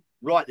A1,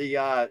 write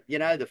the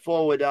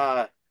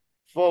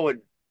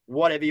forward,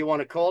 whatever you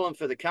want to call them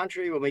for the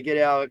country when we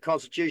get our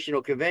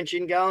constitutional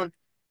convention going,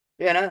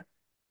 you know,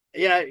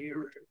 you know,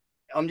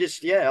 I'm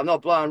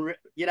not blowing,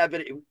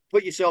 but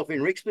put yourself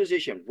in Rick's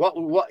position. What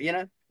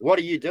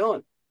are you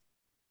doing?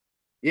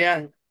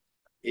 Yeah.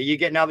 You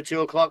getting up at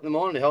 2 o'clock in the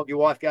morning to help your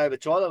wife go to the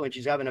toilet when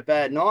she's having a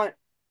bad night.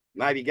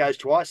 Maybe goes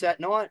twice that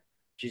night.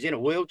 She's in a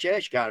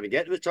wheelchair. She can't even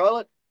get to the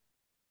toilet.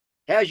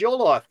 How's your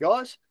life,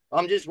 guys?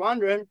 I'm just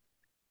wondering.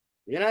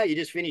 You know, you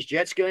just finished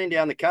jet skiing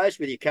down the coast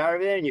with your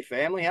caravan and your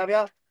family, have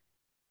you?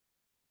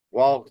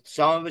 While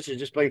some of us have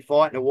just been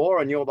fighting a war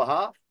on your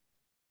behalf.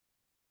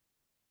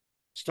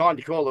 It's time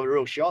to call the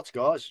real shots,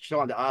 guys. It's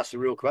time to ask the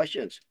real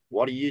questions.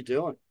 What are you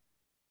doing?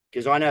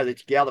 Because I know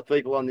that the other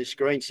people on this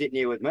screen sitting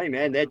here with me,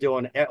 man, they're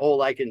doing all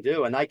they can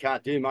do, and they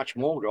can't do much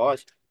more,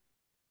 guys.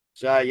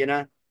 So, you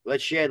know,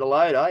 let's share the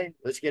load, eh?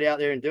 Let's get out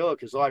there and do it.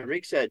 Because like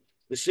Rick said,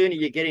 the sooner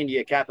you get into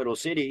your capital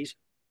cities,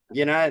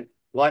 you know,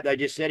 like they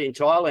just said in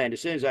Thailand,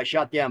 as soon as they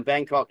shut down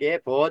Bangkok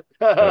airport,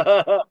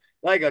 Yep.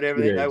 they got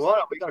everything they Yes.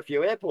 want. We got a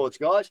few airports,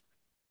 guys.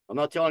 I'm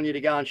not telling you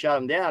to go and shut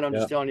them down. I'm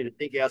just Yep. telling you to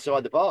think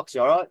outside the box,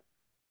 all right?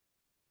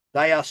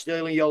 They are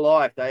stealing your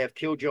life. They have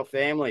killed your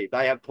family.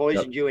 They have Yep.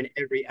 poisoned you in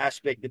every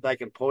aspect that they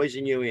can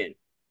poison you in.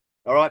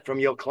 All right, from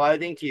your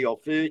clothing to your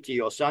food to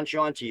your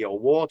sunshine to your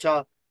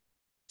water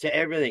to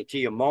everything, to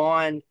your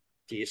mind,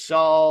 to your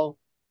soul.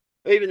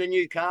 Even the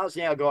new cars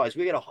now, guys.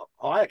 We got a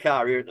hire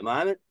car here at the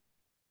moment.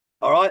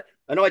 All right.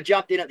 And I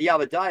jumped in it the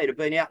other day. It had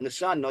been out in the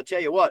sun. And I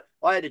tell you what,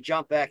 I had to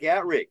jump back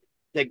out, Rick.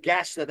 The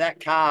gas that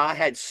car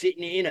had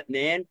sitting in it,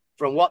 man,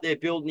 from what they're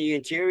building the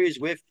interiors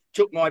with,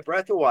 took my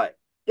breath away.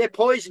 They're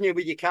poisoning you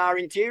with your car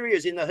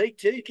interiors in the heat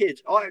too,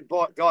 kids.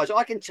 Guys,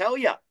 I can tell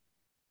you.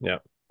 Yeah.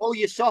 All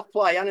your soft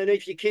play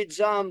underneath your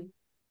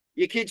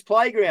kids'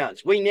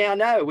 playgrounds. We now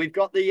know we've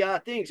got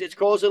the things. It's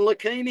causing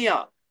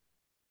leukemia.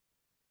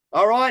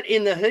 All right,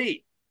 in the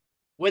heat,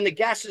 when the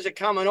gases are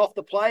coming off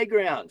the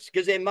playgrounds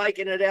because they're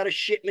making it out of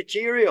shit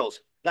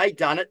materials. They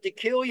done it to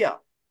kill you.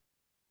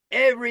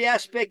 Every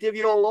aspect of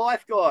your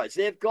life, guys,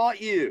 they've got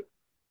you.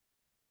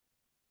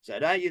 So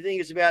don't you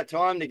think it's about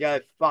time to go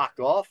fuck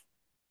off?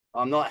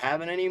 I'm not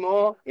having any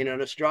more in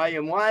an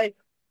Australian way.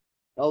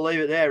 I'll leave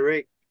it there,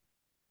 Rick.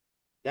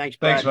 Thanks,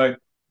 Thanks, Brad. mate.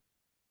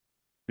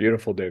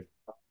 Beautiful, Dave.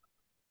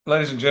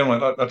 Ladies and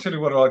gentlemen, I'll tell you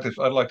what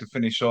I'd like to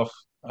finish off,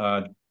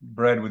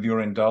 Brad, with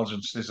your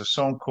indulgence. There's a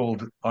song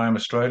called "I Am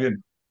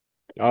Australian."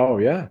 Oh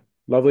yeah,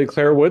 lovely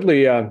Claire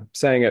Woodley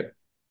sang it.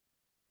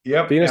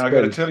 Yep, Venus and I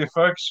got to Boys. tell you,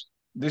 folks,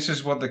 this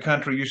is what the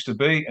country used to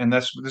be, and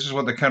this is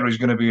what the country is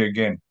going to be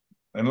again.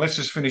 And let's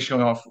just finish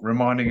off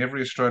reminding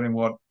every Australian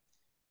what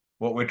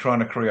we're trying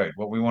to create,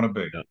 what we want to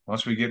be. Yeah.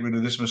 Once we get rid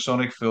of this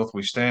Masonic filth,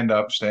 we stand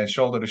up, stand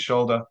shoulder to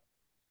shoulder,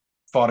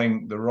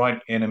 fighting the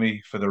right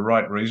enemy for the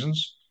right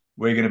reasons.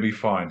 We're going to be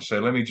fine. So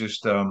let me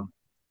just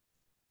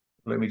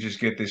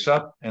get this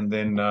up, and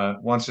then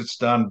once it's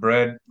done,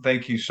 Brad,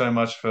 thank you so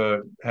much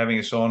for having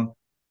us on.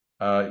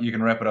 You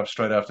can wrap it up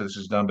straight after this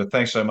is done. But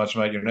thanks so much,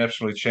 mate. You're an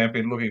absolute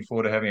champion. Looking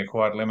forward to having a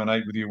quiet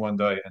lemonade with you one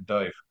day. And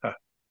Dave,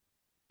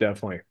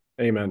 Definitely.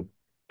 Amen.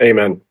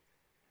 Amen.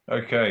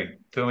 okay,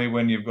 tell me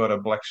when you've got a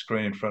black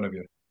screen in front of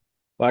you.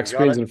 Black You got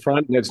screen's it? in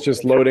front, and it's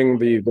just loading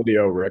the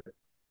video, Rick.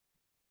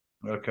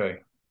 Okay,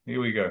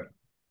 here we go.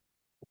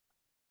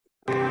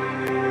 Can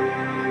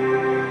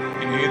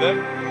you hear that?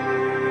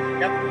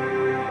 Yep.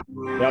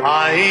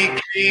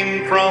 I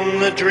came from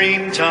the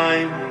dream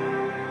time,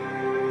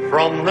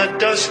 from the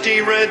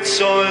dusty red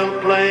soil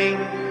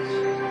plains.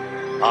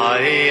 I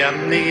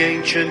am the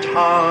ancient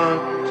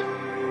heart,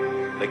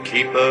 the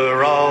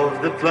keeper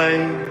of the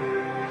plain.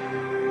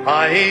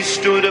 I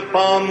stood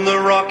upon the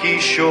rocky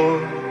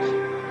shores,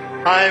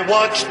 I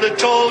watched the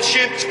tall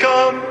ships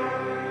come.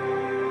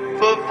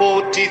 For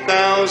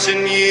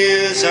 40,000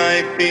 years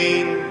I've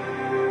been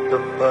the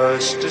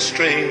first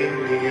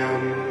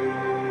Australian.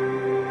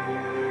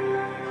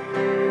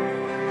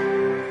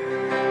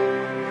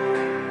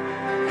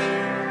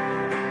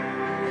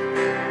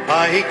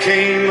 I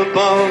came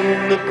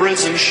upon the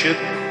prison ship,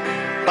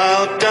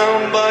 bowed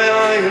down by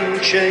iron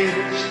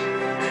chains.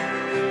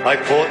 I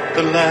fought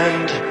the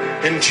land,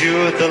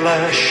 endured the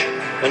lash,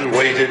 and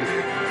waited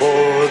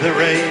for the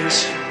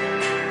rains.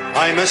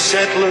 I'm a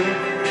settler,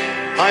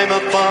 I'm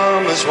a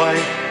farmer's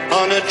wife,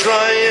 on a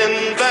dry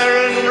and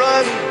barren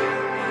run.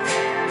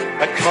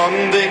 A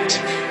convict,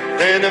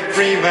 then a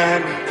free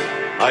man,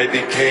 I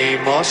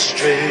became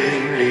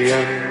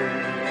Australian.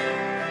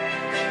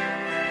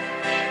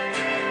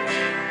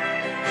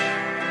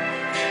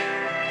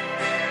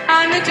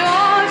 I'm the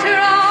daughter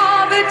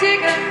of a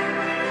digger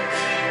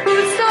who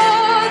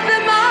sawed the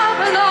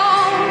marble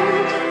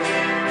old.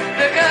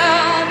 The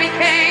girl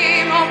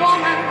became a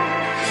woman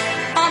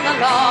on the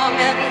long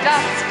and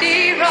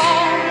dusty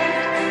road.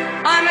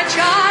 I'm a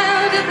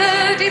child of the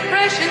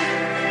Depression.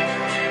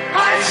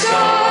 I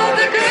saw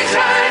the good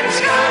times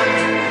come.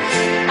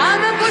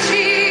 I'm a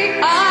bushy,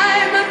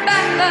 I'm a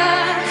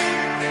battler.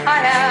 I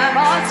am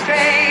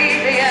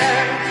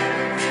Australian.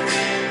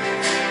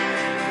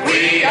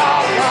 We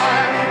are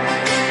one,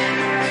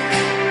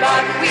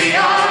 but we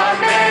are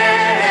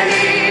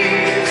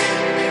many,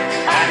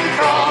 and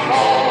from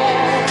all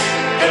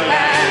the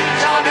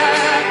lands on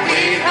earth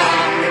we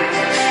come.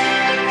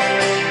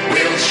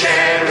 We'll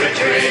share a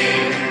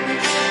dream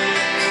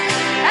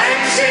and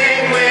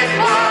sing with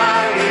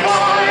one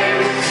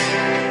voice.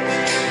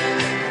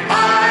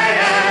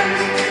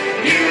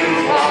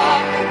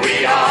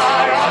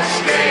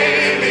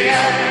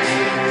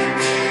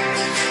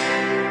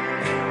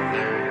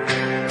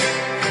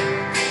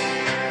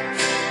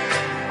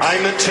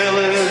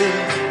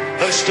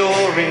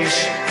 stories.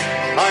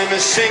 I'm a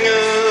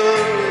singer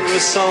of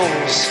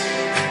songs.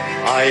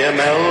 I am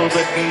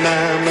Albert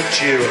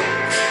Mamadure,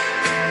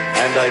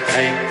 and I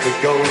paint the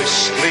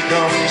ghostly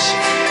gums.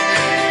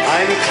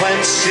 I'm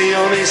Clancy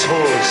on his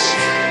horse.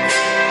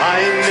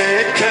 I'm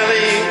Ned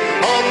Kelly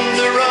on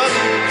the run.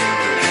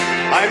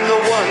 I'm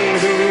the one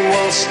who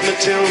waltzed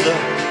Matilda.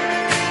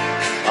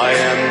 I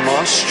am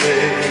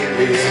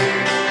Australia.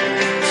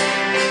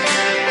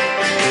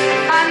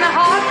 I'm the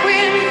hot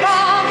wind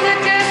from the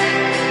desert.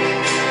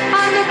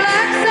 I'm the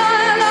black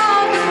soil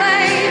of the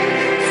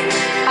plains.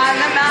 I'm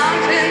the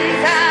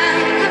mountains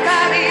and the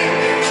valleys.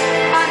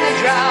 I'm the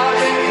drought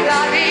and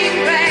flooding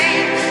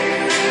rain.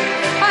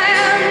 I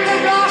am the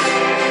rock,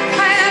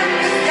 I am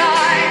the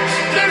sky,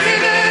 the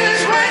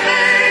rivers where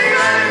they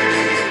run,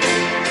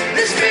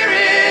 the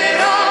spirit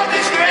of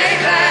this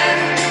great land.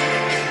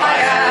 I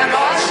am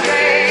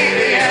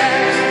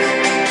Australian.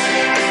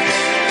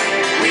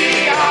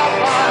 We are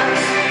one,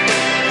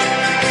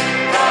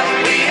 but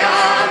we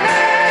are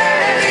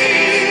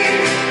many,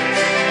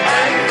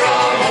 and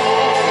from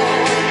all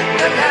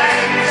the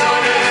lands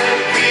on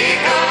earth we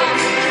come.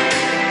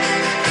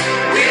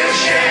 We'll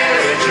share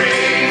a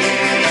dream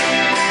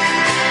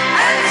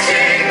and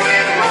sing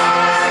with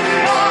one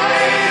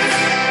voice.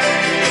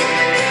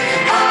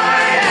 I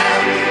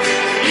am,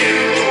 you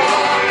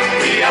are,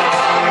 we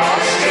are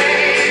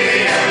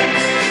Australian.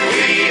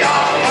 We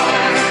are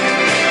one,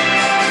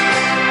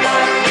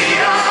 but we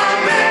are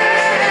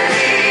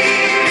many,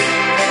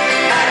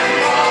 and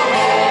from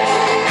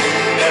all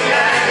the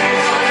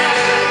lands on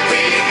earth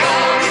we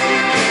come.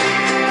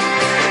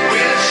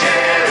 We'll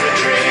share a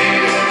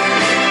dream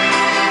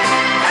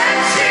and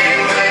sing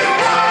with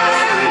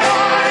one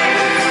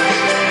voice.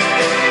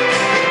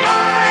 I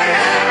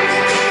am,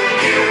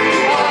 you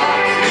are,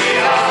 we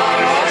are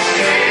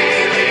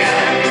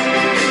Australian.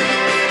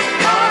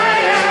 I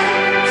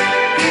am,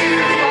 you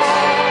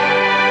are.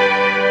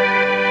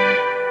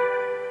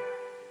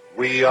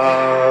 We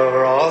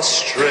are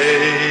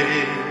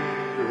Australia.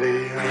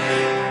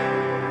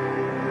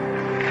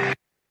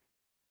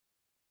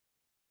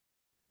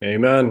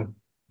 Amen.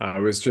 I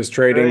was just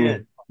trading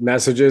Brilliant.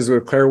 messages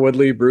with Claire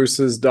Woodley,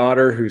 Bruce's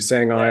daughter, who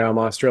sang I Am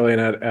Australian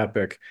at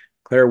Epic.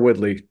 Claire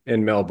Woodley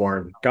in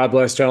Melbourne. God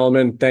bless,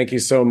 gentlemen. Thank you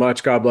so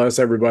much. God bless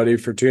everybody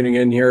for tuning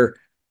in here.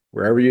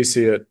 Wherever you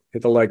see it,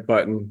 hit the like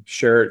button,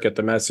 share it, get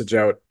the message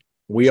out.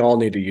 We all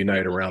need to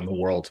unite around the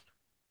world.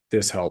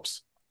 This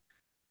helps.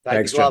 Take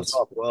Thanks, the gloves gents.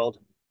 off, world.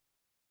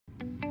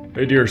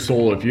 Hey, dear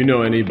soul, if you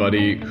know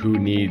anybody who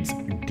needs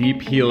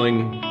deep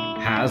healing,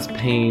 has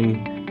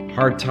pain,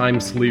 hard time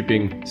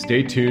sleeping,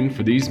 stay tuned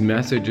for these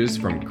messages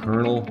from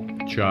Colonel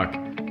Chuck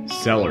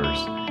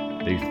Sellers,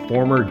 the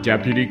former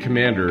deputy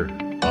commander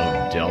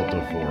of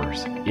Delta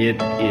Force.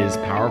 It is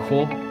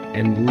powerful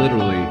and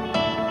literally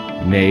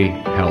may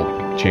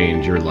help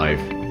change your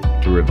life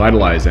to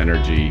revitalize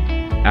energy,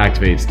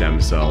 activate stem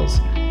cells,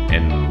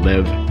 and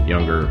live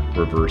younger,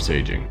 reverse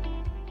aging.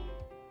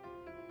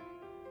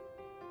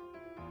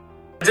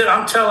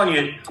 I'm telling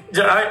you,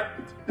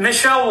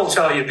 Michelle will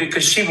tell you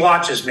because she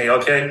watches me,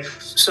 okay?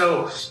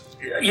 So,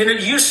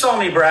 you saw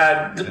me,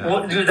 Brad,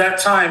 that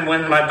time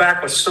when my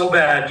back was so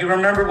bad. You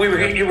remember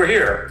you were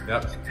here.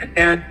 Yep.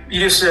 And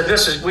you said,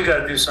 we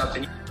got to do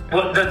something.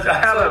 Well,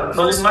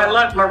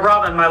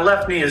 my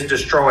left knee is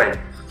destroyed.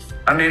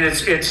 I mean,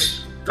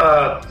 it's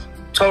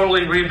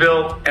totally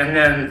rebuilt, and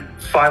then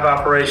 5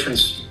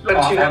 operations.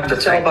 But you have to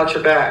tell about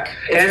your back.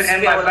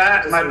 And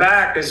my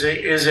back is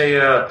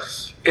a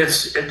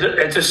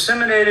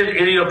disseminated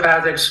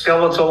idiopathic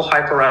skeletal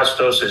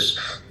hyperostosis,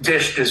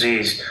 DISH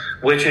disease,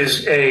 which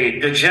is a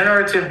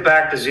degenerative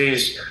back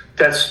disease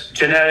that's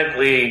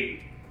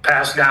genetically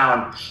passed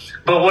down.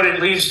 But what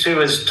it leads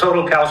to is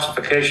total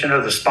calcification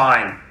of the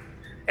spine.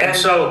 And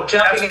so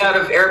jumping out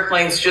of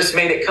airplanes just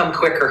made it come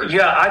quicker.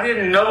 Yeah, I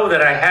didn't know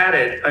that I had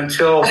it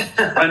until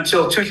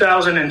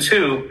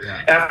 2002,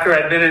 after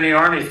I'd been in the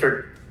Army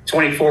for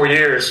 24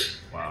 years.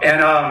 Wow.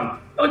 And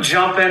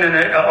jumping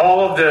and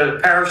all of the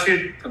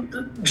parachute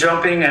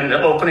jumping and the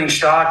opening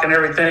shock and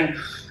everything.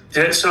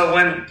 So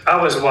when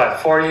I was,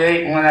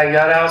 48 when I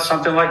got out,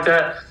 something like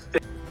that.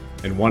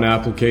 And one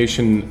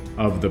application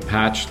of the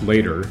patch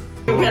later.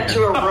 We went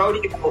to a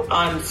rodeo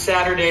on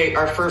Saturday,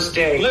 our first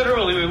day.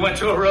 Literally, we went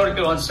to a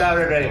rodeo on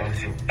Saturday.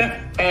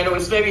 And it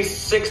was maybe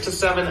 6 to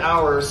 7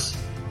 hours.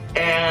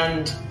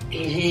 And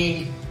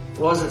he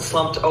wasn't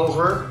slumped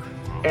over,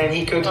 and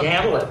he could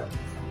handle it.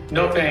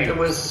 No pain. It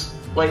was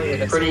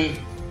pretty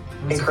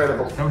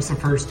incredible. That was the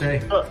first day.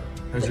 That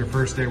was your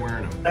first day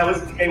wearing them. That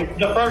was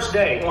the first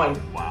day. Wow.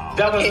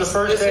 That was the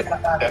first day I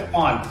had it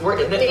on. We're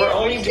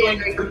only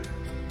doing...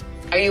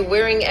 Are you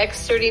wearing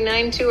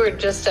X39 too, or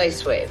just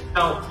Ice Wave?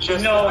 No,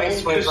 just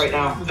Ice Wave right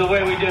now. The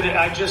way we did it,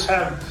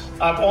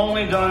 I've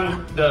only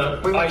done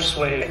the Ice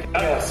Wave.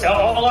 Yes.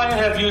 All I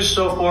have used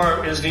so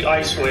far is the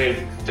Ice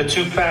Wave, the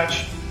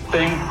 2-patch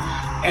thing.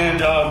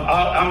 And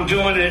I'm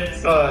doing it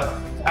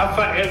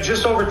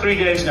just over 3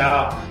 days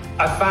now.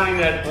 I find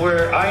that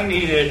where I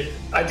need it,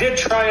 I did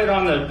try it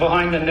on the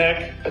behind the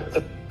neck,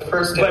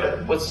 first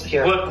day was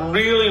here. What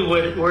really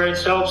where it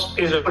helps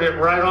is to put it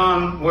right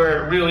on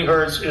where it really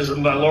hurts is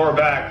my lower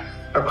back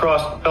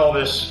across the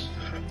pelvis.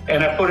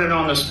 And I put it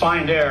on the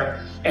spine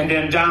there and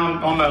then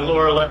down on my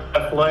lower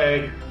left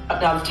leg.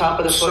 Down the top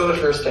of the foot the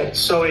first day.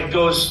 So it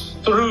goes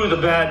through the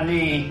bad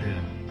knee.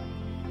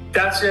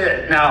 That's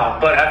it now.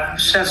 But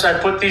since I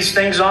put these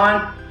things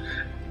on,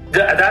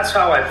 that's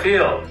how I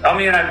feel. I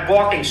mean, I'm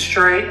walking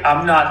straight.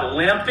 I'm not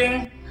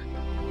limping.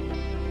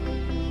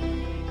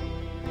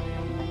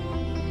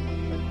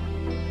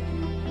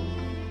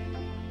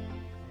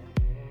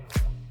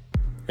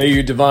 Hey,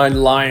 you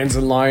divine lions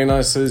and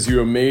lionesses,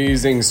 you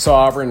amazing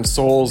sovereign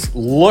souls.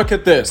 Look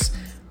at this.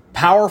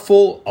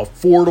 Powerful,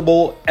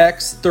 affordable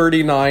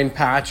X39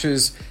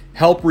 patches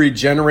help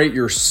regenerate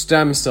your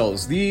stem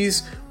cells.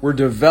 These were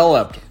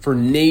developed for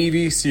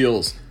Navy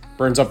SEALs.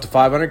 Burns up to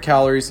 500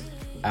 calories,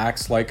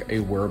 acts like a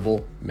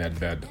wearable med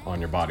bed on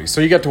your body. So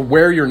you get to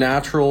wear your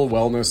natural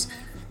wellness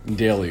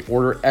daily.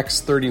 Order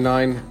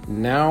X39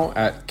 now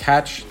at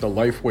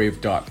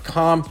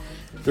catchthelifewave.com.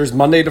 There's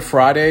Monday to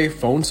Friday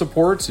phone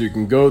support, so you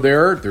can go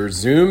there.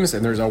 There's Zooms,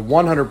 and there's a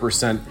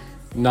 100%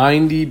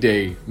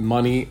 90-day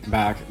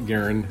money-back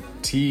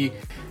guarantee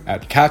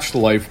at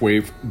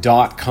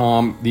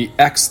catchthelifewave.com. The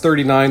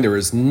X39, there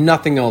is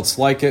nothing else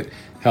like it.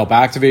 Help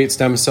activate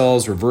stem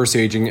cells, reverse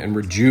aging, and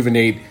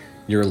rejuvenate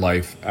your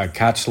life at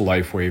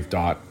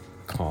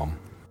catchthelifewave.com.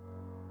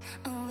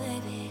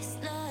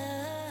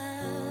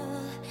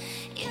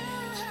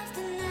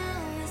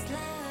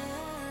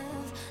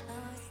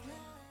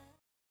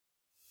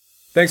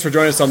 Thanks for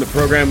joining us on the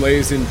program,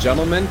 ladies and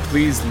gentlemen.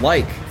 Please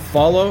like,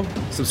 follow,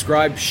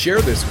 subscribe, share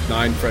this with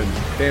 9 friends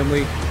and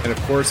family. And of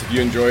course, if you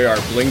enjoy our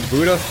Blinged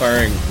Buddha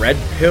firing red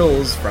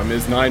pills from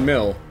his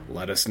 9mm,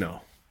 let us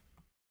know.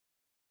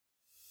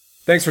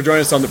 Thanks for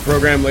joining us on the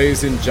program,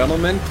 ladies and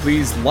gentlemen.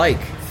 Please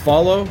like,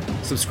 follow,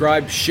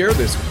 subscribe, share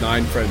this with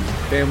 9 friends and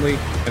family.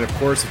 And of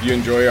course, if you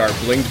enjoy our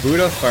Blinged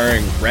Buddha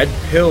firing red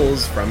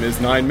pills from his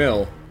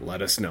 9mm,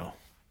 let us know.